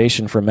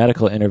recommendation for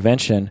medical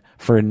intervention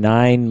for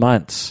 9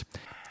 months.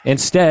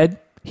 Instead,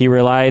 he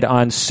relied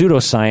on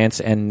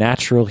pseudoscience and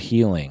natural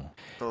healing.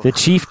 The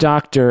chief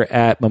doctor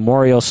at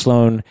Memorial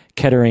Sloan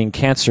Kettering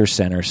Cancer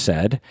Center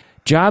said,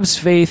 Jobs'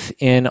 faith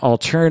in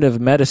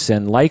alternative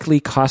medicine likely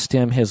cost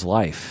him his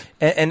life.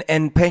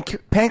 And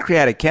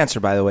pancreatic cancer,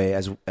 by the way,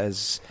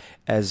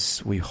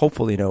 as we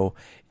hopefully know,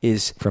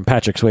 is from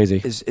Patrick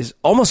Swayze is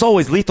almost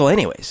always lethal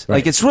anyways. Right.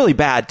 Like, it's really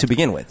bad to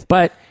begin with.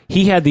 But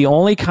he had the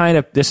only kind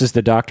of, this is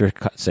the doctor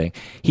saying,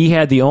 he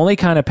had the only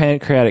kind of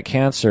pancreatic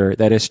cancer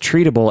that is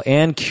treatable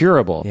and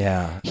curable.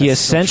 Yeah. He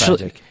essentially,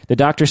 so tragic. The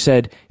doctor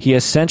said he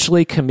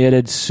essentially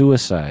committed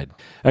suicide.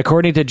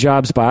 According to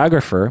Jobs'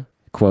 biographer,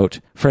 quote,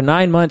 for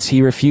 9 months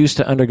he refused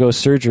to undergo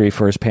surgery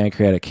for his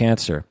pancreatic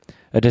cancer,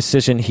 a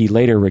decision he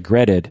later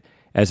regretted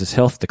as his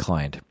health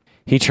declined.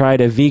 He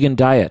tried a vegan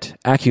diet,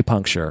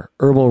 acupuncture,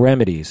 herbal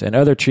remedies, and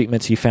other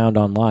treatments he found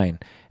online,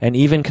 and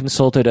even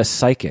consulted a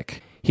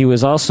psychic. He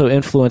was also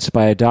influenced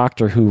by a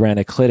doctor who ran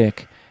a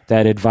clinic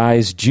that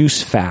advised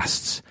juice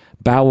fasts,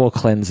 bowel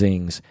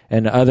cleansings,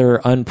 and other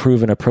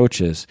unproven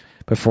approaches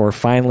before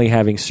finally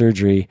having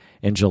surgery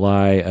in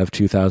July of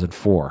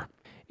 2004.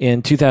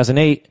 In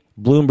 2008,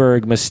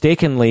 Bloomberg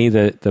mistakenly,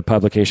 the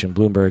publication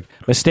Bloomberg,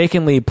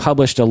 mistakenly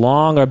published a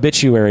long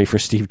obituary for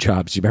Steve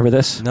Jobs. Do you remember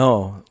this?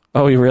 No.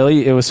 Oh,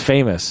 really? It was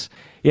famous.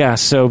 Yeah,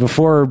 so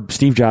before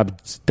Steve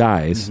Jobs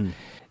dies,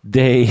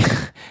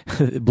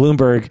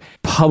 Bloomberg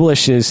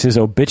publishes his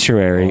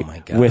obituary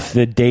with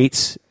the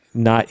dates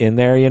not in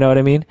there, you know what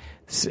I mean?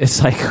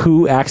 It's like,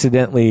 who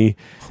accidentally...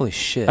 Holy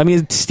shit. I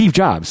mean, Steve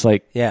Jobs,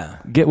 like,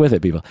 get with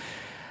it, people.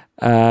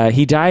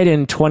 He died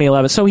in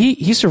 2011. So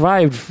he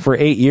survived for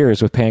 8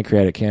 years with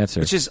pancreatic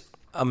cancer. Which is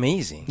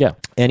amazing. Yeah,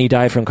 and he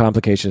died from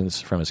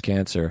complications from his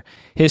cancer.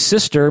 His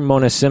sister,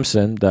 Mona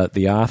Simpson,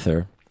 the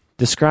author,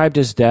 described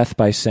his death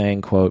by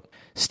saying, quote,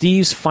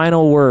 Steve's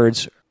final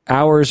words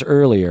hours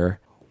earlier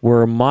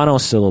were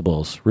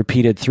monosyllables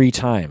repeated 3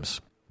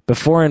 times.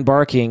 Before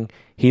embarking,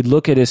 he'd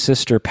look at his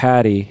sister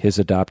Patty, his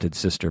adopted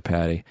sister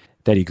Patty,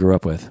 that he grew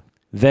up with.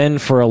 Then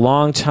for a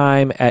long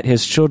time at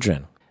his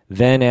children.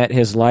 Then at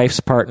his life's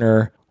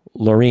partner,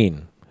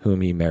 Lorene,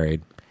 whom he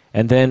married.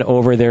 And then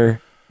over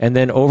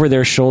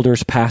their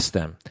shoulders past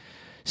them.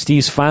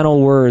 Steve's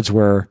final words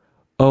were,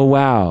 oh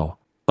wow,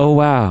 oh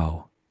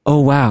wow,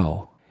 oh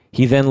wow.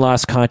 He then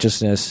lost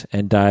consciousness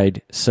and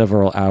died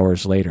several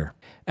hours later.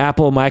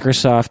 Apple,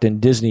 Microsoft,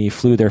 and Disney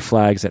flew their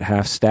flags at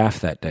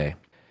half-staff that day.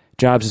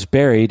 Jobs is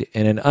buried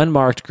in an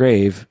unmarked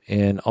grave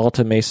in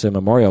Alta Mesa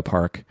Memorial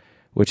Park,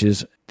 which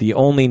is the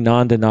only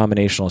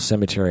non-denominational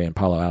cemetery in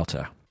Palo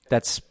Alto.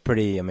 That's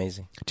pretty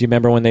amazing. Do you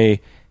remember when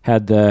they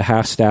had the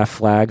half-staff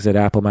flags at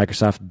Apple,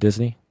 Microsoft, and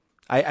Disney?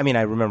 I mean,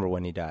 I remember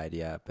when he died,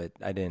 yeah, but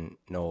I didn't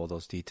know all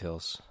those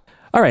details.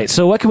 All right,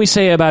 so what can we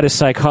say about his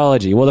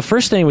psychology? Well, the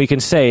first thing we can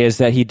say is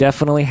that he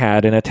definitely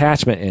had an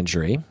attachment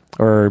injury,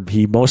 or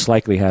he most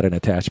likely had an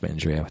attachment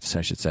injury,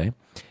 I should say.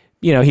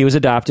 You know, he was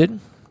adopted,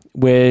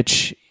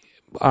 which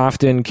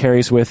often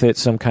carries with it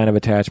some kind of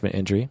attachment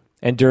injury.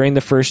 And during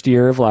the first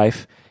year of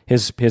life,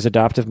 his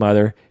adoptive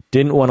mother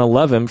didn't want to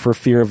love him for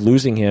fear of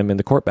losing him in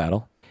the court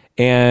battle.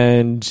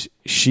 And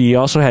she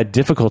also had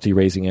difficulty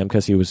raising him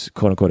because he was,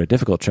 quote-unquote, a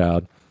difficult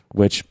child,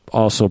 which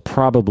also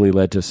probably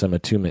led to some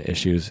attunement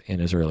issues in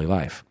his early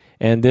life.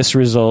 And this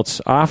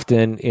results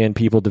often in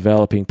people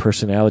developing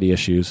personality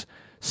issues,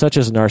 such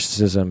as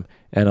narcissism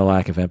and a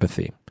lack of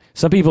empathy.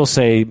 Some people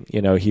say,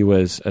 you know, he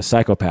was a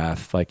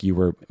psychopath, like you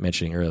were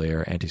mentioning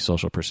earlier,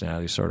 antisocial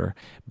personality disorder.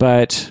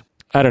 But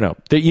I don't know.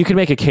 You can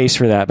make a case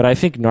for that, but I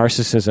think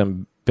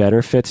narcissism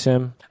better fits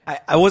him.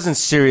 I wasn't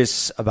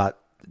serious about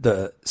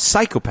the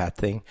psychopath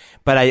thing,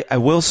 but I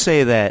will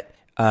say that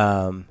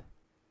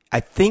I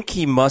think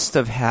he must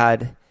have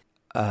had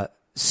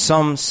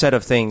some set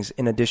of things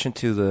in addition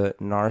to the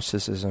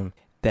narcissism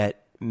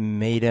that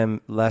made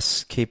him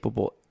less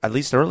capable, at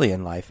least early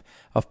in life,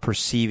 of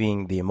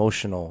perceiving the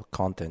emotional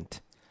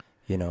content,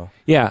 you know?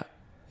 Yeah.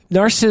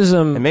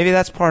 Narcissism... And maybe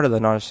that's part of the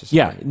narcissism.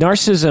 Yeah.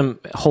 Narcissism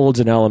holds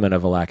an element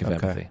of a lack of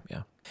empathy.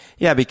 Yeah.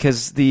 Yeah,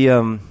 because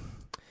the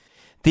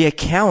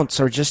accounts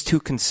are just too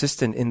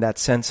consistent in that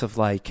sense of,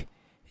 like,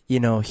 you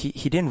know, he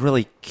didn't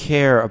really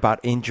care about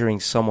injuring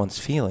someone's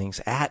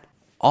feelings at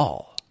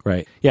all.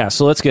 Right. Yeah,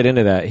 so let's get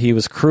into that. He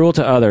was cruel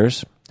to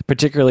others,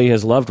 particularly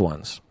his loved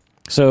ones.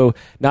 So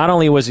not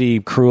only was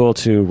he cruel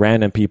to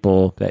random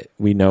people that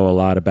we know a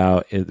lot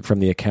about from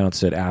the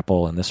accounts at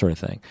Apple and this sort of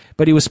thing,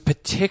 but he was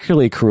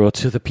particularly cruel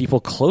to the people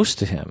close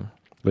to him,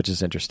 which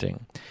is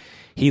interesting.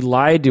 He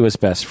lied to his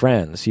best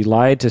friends. He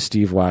lied to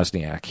Steve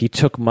Wozniak. He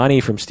took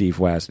money from Steve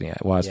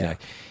Wozniak. Yeah.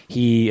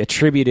 He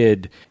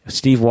attributed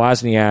Steve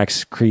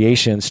Wozniak's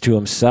creations to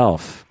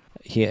himself.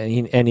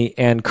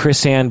 And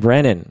Chris Ann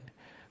Brennan,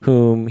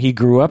 whom he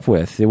grew up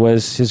with. It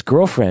was his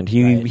girlfriend.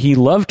 He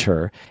loved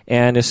her.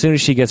 And as soon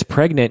as she gets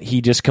pregnant,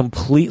 he just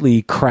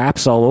completely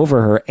craps all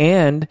over her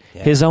and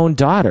his own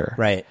daughter.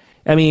 Right.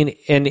 I mean,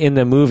 and in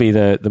the movie,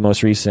 the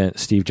most recent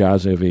Steve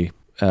Jobs movie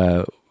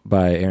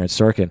by Aaron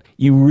Sorkin,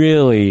 you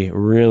really,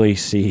 really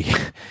see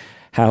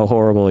how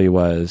horrible he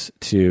was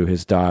to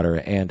his daughter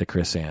and to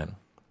Chris Ann.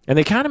 And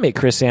they kind of make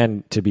Chris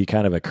Ann to be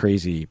kind of a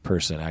crazy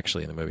person,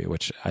 actually, in the movie,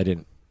 which I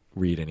didn't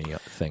read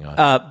anything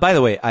on. By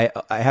the way, I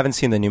haven't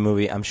seen the new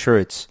movie. I'm sure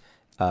it's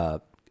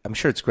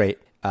great.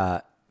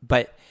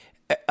 But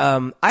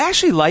I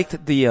actually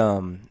liked the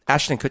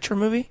Ashton Kutcher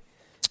movie.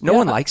 No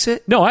one likes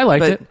it. No, I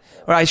liked it.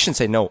 Or I shouldn't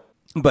say no.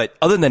 But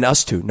other than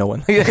us two, no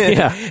one.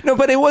 Yeah. No,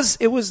 but it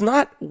was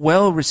not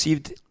well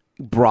received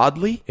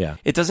broadly. Yeah.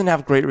 It doesn't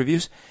have great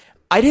reviews.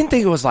 I didn't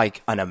think it was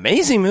like an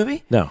amazing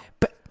movie. No.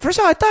 But first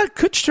of all, I thought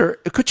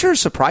Kutcher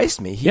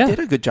surprised me. He did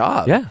a good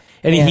job. Yeah.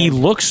 And he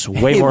looks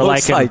way more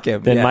like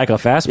him than Michael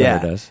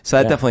Fassbender does. So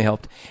that definitely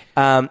helped.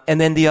 And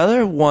then the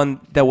other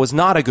one that was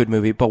not a good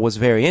movie but was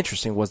very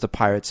interesting was the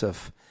Pirates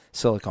of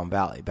Silicon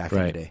Valley back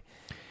in the day.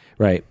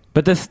 Right.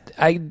 But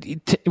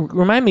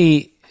remind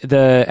me,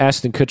 the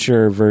Ashton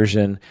Kutcher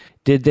version,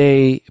 did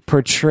they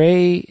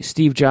portray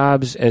Steve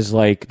Jobs as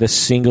like the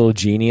single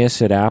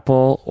genius at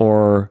Apple,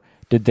 or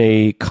did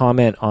they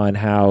comment on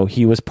how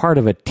he was part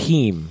of a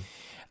team?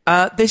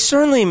 They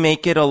certainly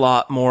make it a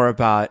lot more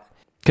about...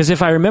 Because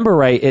if I remember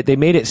right, they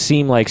made it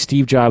seem like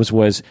Steve Jobs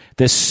was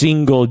the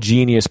single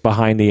genius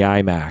behind the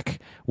iMac.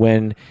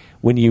 When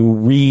you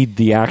read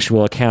the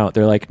actual account,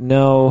 they're like,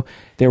 no,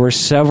 there were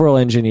several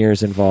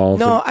engineers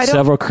involved,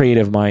 several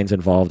creative minds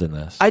involved in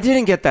this. I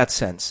didn't get that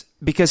sense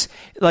because,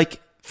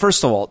 like,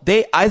 first of all,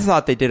 I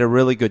thought they did a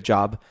really good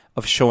job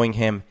of showing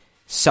him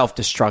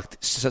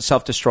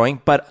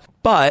self-destroying,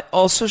 but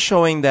also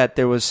showing that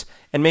there was,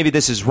 and maybe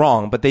this is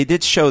wrong, but they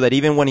did show that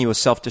even when he was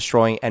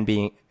self-destroying and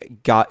being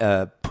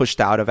pushed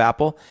out of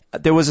Apple,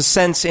 there was a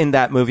sense in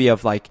that movie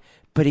of like,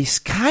 but he's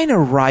kind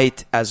of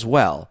right as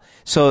well.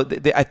 So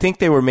I think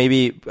they were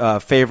maybe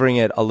favoring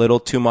it a little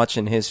too much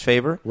in his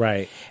favor.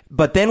 Right.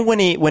 But then when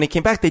he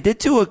came back, they did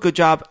do a good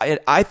job,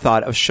 I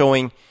thought, of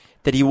showing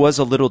that he was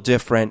a little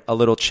different, a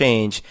little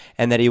changed,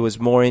 and that he was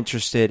more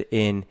interested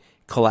in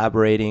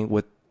collaborating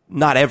with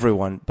not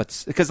everyone,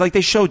 but because like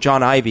they show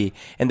John Ivey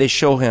and they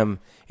show him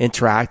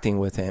interacting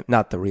with him,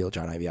 not the real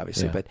John Ivey,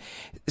 obviously, but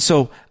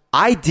so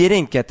I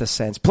didn't get the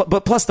sense.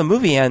 But plus the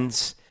movie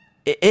ends,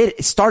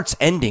 it starts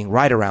ending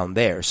right around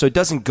there, so it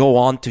doesn't go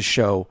on to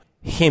show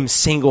him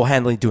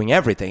single-handedly doing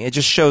everything. It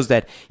just shows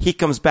that he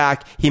comes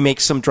back, he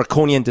makes some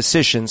draconian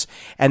decisions,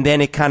 and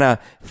then it kind of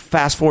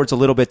fast forwards a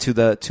little bit to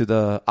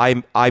the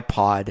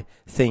iPod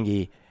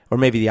thingy, or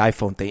maybe the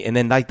iPhone thing, and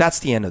then like that's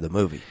the end of the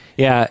movie.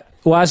 Yeah,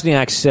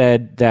 Wozniak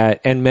said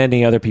that, and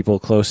many other people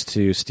close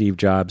to Steve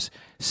Jobs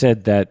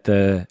said that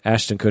the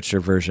Ashton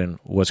Kutcher version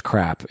was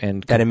crap,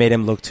 and that it made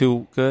him look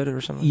too good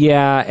or something.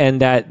 Yeah,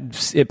 and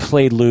that it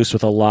played loose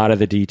with a lot of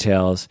the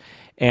details.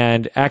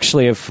 And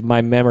actually, if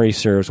my memory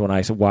serves, when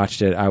I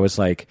watched it, I was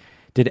like,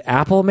 did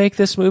Apple make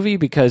this movie?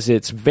 Because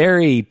it's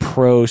very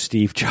pro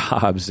Steve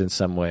Jobs in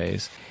some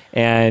ways.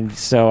 And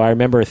so I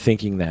remember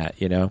thinking that,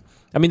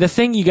 I mean, the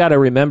thing you got to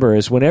remember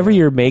is whenever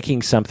you're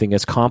making something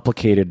as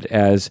complicated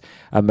as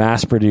a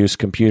mass-produced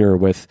computer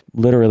with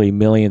literally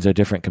millions of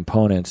different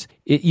components,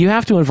 you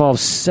have to involve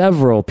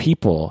several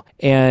people.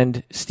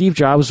 And Steve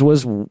Jobs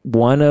was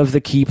one of the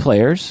key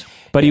players.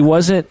 But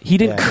he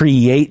didn't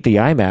create the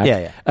iMac.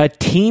 Yeah. A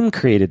team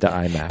created the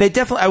iMac. They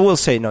definitely, I will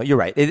say, no, you're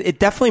right. It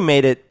definitely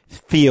made it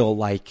feel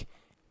like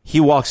he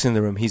walks in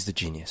the room, he's the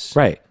genius.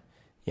 Right.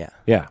 Yeah.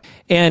 Yeah.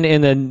 And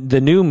in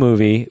the new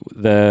movie,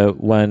 the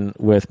one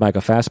with Michael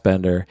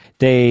Fassbender,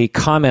 they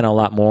comment a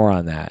lot more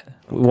on that.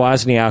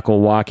 Wozniak will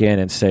walk in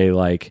and say,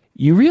 like,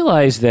 you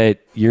realize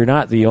that you're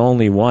not the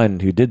only one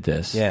who did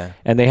this. Yeah.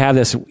 And they have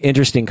this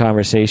interesting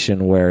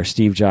conversation where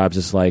Steve Jobs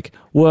is like,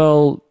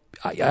 well,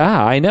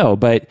 I know,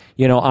 but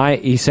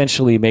I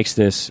essentially makes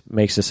this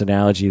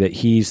analogy that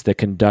he's the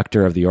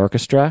conductor of the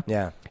orchestra,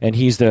 and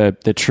he's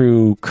the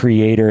true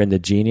creator and the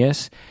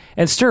genius.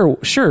 And sure,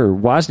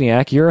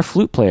 Wozniak, you're a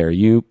flute player.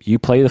 You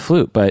play the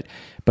flute, but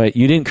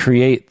you didn't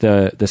create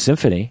the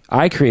symphony.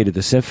 I created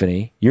the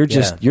symphony. You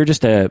just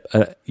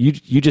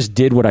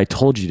did what I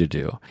told you to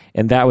do,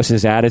 and that was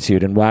his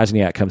attitude. And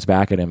Wozniak comes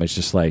back at him. It's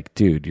just like,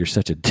 dude, you're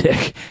such a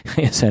dick,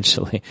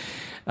 essentially.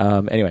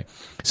 Anyway,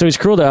 so he's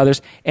cruel to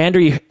others.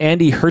 Andy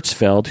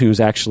Hertzfeld, who's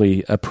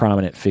actually a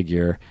prominent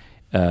figure,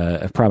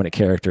 a prominent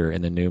character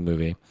in the new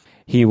movie,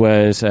 he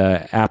was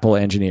an Apple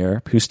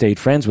engineer who stayed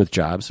friends with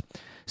Jobs,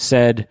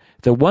 said,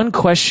 the one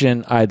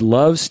question I'd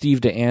love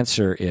Steve to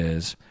answer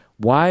is,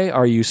 why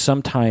are you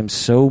sometimes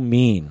so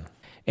mean?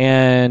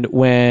 And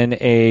when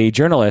a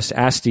journalist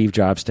asked Steve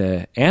Jobs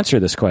to answer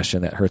this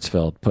question that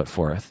Hertzfeld put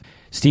forth,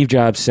 Steve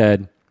Jobs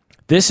said,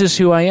 this is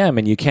who I am,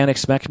 and you can't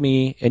expect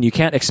me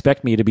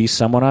to be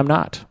someone I'm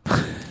not.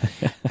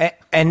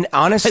 And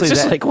honestly, it's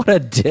just like, what a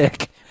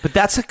dick. But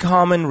that's a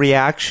common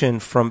reaction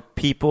from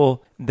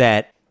people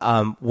that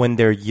when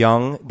they're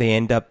young, they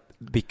end up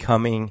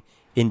becoming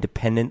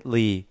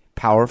independently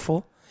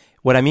powerful.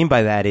 What I mean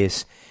by that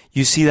is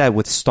you see that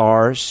with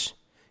stars,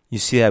 you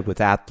see that with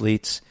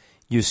athletes,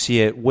 you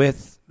see it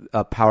with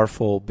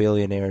powerful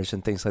billionaires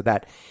and things like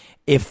that.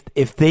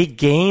 If they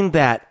gain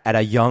that at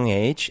a young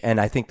age, and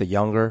I think the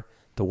younger,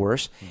 the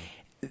worse,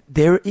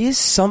 there is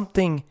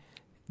something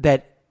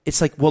that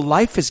it's like, well,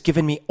 life has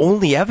given me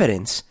only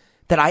evidence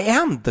that I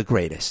am the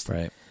greatest.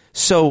 Right.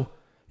 So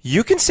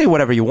you can say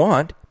whatever you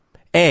want.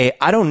 I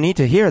don't need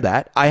to hear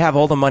that. I have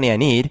all the money I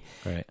need.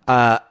 Right.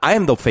 I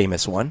am the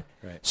famous one.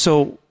 Right.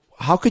 So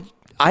how could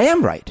I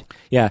am right?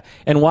 Yeah.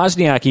 And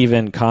Wozniak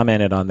even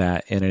commented on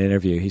that in an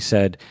interview. He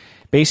said,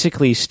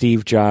 basically,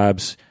 Steve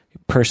Jobs'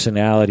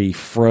 personality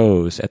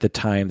froze at the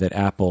time that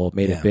Apple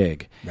made it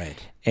big. Right.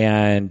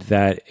 And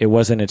that it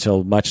wasn't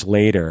until much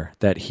later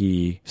that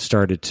he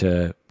started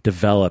to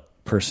develop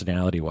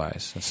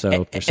personality-wise. And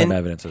so there's some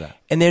evidence of that.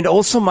 And it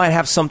also might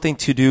have something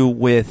to do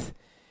with,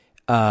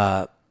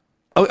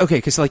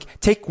 because like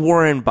take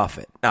Warren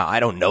Buffett. Now, I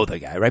don't know the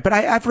guy, right? But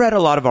I've read a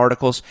lot of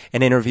articles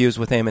and interviews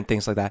with him and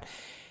things like that.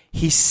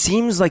 He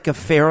seems like a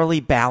fairly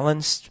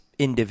balanced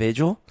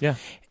individual. Yeah.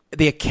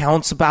 The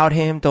accounts about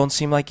him don't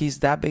seem like he's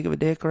that big of a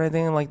dick or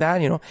anything like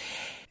that,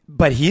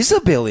 But he's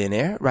a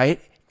billionaire, right?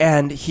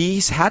 And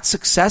he's had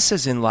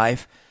successes in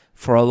life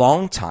for a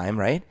long time,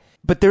 right?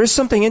 But there is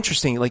something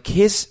interesting. Like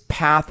his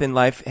path in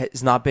life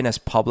has not been as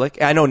public.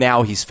 I know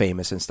now he's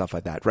famous and stuff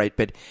like that, right?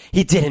 But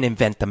he didn't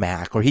invent the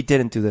Mac or he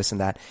didn't do this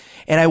and that.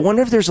 And I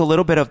wonder if there's a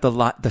little bit of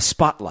the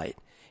spotlight,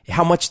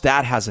 how much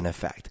that has an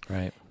effect.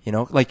 Right.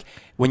 Like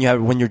when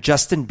you're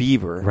Justin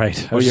Bieber.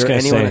 Right. I was just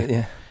going to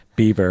say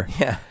Bieber.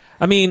 Yeah.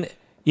 I mean,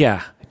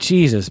 yeah,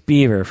 Jesus,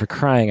 Bieber, for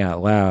crying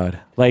out loud.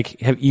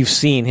 Like, you've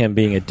seen him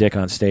being a dick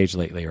on stage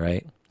lately,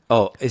 right?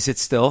 Oh, is it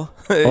still?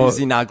 Is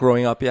he not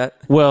growing up yet?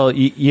 Well,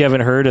 you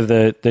haven't heard of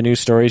the news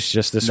stories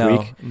just this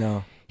week?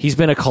 No. He's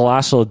been a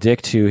colossal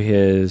dick to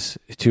his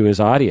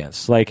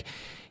audience. Like,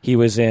 he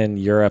was in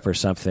Europe or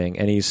something,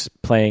 and he's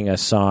playing a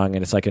song,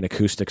 and it's like an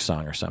acoustic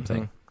song or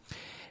something. Mm-hmm.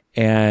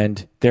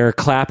 And they're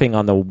clapping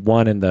on the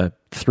 1 and the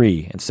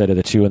 3 instead of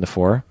the 2 and the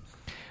 4,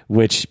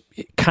 which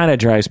kind of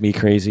drives me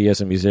crazy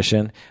as a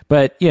musician.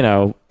 But,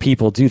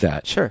 people do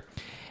that. Sure.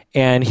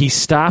 And he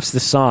stops the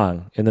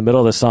song in the middle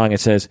of the song.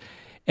 It says,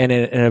 and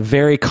in a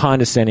very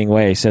condescending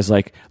way, says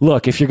like,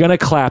 look, if you're going to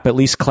clap, at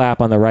least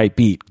clap on the right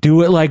beat.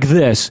 Do it like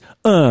this.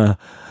 And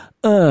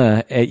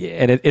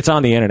it's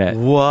on the internet.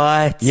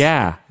 What?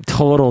 Yeah.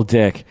 Total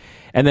dick.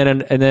 And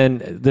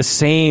then the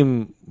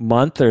same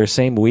month or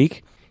same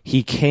week,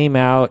 he came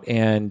out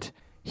and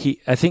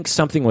I think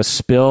something was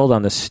spilled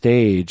on the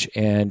stage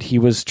and he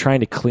was trying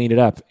to clean it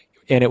up.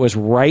 And it was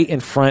right in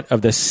front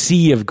of the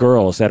sea of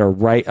girls that are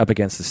right up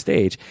against the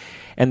stage.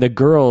 And the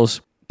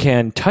girls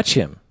can touch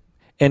him.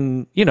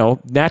 And,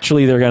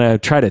 naturally they're going to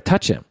try to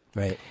touch him.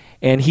 Right.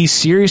 And he's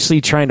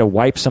seriously trying to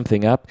wipe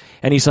something up.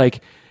 And he's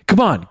like, come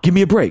on, give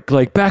me a break.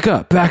 Like, back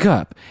up.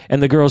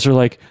 And the girls are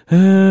like,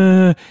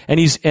 and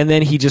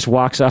then he just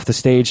walks off the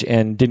stage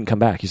and didn't come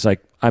back. He's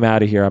like, I'm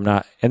out of here. I'm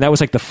not. And that was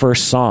like the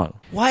first song.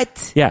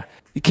 What? Yeah.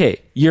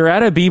 Okay. You're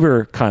at a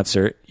Bieber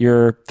concert.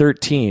 You're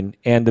 13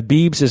 and the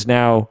Biebs is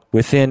now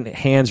within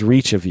hand's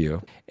reach of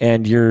you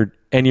and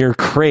you're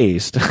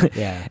crazed.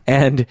 Yeah.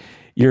 And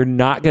you're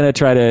not going to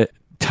try to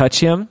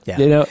touch him.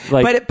 Yeah.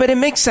 But it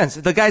makes sense.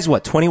 The guy's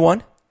what,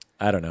 21?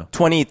 I don't know.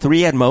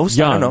 23 at most?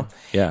 Young. I don't know.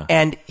 Yeah.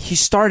 And he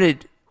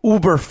started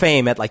uber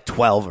fame at like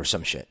 12 or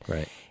some shit.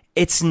 Right.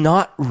 It's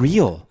not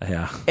real.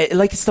 Yeah.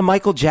 It's the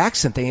Michael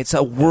Jackson thing. It's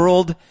a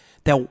world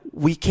that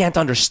we can't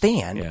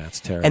understand. Yeah, it's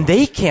terrible. And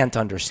they can't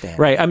understand.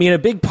 Right. I mean, a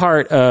big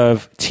part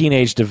of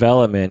teenage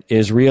development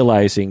is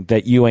realizing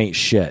that you ain't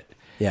shit.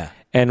 Yeah.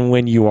 And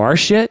when you are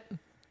shit,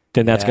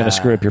 then that's going to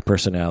screw up your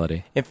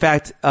personality. In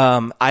fact,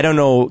 I don't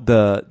know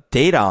the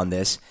data on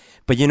this,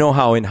 but you know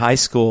how in high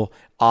school,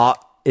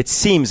 it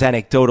seems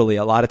anecdotally,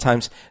 a lot of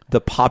times the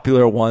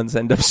popular ones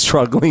end up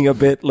struggling a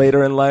bit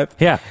later in life.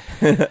 Yeah.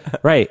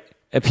 Right.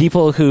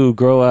 People who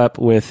grow up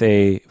with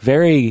a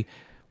very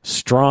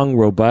strong,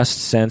 robust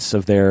sense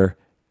of their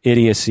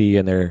idiocy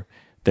and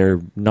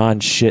their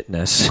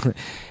non-shitness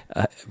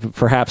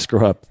perhaps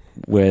grow up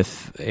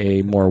with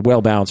a more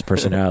well-balanced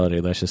personality.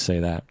 Let's just say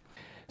that.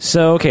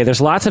 So, okay,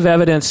 there's lots of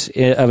evidence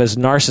of his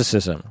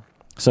narcissism.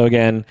 So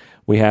again,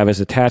 we have his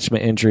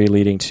attachment injury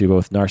leading to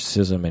both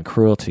narcissism and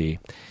cruelty.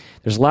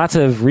 There's lots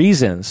of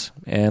reasons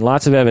and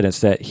lots of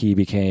evidence that he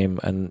became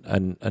a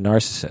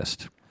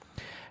narcissist.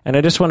 And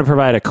I just want to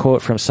provide a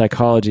quote from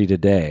Psychology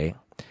Today.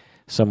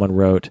 Someone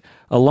wrote,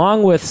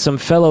 along with some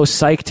fellow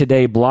Psych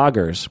Today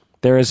bloggers,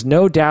 there is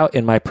no doubt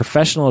in my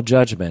professional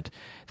judgment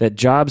that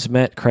Jobs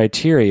met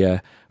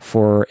criteria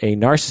for a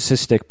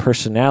narcissistic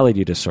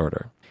personality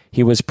disorder.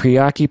 He was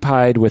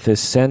preoccupied with his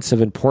sense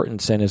of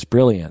importance and his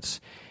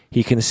brilliance.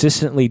 He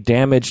consistently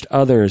damaged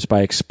others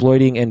by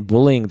exploiting and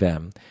bullying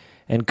them,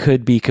 and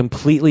could be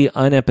completely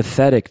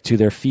unempathetic to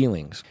their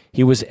feelings.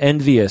 He was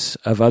envious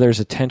of others'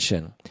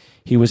 attention.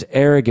 He was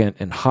arrogant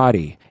and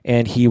haughty,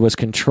 and he was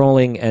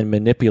controlling and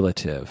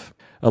manipulative.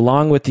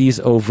 Along with these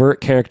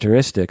overt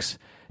characteristics,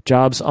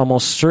 Jobs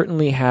almost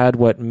certainly had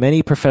what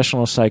many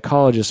professional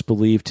psychologists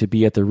believe to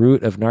be at the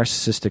root of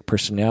narcissistic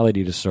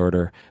personality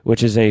disorder,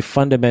 which is a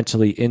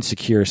fundamentally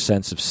insecure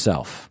sense of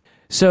self.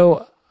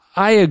 So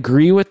I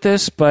agree with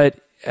this, but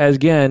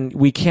again,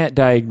 we can't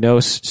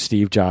diagnose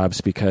Steve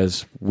Jobs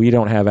because we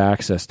don't have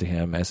access to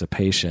him as a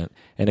patient.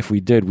 And if we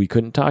did, we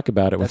couldn't talk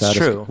about it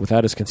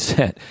without his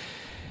consent.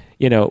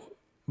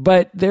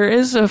 But there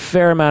is a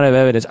fair amount of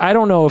evidence. I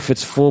don't know if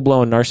it's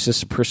full-blown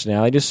narcissistic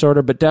personality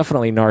disorder, but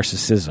definitely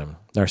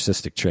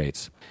narcissistic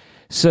traits.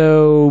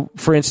 So,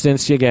 for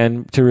instance,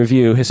 again, to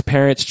review, his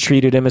parents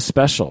treated him as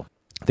special.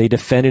 They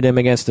defended him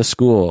against the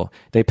school.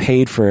 They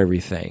paid for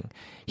everything.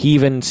 He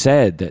even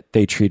said that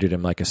they treated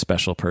him like a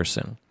special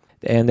person.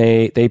 And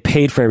they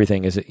paid for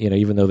everything,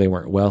 even though they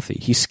weren't wealthy.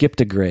 He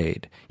skipped a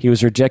grade. He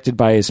was rejected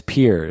by his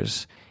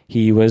peers.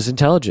 He was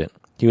intelligent.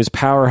 He was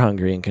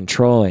power-hungry and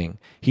controlling.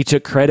 He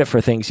took credit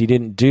for things he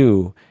didn't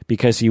do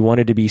because he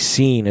wanted to be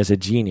seen as a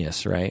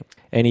genius, right?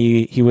 And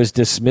he was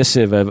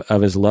dismissive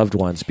of his loved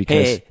ones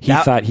because he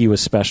thought he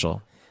was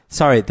special.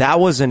 Sorry, that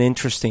was an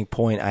interesting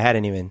point. I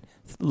hadn't even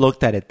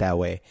looked at it that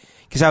way.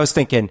 Because I was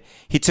thinking,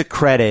 he took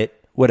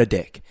credit, what a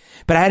dick.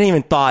 But I hadn't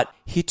even thought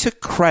he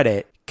took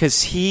credit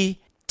because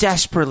he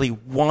desperately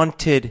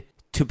wanted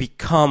to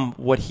become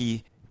what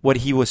he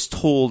was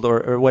told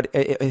or what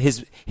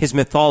his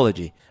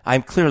mythology.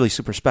 I'm clearly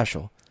super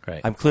special.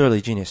 Right. I'm clearly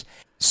a genius.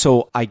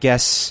 So I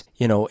guess,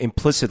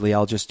 implicitly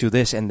I'll just do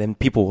this and then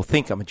people will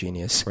think I'm a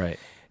genius. Right.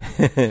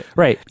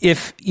 Right.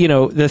 If,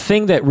 the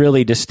thing that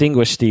really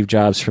distinguished Steve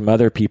Jobs from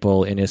other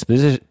people in his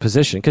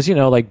position, because,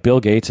 like Bill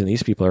Gates and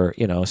these people are,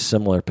 a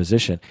similar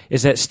position,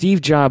 is that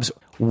Steve Jobs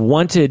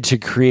wanted to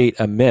create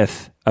a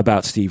myth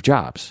about Steve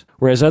Jobs,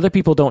 whereas other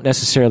people don't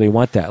necessarily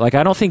want that. Like,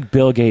 I don't think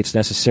Bill Gates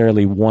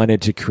necessarily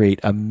wanted to create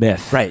a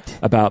myth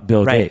about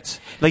Bill Gates.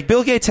 Like,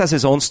 Bill Gates has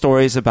his own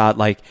stories about,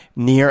 like,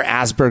 near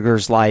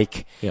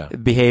Asperger's-like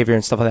behavior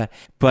and stuff like that.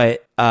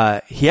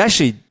 But he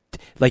actually,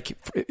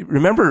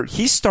 remember,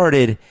 he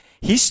started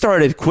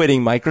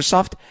quitting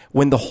Microsoft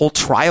when the whole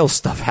trial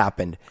stuff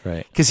happened.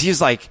 Right. Because he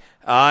was like,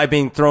 I'm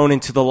being thrown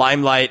into the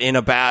limelight in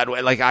a bad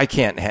way. Like, I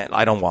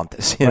don't want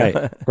this.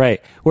 Right.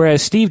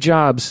 Whereas Steve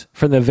Jobs,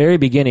 from the very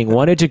beginning,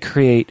 wanted to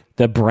create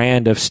the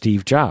brand of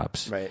Steve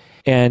Jobs. Right.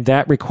 And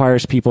that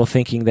requires people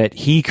thinking that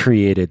he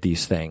created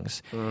these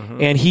things.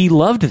 Mm-hmm. And he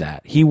loved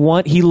that. He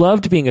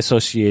loved being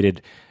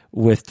associated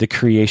with the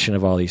creation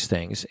of all these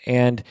things.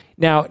 And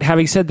now,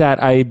 having said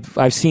that,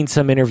 I've seen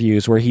some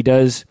interviews where he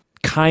does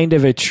kind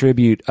of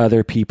attribute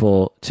other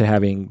people to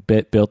having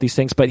built these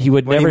things, but he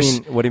would never...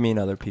 What do you mean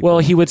other people? Well,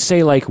 he would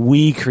say, like,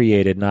 we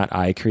created, not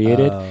I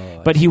created.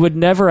 But he would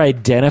never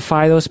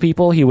identify those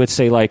people. He would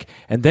say, like,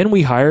 and then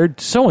we hired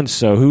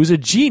so-and-so who's a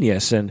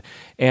genius, and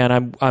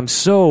I'm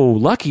so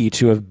lucky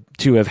to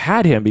have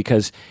had him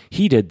because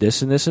he did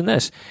this and this and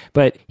this.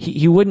 But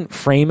he wouldn't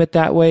frame it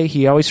that way.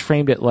 He always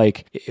framed it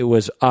like it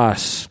was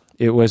us.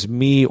 It was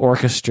me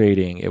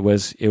orchestrating. It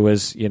was,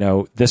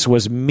 this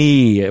was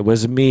me. It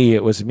was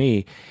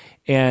me.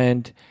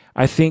 And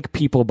I think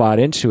people bought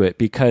into it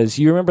because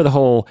you remember the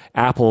whole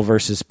Apple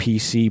versus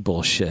PC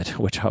bullshit,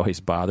 which always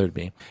bothered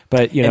me.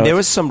 But, and there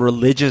was some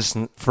religious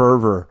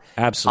fervor.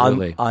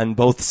 Absolutely. On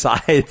both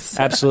sides.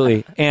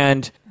 Absolutely.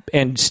 And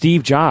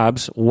Steve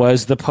Jobs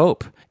was the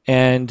Pope.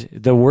 And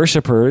the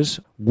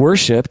worshipers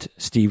worshipped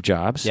Steve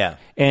Jobs. Yeah.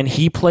 And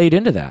he played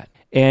into that.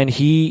 And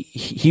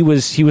he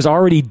was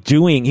already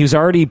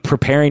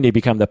preparing to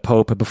become the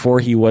Pope before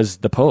he was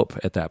the Pope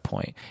at that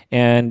point.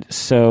 And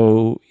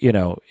so,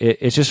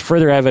 it's just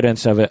further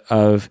evidence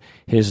of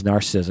his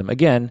narcissism.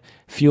 Again,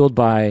 fueled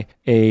by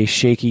a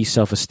shaky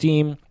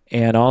self-esteem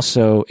and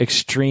also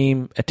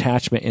extreme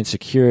attachment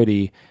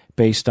insecurity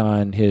based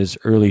on his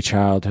early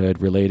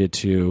childhood related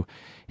to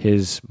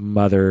his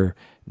mother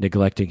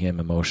neglecting him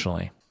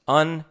emotionally.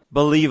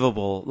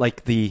 Unbelievable.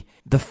 Like the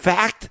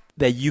fact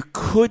that you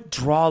could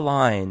draw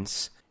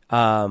lines,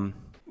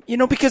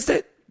 because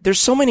there's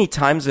so many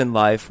times in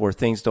life where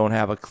things don't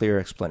have a clear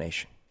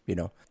explanation,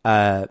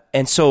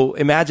 and so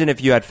imagine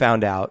if you had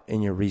found out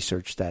in your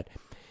research that,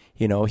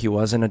 he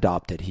wasn't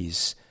adopted.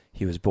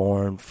 He was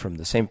born from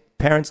the same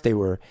parents. They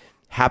were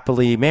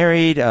happily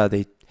married.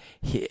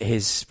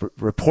 His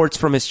reports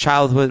from his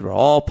childhood were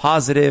all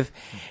positive,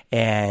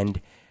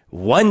 and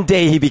one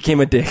day he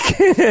became a dick.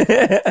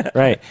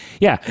 Right.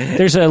 Yeah.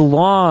 There's a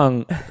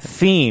long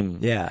theme.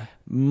 Yeah.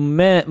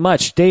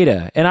 Much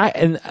data.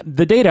 And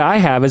the data I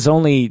have is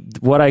only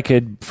what I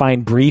could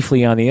find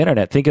briefly on the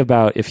internet. Think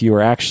about if you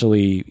were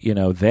actually,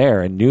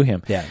 there and knew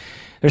him. Yeah.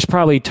 There's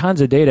probably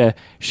tons of data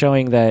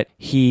showing that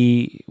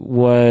he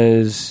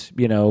was,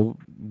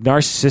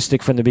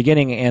 narcissistic from the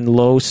beginning and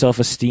low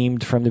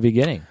self-esteemed from the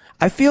beginning.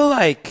 I feel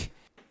like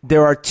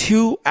there are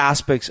two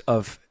aspects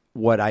of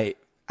what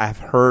I've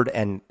heard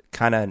and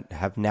kind of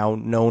have now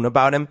known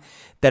about him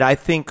that I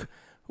think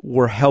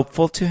were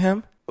helpful to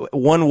him.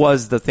 One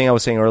was the thing I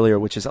was saying earlier,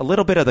 which is a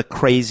little bit of the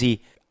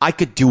crazy, I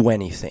could do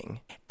anything.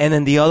 And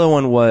then the other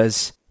one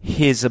was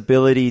his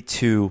ability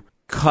to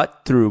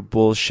cut through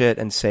bullshit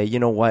and say, you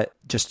know what,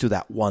 just do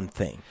that one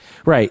thing.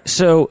 Right.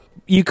 So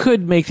you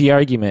could make the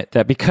argument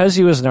that because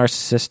he was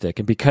narcissistic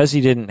and because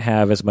he didn't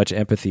have as much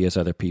empathy as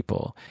other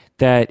people,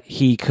 that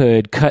he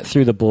could cut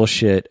through the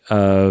bullshit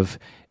of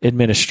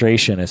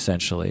administration,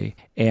 essentially,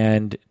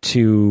 and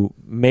to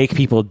make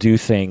people do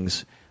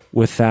things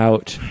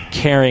without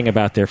caring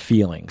about their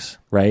feelings,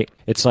 right?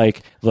 It's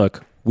like,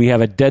 look, we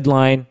have a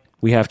deadline.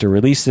 We have to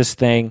release this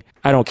thing.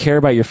 I don't care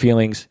about your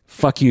feelings.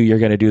 Fuck you. You're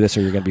going to do this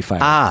or you're going to be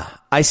fired.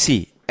 I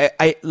see.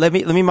 Let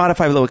me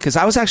modify a little, because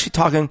I was actually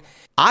talking.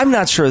 I'm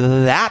not sure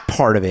that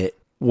part of it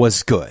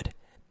was good,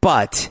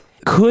 but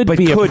could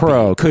be a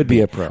pro.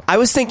 I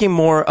was thinking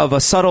more of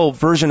a subtle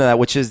version of that,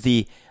 which is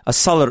a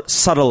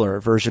subtler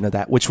version of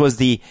that, which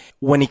was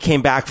when he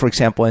came back, for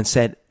example, and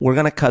said, we're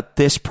going to cut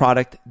this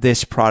product,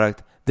 this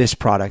product, this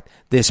product,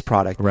 this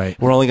product. Right.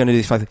 We're only going to do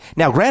these 5 things.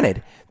 Now,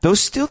 granted, those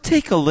still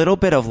take a little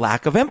bit of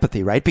lack of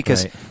empathy, right?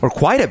 Because, or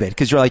quite a bit,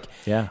 because you're like,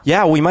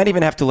 yeah, we might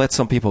even have to let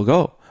some people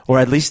go. Or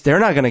at least they're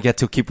not going to get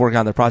to keep working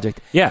on their project.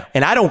 Yeah.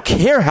 And I don't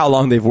care how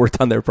long they've worked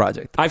on their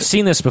project. I've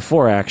seen this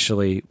before,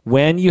 actually.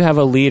 When you have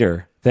a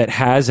leader that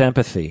has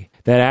empathy,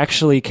 that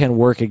actually can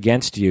work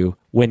against you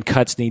when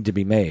cuts need to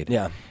be made.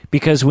 Yeah.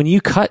 Because when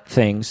you cut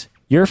things,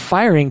 you're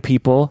firing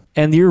people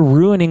and you're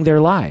ruining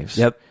their lives.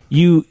 Yep.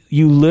 You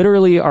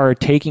literally are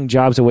taking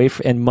jobs away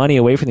and money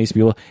away from these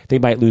people. They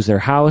might lose their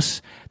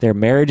house. Their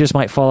marriages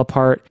might fall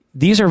apart.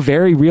 These are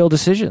very real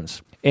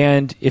decisions.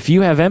 And if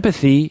you have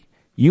empathy,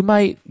 you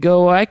might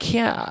go, I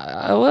can't,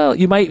 well,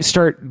 you might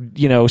start,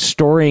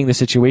 storing the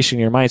situation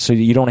in your mind so that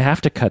you don't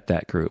have to cut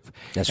that group.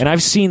 That's and right.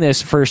 I've seen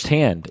this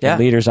firsthand in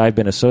leaders I've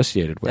been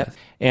associated with.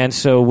 Yeah. And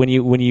so when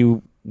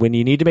you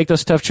need to make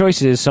those tough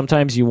choices,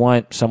 sometimes you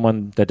want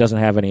someone that doesn't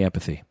have any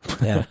empathy.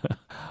 Yeah.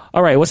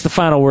 All right, what's the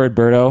final word,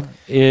 Berto?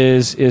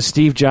 Is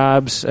Steve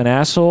Jobs an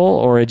asshole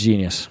or a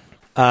genius?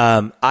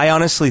 I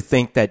honestly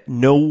think that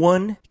no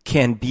one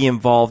can be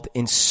involved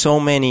in so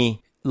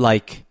many,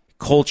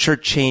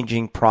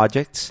 culture-changing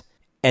projects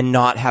and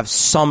not have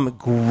some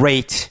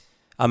great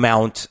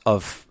amount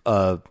of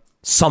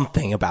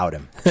something about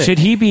him. Should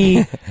he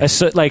be,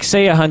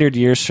 say 100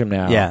 years from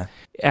now,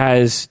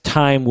 as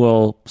time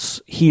will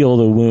heal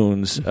the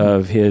wounds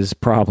of his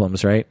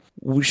problems, right?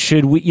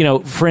 Should we,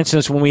 for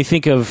instance, when we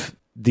think of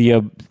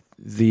the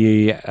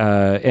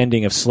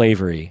ending of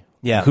slavery,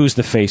 who's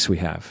the face we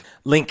have?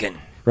 Lincoln.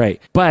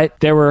 Right. But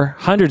there were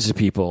hundreds of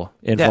people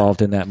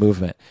involved in that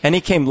movement. And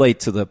he came late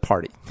to the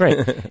party.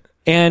 Right.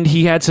 And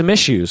he had some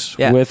issues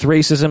with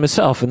racism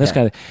himself and this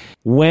kind of.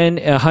 When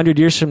 100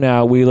 years from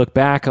now we look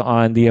back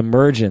on the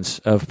emergence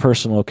of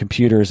personal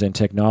computers and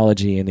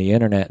technology and the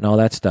internet and all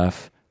that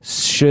stuff,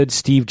 should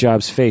Steve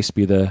Jobs' face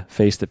be the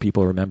face that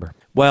people remember?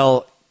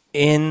 Well,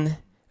 in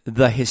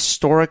the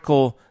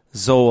historical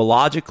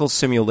zoological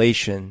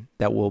simulation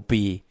that will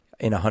be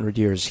in 100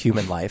 years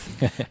human life,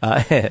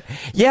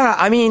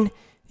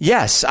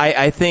 yes,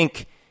 I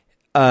think.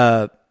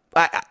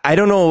 I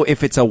don't know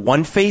if it's a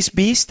one-faced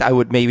beast. I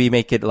would maybe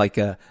make it like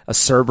a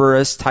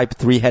Cerberus type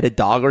 3-headed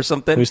dog or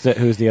something. Who's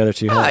the other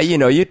two heads?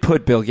 You'd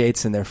put Bill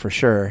Gates in there for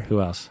sure.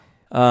 Who else?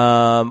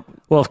 Well,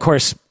 of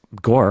course,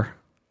 Gore.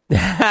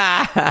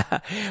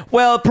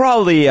 Well,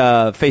 probably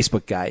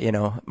Facebook guy,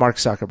 Mark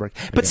Zuckerberg.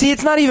 But see,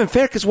 it's not even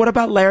fair, because what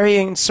about Larry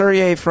and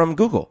Sergey from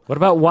Google? What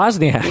about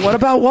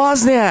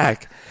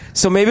Wozniak?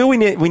 So maybe we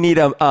need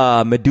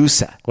a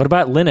Medusa. What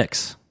about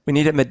Linux? We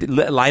need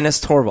Linus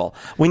Torvald.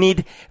 We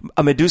need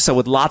a Medusa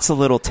with lots of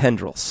little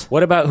tendrils.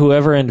 What about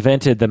whoever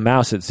invented the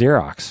mouse at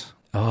Xerox?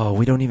 Oh,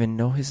 we don't even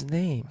know his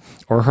name.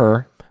 Or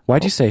her.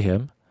 Why'd you say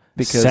him?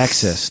 Because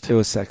sexist. It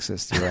was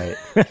sexist, you're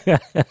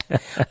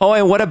right. Oh,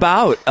 and what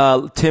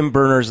about Tim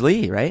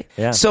Berners-Lee, right?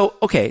 Yeah. So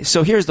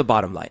here's the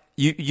bottom line.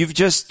 You've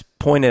just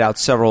pointed out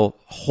several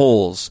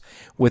holes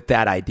with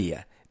that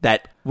idea,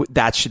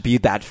 that should be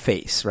that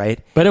face, right?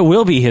 But it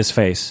will be his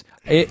face.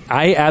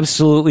 I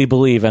absolutely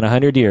believe in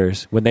 100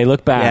 years, when they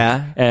look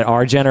back at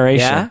our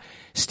generation,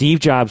 Steve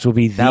Jobs will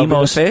be the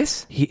most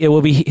face.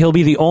 He'll be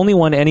the only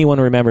one anyone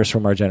remembers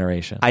from our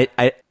generation.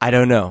 I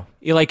don't know.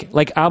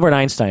 Like Albert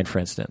Einstein, for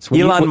instance.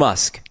 Elon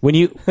Musk.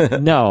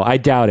 No, I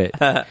doubt it.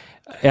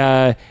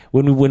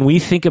 When we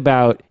think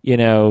about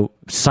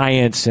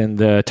science and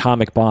the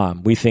atomic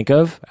bomb, we think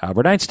of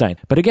Albert Einstein.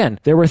 But again,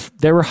 there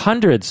were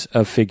hundreds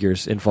of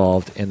figures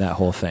involved in that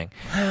whole thing.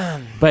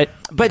 But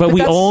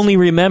we only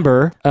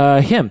remember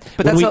him.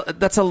 But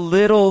that's a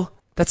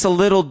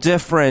little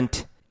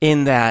different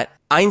in that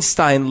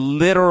Einstein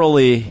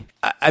literally.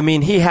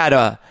 He had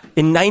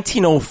in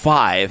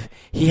 1905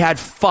 he had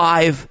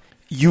 5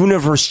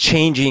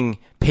 universe-changing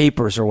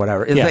papers or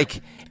whatever.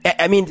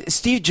 It's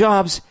Steve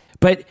Jobs.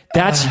 But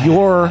that's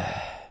your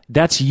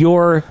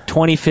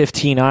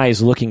 2015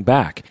 eyes looking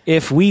back.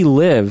 If we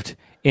lived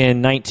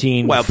in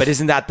 19... Well, but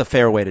isn't that the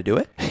fair way to do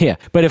it? Yeah.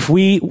 But if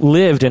we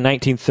lived in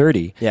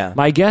 1930,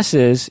 my guess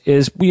is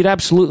we'd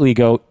absolutely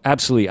go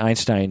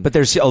Einstein. But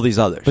there's all these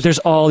others. But there's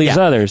all these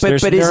others. But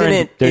isn't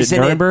it...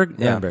 Nuremberg?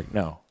 Nuremberg.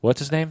 No. What's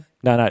his name?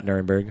 No, not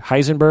Nuremberg.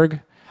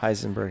 Heisenberg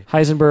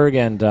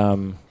and...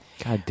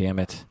 God damn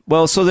it.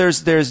 Well, so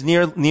there's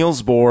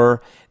Niels Bohr.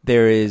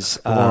 There is...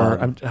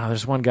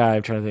 there's one guy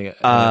I'm trying to think...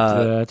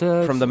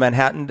 from the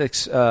Manhattan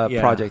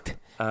Project.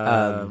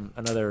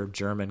 Another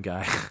German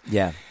guy.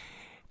 Yeah.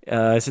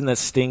 It's in that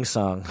Sting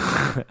song.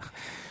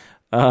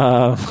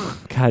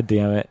 God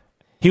damn it.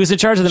 He was in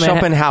charge of the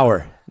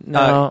Schopenhauer.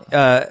 No.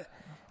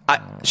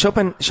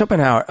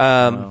 Schopenhauer.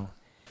 No.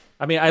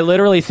 I mean, I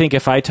literally think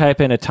if I type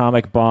in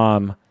atomic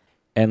bomb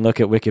and look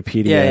at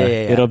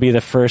Wikipedia, it'll be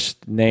the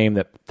first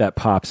name that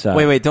pops up.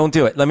 Wait, don't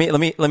do it. Let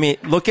me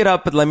look it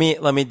up, but let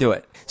me do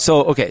it.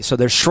 So, okay, so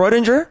there's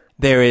Schrödinger,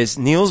 there is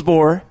Niels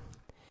Bohr,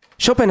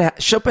 Oppenheimer.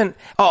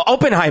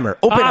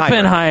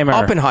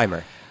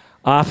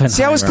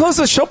 See, I was close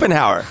to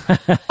Schopenhauer.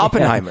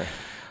 Oppenheimer.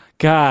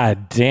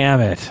 God damn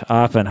it,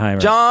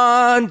 Oppenheimer.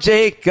 John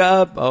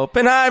Jacob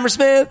Oppenheimer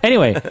Smith.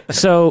 Anyway,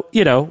 so,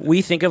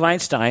 we think of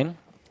Einstein,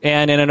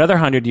 and in another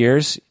 100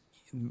 years,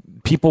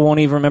 people won't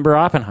even remember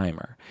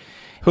Oppenheimer.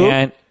 Who?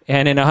 And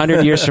in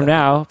 100 years from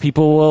now,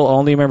 people will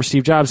only remember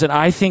Steve Jobs. And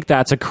I think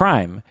that's a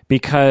crime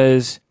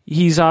because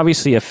he's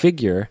obviously a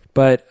figure,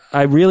 but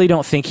I really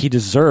don't think he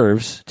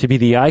deserves to be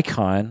the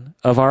icon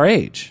of our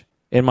age,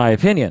 in my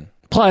opinion.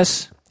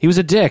 Plus, he was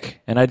a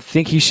dick, and I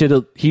think he should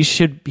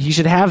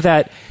have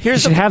that.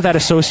 Have that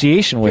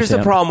association with him. Here's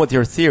the problem with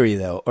your theory,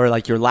 though, or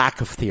like your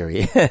lack of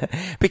theory,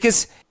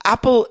 because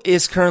Apple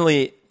is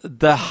currently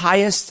the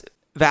highest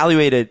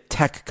valuated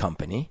tech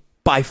company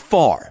by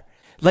far.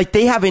 Like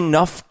they have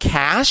enough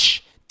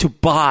cash to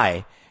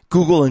buy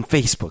Google and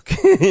Facebook.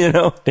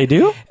 They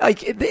do. Like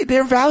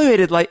they're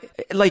valuated like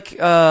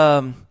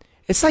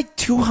it's like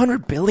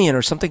 200 billion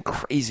or something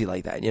crazy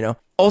like that.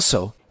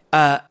 Also,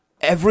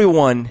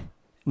 everyone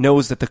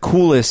knows that the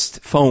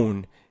coolest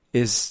phone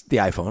is the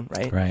iPhone,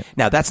 right? Right.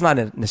 Now, that's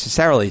not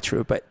necessarily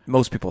true, but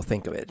most people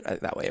think of it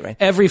that way, right?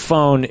 Every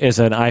phone is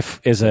an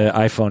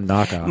iPhone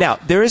knockoff. Now,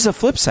 there is a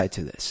flip side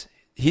to this.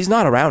 He's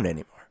not around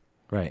anymore.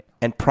 Right.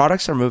 And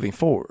products are moving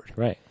forward.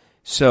 Right.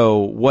 So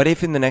what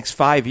if in the next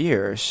 5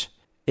 years,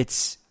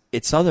 it's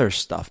other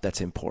stuff that's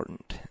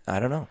important? I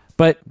don't know.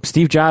 But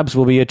Steve Jobs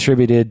will be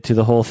attributed to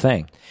the whole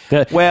thing.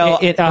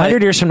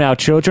 100 years from now,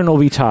 children will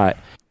be taught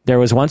there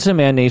was once a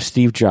man named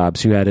Steve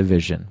Jobs who had a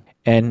vision,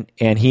 and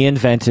he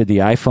invented the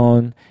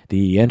iPhone,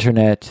 the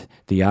internet,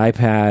 the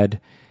iPad,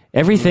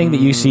 everything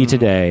that you see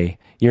today.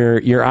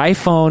 Your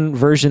iPhone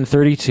version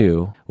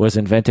 32 was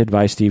invented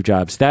by Steve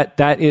Jobs.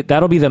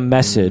 That'll be the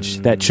message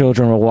that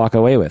children will walk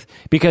away with,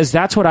 because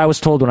that's what I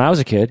was told when I was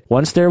a kid.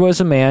 Once there was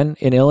a man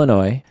in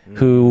Illinois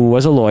who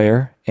was a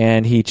lawyer,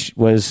 and he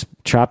was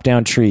chopped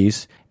down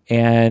trees,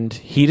 and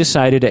he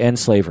decided to end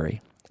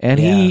slavery. And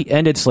he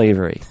ended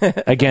slavery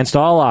against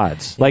all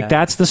odds. Like,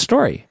 that's the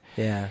story.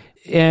 Yeah.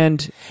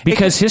 And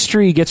because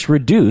history gets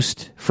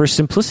reduced for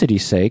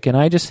simplicity's sake, and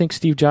I just think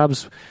Steve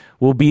Jobs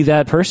will be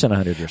that person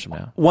 100 years from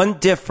now. One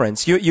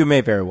difference, you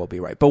may very well be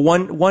right, but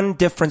one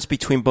difference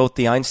between both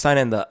the Einstein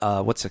and the,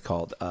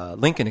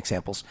 Lincoln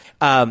examples,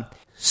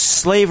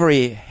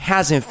 slavery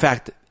has in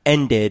fact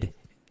ended,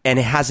 and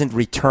it hasn't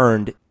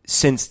returned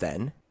since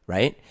then,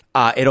 right?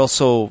 It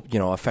also,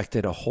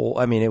 affected a whole.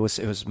 I mean, it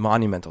was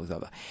monumental.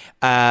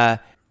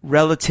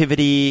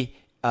 Relativity,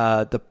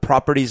 the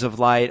properties of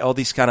light, all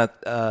these kind of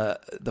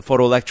the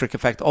photoelectric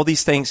effect, all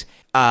these things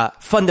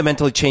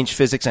fundamentally changed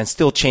physics and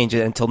still change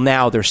it until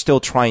now. They're still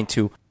trying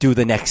to do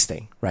the next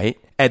thing, right?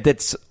 And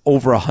that's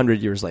over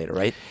 100 years later,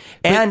 right?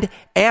 And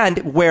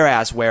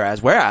whereas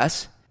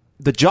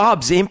the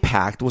Jobs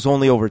impact was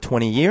only over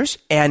 20 years,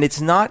 and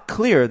it's not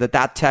clear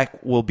that tech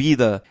will be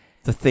the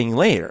thing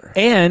later.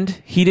 And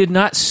he did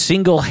not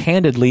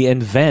single-handedly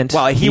invent...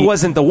 Well, he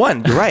wasn't the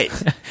one. You're right.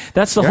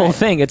 That's the whole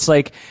thing. It's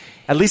like...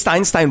 At least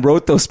Einstein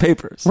wrote those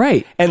papers.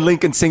 Right. And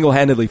Lincoln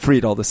single-handedly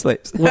freed all the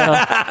slaves. Well,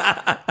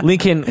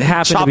 Lincoln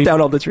happened to be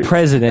down all the trees.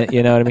 President,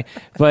 you know what I mean?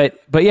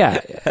 But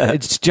yeah,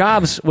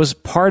 Jobs was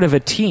part of a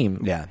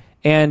team. Yeah.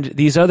 And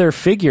these other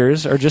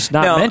figures are just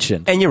not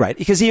mentioned. And you're right,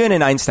 because even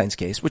in Einstein's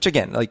case, which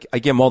again, like I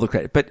give him all the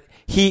credit, but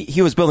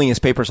he was building his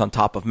papers on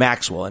top of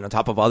Maxwell and on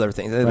top of other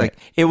things. Right. Like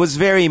it was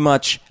very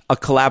much a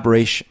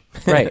collaboration.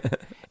 Right.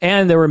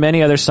 And there were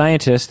many other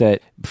scientists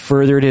that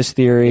furthered his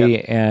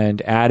theory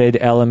and added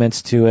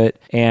elements to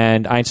it.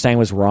 And Einstein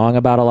was wrong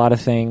about a lot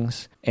of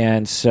things.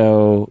 And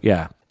so,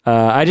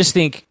 I just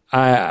think,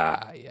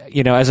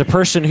 as a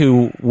person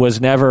who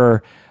was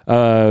never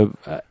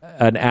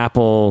an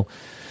Apple,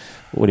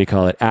 what do you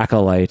call it,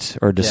 acolyte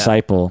or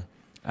disciple,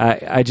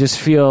 I just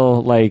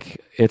feel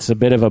like it's a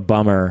bit of a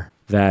bummer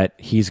that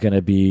he's going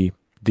to be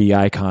the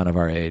icon of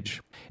our age.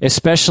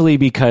 Especially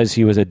because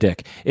he was a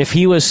dick. If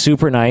he was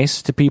super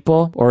nice to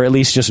people, or at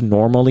least just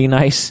normally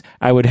nice,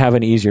 I would have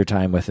an easier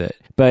time with it.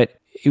 But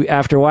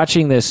after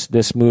watching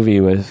this movie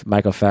with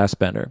Michael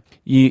Fassbender,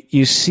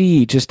 you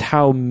see just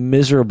how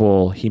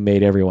miserable he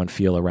made everyone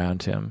feel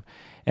around him.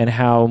 and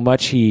how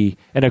much he,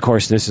 and of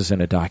course this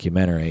isn't a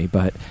documentary,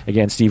 but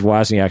again, Steve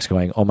Wozniak's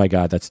going, oh my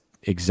God, that's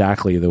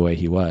exactly the way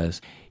he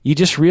was. You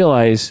just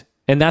realize,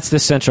 and that's the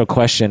central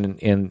question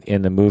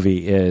in the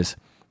movie is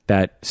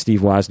that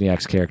Steve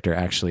Wozniak's character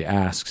actually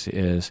asks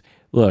is,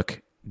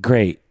 look,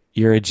 great,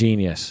 you're a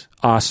genius,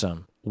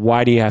 awesome.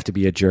 Why do you have to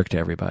be a jerk to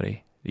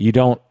everybody? You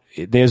don't,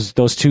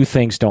 those two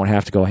things don't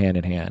have to go hand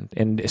in hand.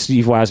 And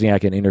Steve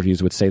Wozniak in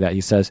interviews would say that.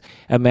 He says,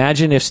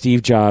 imagine if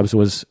Steve Jobs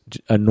was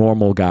a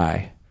normal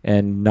guy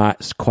and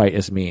not quite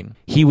as mean.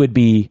 He would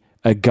be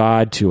a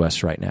god to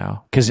us right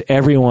now because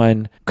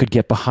everyone could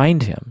get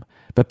behind him.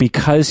 But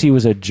because he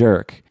was a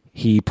jerk,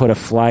 he put a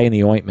fly in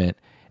the ointment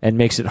and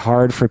makes it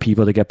hard for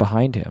people to get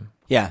behind him.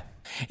 Yeah.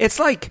 It's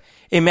like,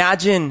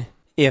 imagine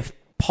if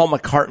Paul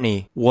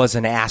McCartney was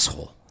an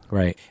asshole.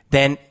 Right.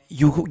 Then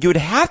you'd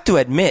have to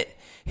admit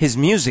his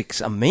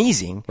music's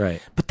amazing. Right.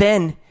 But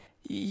then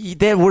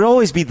there would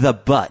always be the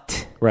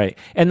but. Right.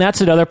 And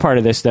that's another part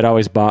of this that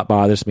always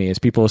bothers me is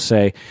people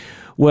say,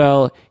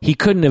 well, he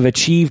couldn't have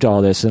achieved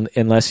all this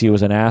unless he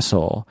was an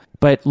asshole.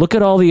 But look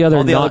at all the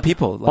other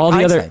people, like all the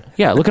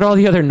Einstein. look at all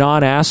the other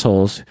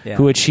non-assholes Yeah.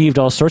 who achieved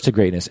all sorts of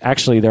greatness.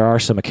 Actually, there are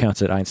some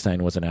accounts that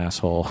Einstein was an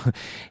asshole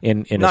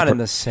in Not in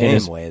the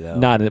same way,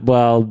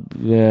 though.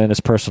 In his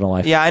personal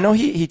life. Yeah, I know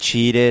he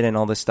cheated and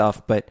all this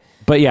stuff, but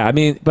yeah, I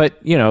mean,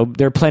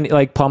 there are plenty,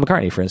 like Paul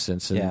McCartney, for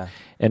instance,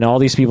 and all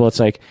these people. It's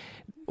like,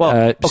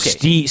 well,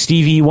 okay.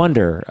 Stevie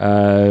Wonder.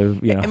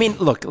 I mean,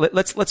 look,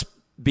 let's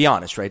be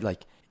honest, right?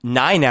 Like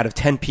 9 out of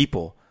 10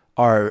 people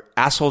are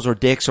assholes or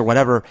dicks or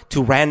whatever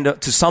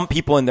to some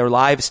people in their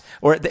lives,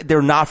 or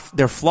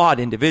they're flawed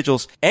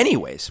individuals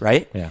anyways,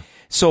 right? Yeah.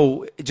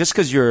 So just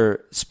because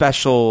you're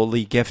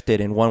specially gifted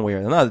in one way or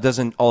another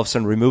doesn't all of a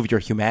sudden remove your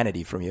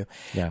humanity from you.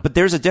 Yeah. But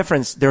there's a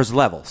difference. There's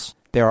levels.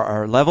 There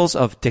are levels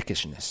of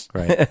dickishness.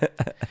 Right.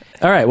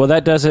 All right. Well,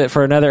 that does it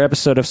for another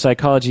episode of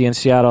Psychology in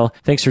Seattle.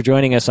 Thanks for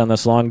joining us on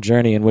this long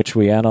journey in which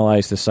we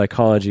analyze the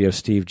psychology of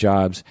Steve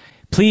Jobs.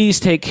 Please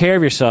take care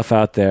of yourself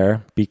out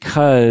there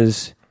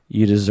because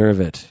you deserve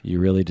it. You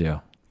really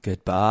do.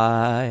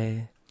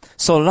 Goodbye.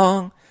 So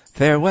long.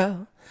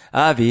 Farewell.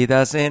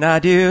 Avidas and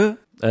adieu.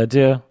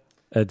 Adieu.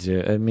 Adieu.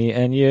 And me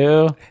and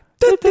you.